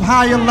institution of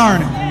higher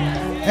learning.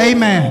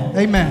 Amen.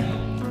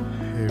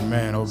 Amen.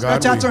 Amen. Oh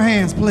God, stretch out your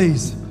hands,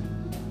 please.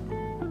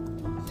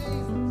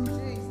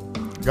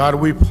 God,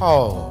 we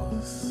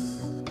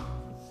pause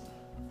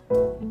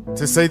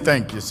to say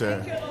thank you,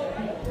 sir.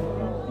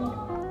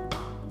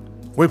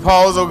 We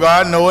pause, oh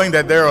God, knowing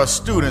that there are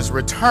students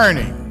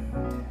returning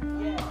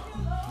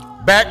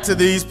back to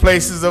these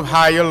places of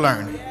higher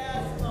learning.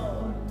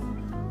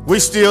 We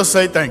still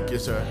say thank you,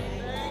 sir.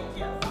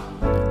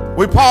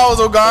 We pause,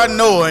 oh God,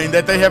 knowing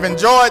that they have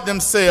enjoyed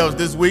themselves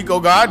this week, oh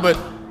God, but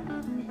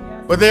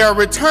they are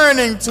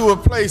returning to a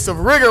place of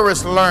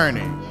rigorous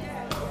learning.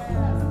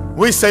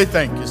 We say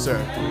thank you, sir.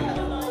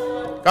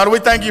 God, we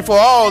thank you for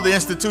all the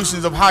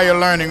institutions of higher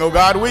learning, oh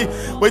God. We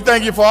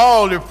thank you for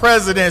all the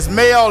presidents,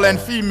 male and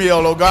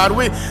female, oh God.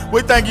 We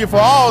thank you for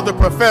all the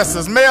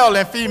professors, male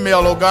and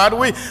female, oh God.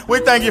 We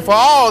thank you for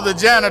all the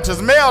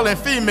janitors, male and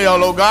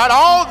female, oh God.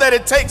 All that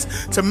it takes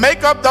to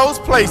make up those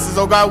places,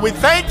 oh God. We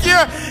thank you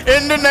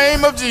in the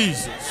name of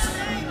Jesus.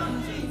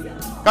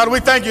 God,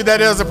 we thank you that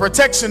there's a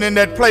protection in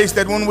that place,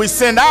 that when we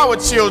send our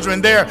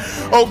children there,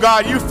 oh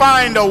God, you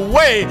find a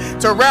way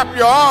to wrap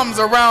your arms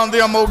around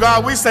them, oh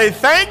God. We say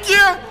thank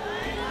you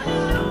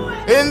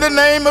in the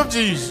name of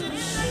Jesus.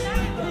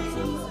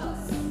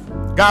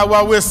 God,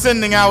 while we're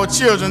sending our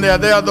children there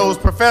are those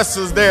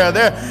professors there,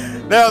 there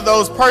are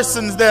those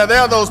persons there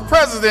are those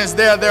presidents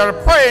there that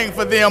are praying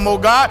for them, oh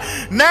God.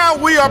 Now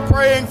we are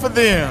praying for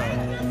them.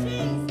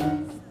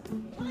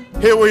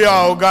 Here we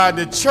are, oh God,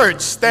 the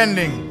church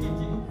standing,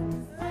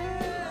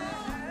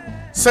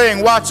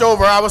 saying, watch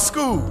over our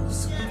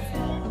schools.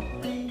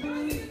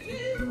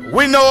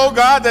 We know, oh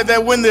God,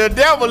 that when the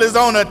devil is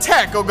on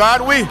attack, oh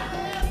God,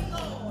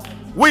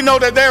 we know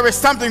that there is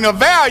something of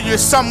value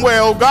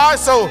somewhere, oh God.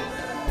 So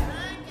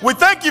we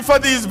thank you for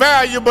these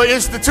valuable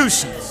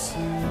institutions.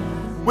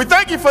 We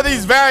thank you for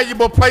these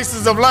valuable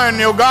places of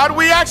learning, oh God.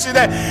 We ask you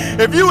that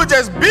if you would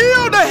just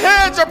build a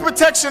hedge of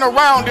protection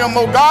around them,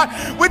 oh God,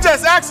 we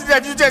just ask you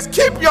that you just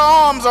keep your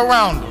arms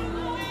around them.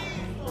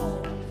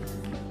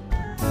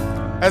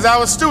 As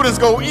our students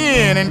go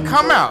in and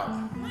come out,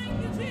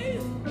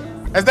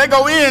 as they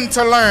go in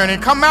to learn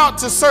and come out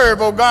to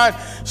serve, oh God,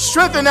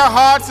 strengthen their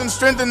hearts and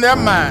strengthen their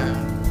mind.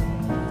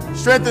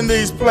 Strengthen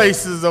these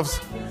places of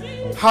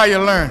higher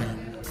learning,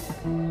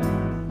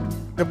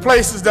 the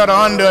places that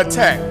are under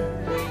attack,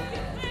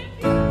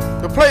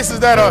 the places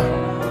that are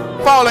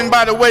falling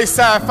by the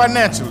wayside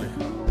financially,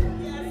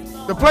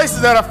 the places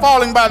that are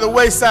falling by the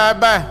wayside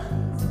by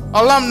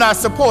alumni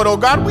support, oh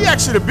God. We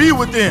ask you to be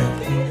with them.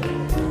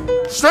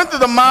 Strengthen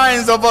the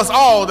minds of us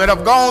all that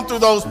have gone through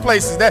those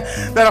places, that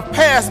have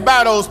passed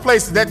by those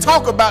places, that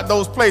talk about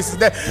those places,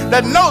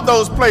 that know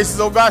those places,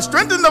 oh God.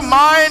 Strengthen the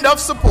mind of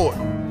support,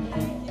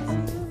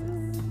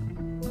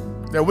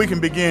 that we can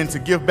begin to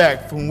give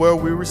back from where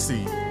we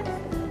receive.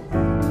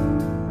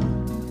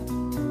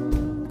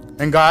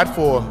 And God,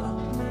 for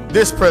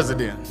this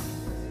president,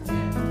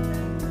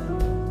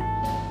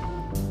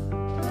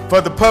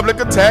 for the public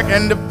attack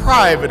and the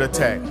private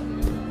attack,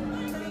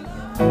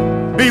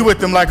 be with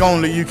them like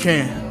only you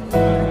can.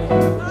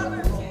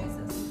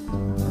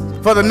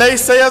 For the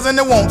naysayers and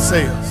the won't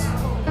sayers,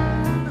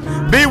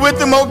 be with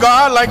them, oh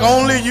God, like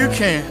only you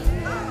can.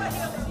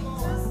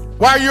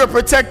 While you're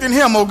protecting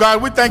him, oh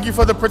God, we thank you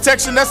for the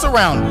protection that's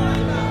around him.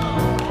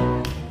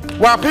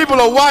 While people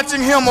are watching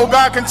him, oh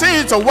God,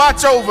 continue to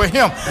watch over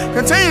him.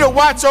 Continue to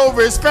watch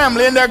over his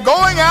family and their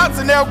going outs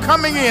and their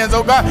coming ins,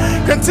 oh God.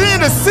 Continue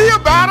to see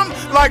about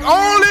them like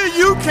only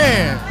you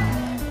can.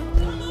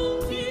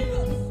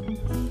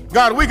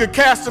 God, we could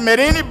cast him at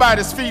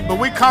anybody's feet, but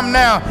we come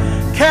now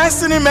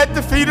casting him at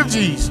the feet of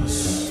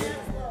Jesus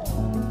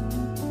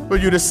for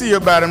you to see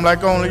about him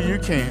like only you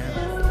can.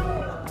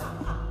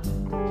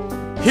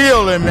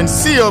 Heal him and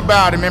see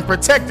about him and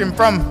protect him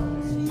from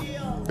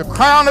the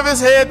crown of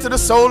his head to the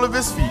sole of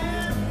his feet.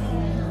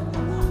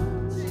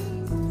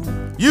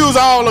 Use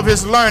all of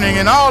his learning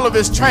and all of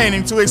his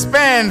training to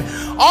expand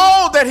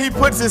all that he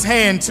puts his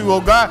hand to, oh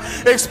God.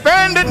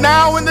 Expand it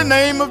now in the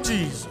name of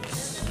Jesus.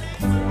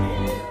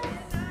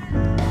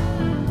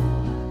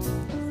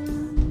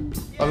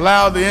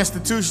 Allow the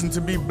institution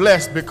to be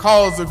blessed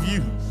because of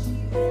you.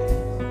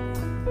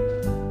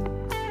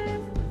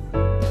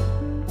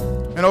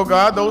 And oh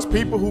God, those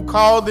people who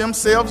call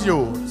themselves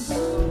yours,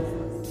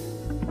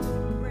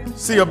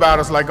 see about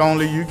us like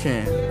only you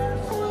can.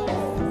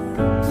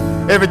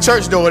 Every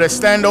church door that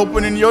stand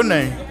open in your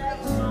name,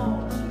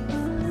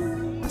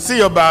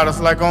 see about us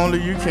like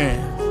only you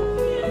can.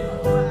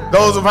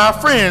 Those of our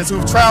friends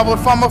who've traveled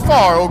from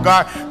afar, oh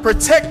God,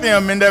 protect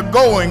them in their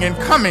going and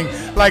coming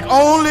like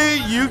only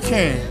you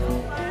can.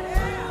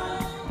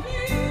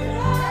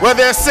 Where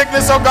there's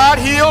sickness, oh God,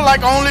 heal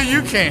like only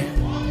you can.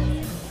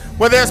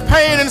 Where there's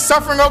pain and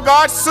suffering, oh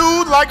God,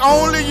 soothe like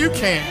only you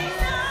can.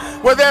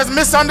 Where there's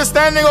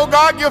misunderstanding, oh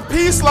God, give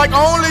peace like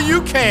only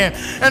you can.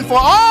 And for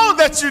all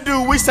that you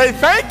do, we say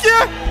thank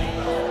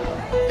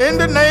you in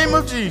the name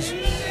of Jesus.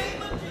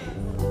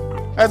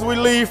 As we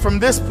leave from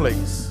this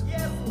place,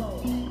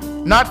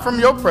 not from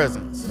your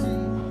presence,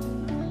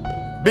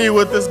 be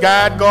with us,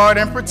 guide, guard,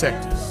 and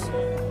protect us.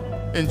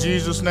 In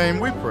Jesus' name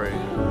we pray.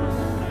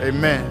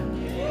 Amen.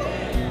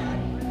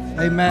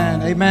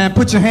 Amen. Amen.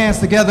 Put your hands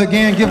together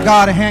again. Give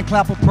God a hand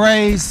clap of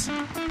praise.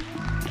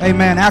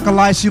 Amen.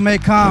 Acolytes, you may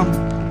come.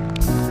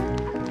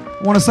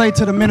 I want to say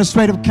to the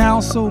administrative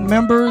council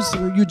members,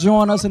 will you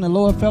join us in the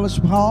lower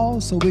fellowship hall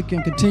so we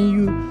can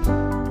continue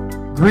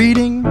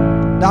greeting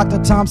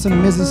Dr. Thompson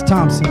and Mrs.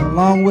 Thompson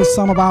along with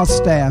some of our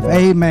staff.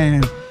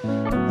 Amen.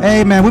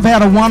 Amen. We've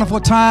had a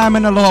wonderful time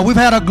in the Lord. We've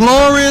had a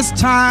glorious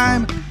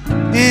time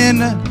in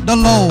the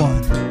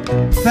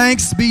Lord.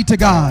 Thanks be to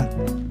God.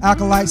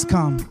 Acolytes,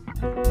 come.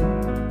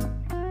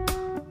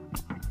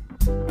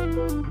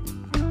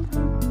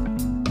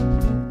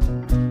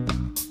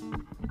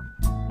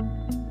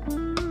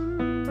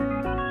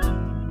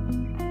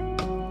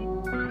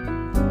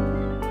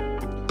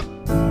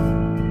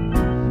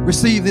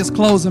 Receive this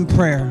closing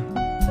prayer.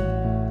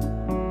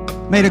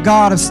 May the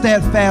God of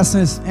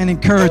steadfastness and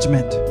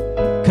encouragement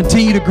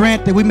continue to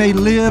grant that we may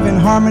live in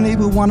harmony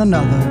with one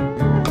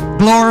another,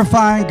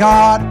 glorifying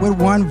God with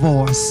one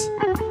voice,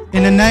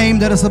 in the name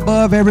that is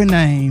above every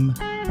name,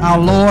 our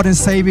Lord and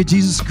Savior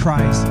Jesus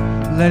Christ.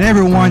 Let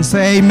everyone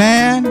say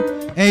amen,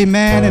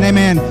 amen, and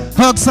amen.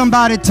 Hug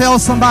somebody, tell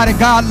somebody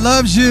God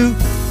loves you,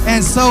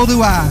 and so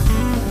do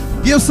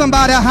I. Give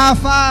somebody a high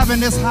five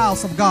in this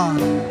house of God.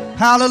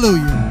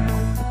 Hallelujah.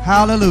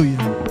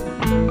 Hallelujah.